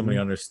feel like somebody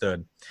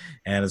understood,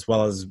 and as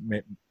well as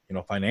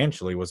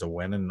financially was a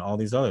win, and all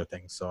these other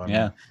things. So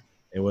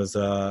it was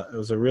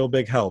a real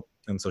big help.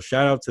 And so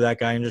shout out to that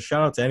guy, and just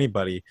shout out to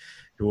anybody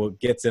who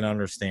gets it and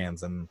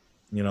understands. And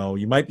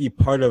you might be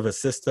part of a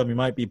system, you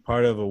might be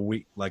part of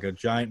like a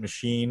giant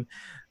machine,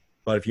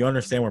 but if you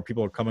understand where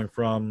people are coming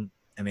from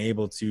and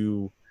able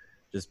to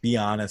just be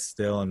honest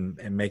still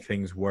and make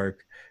things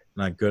work,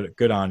 like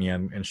good on you,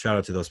 and shout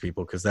out to those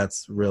people, because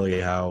that's really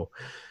how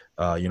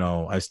I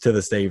was, to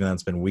this day, even though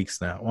it's been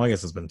weeks now. Well, I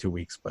guess it's been 2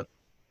 weeks, but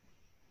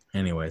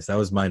anyways, that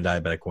was my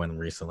diabetic win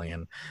recently,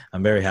 and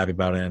I'm very happy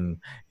about it. And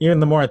even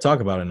the more I talk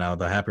about it now,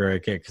 the happier I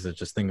get, because I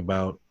just think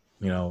about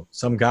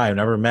some guy I've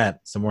never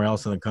met somewhere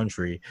else in the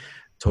country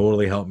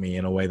totally helped me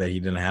in a way that he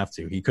didn't have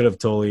to. He could have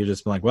totally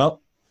just been like,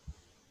 well,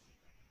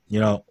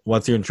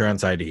 what's your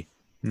insurance ID?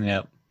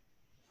 Yep.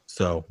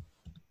 So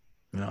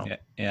yeah,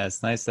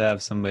 it's nice to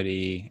have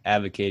somebody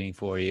advocating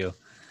for you.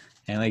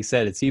 And like I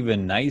said, it's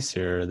even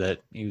nicer that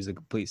he was a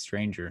complete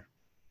stranger.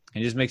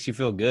 It just makes you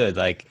feel good.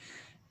 Like,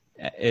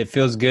 it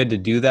feels good to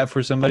do that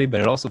for somebody,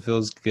 but it also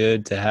feels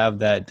good to have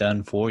that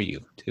done for you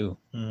too.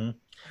 Mm-hmm.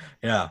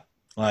 Yeah.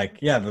 Like,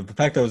 the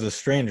fact that it was a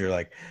stranger,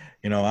 like,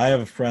 I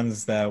have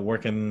friends that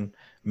work in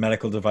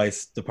medical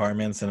device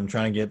departments, and I'm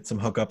trying to get some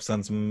hookups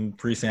on some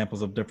free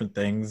samples of different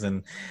things.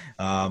 And,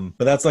 but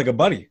that's like a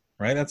buddy,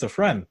 right? That's a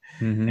friend.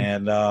 Mm-hmm.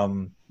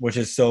 And, which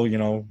is so,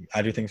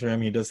 I do things for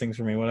him, he does things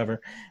for me,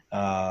 whatever.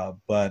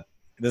 But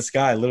this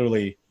guy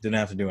literally didn't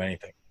have to do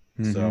anything.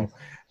 Mm-hmm. So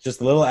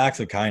just little acts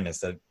of kindness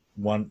that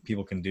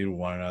people can do to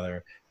one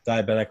another,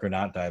 diabetic or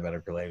not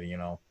diabetic related,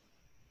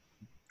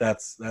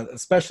 that's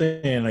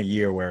especially in a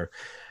year where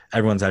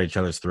everyone's at each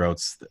other's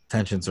throats,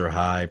 tensions are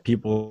high,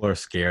 people are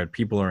scared,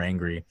 people are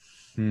angry.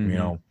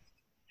 Mm-hmm.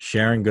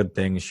 Sharing good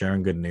things,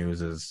 sharing good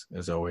news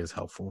is always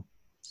helpful.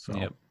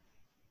 So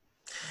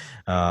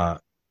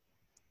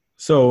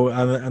so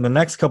on the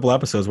next couple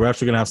episodes, we're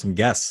actually gonna have some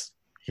guests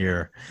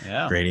here,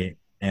 Grady,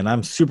 and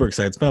I'm super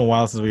excited. It's been a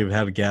while since we've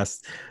had a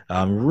guest.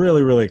 I'm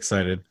really, really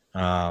excited.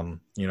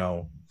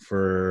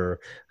 For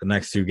the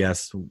next two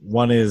guests.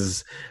 One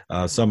is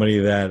somebody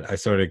that I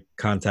started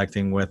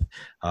contacting with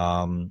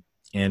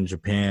in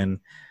Japan,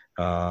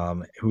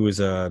 who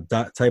is a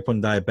type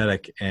 1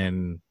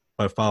 diabetic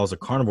but follows a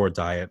carnivore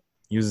diet,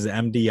 uses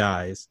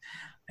MDIs,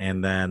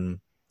 and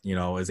then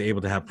is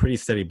able to have pretty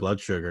steady blood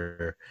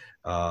sugar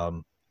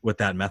with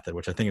that method,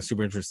 which I think is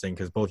super interesting,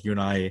 because both you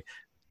and I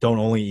don't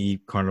only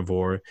eat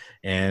carnivore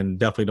and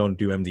definitely don't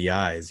do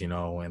MDIs,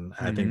 and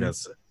I think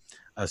that's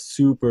a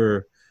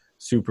super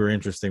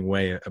interesting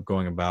way of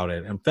going about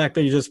it. In fact,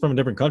 that you're just from a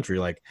different country,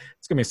 like,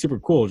 it's gonna be super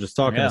cool just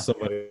talking to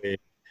somebody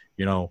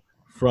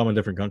from a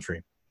different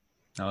country.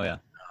 Oh yeah.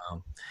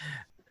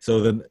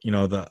 So then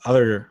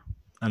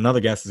another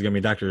guest is gonna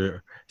be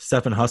Dr.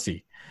 Stefan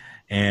Hussey,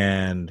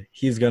 and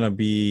he's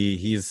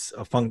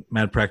a funk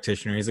med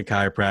practitioner, he's a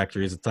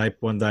chiropractor, he's a type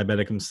 1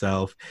 diabetic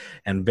himself,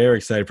 and very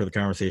excited for the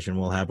conversation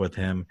we'll have with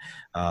him.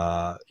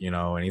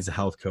 And he's a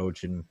health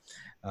coach, and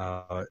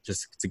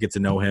just to get to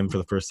know him for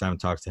the first time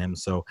and talk to him.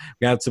 So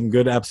we got some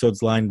good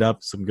episodes lined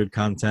up, some good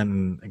content,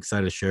 and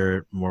excited to share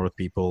it more with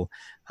people,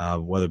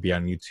 whether it be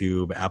on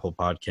YouTube, Apple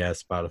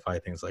Podcasts,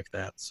 Spotify, things like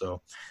that.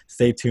 So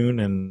stay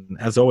tuned. And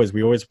as always,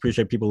 we always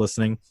appreciate people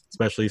listening,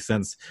 especially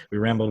since we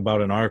rambled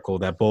about an article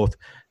that both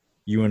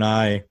you and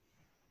I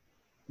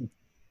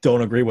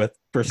don't agree with.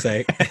 per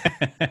se.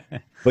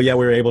 But yeah,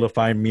 we were able to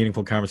find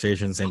meaningful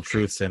conversations and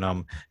truths in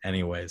them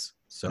anyways.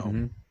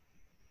 So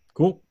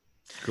cool.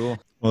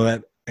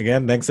 Well,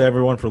 again, thanks to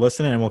everyone for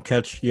listening, and we'll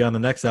catch you on the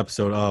next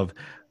episode of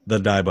the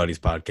Die Buddies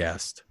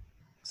podcast.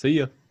 See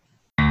ya.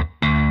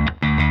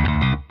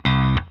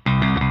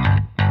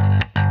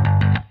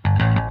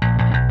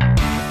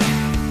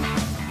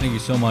 Thank you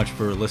so much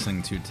for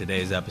listening to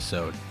today's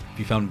episode. If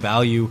you found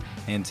value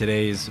in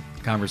today's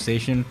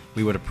conversation,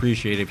 we would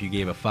appreciate it if you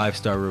gave a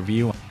 5-star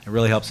review. It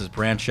really helps us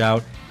branch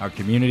out our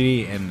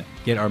community and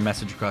get our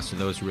message across to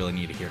those who really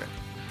need to hear it.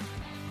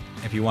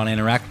 If you want to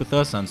interact with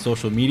us on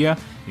social media,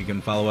 you can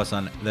follow us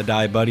on the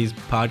Die Buddies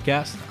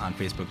podcast on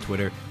Facebook,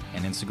 Twitter,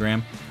 and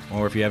Instagram.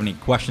 Or if you have any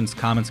questions,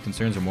 comments,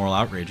 concerns, or moral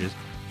outrages,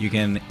 you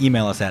can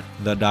email us at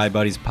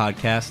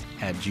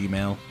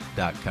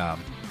thediebuddiespodcast@gmail.com.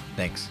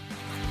 Thanks.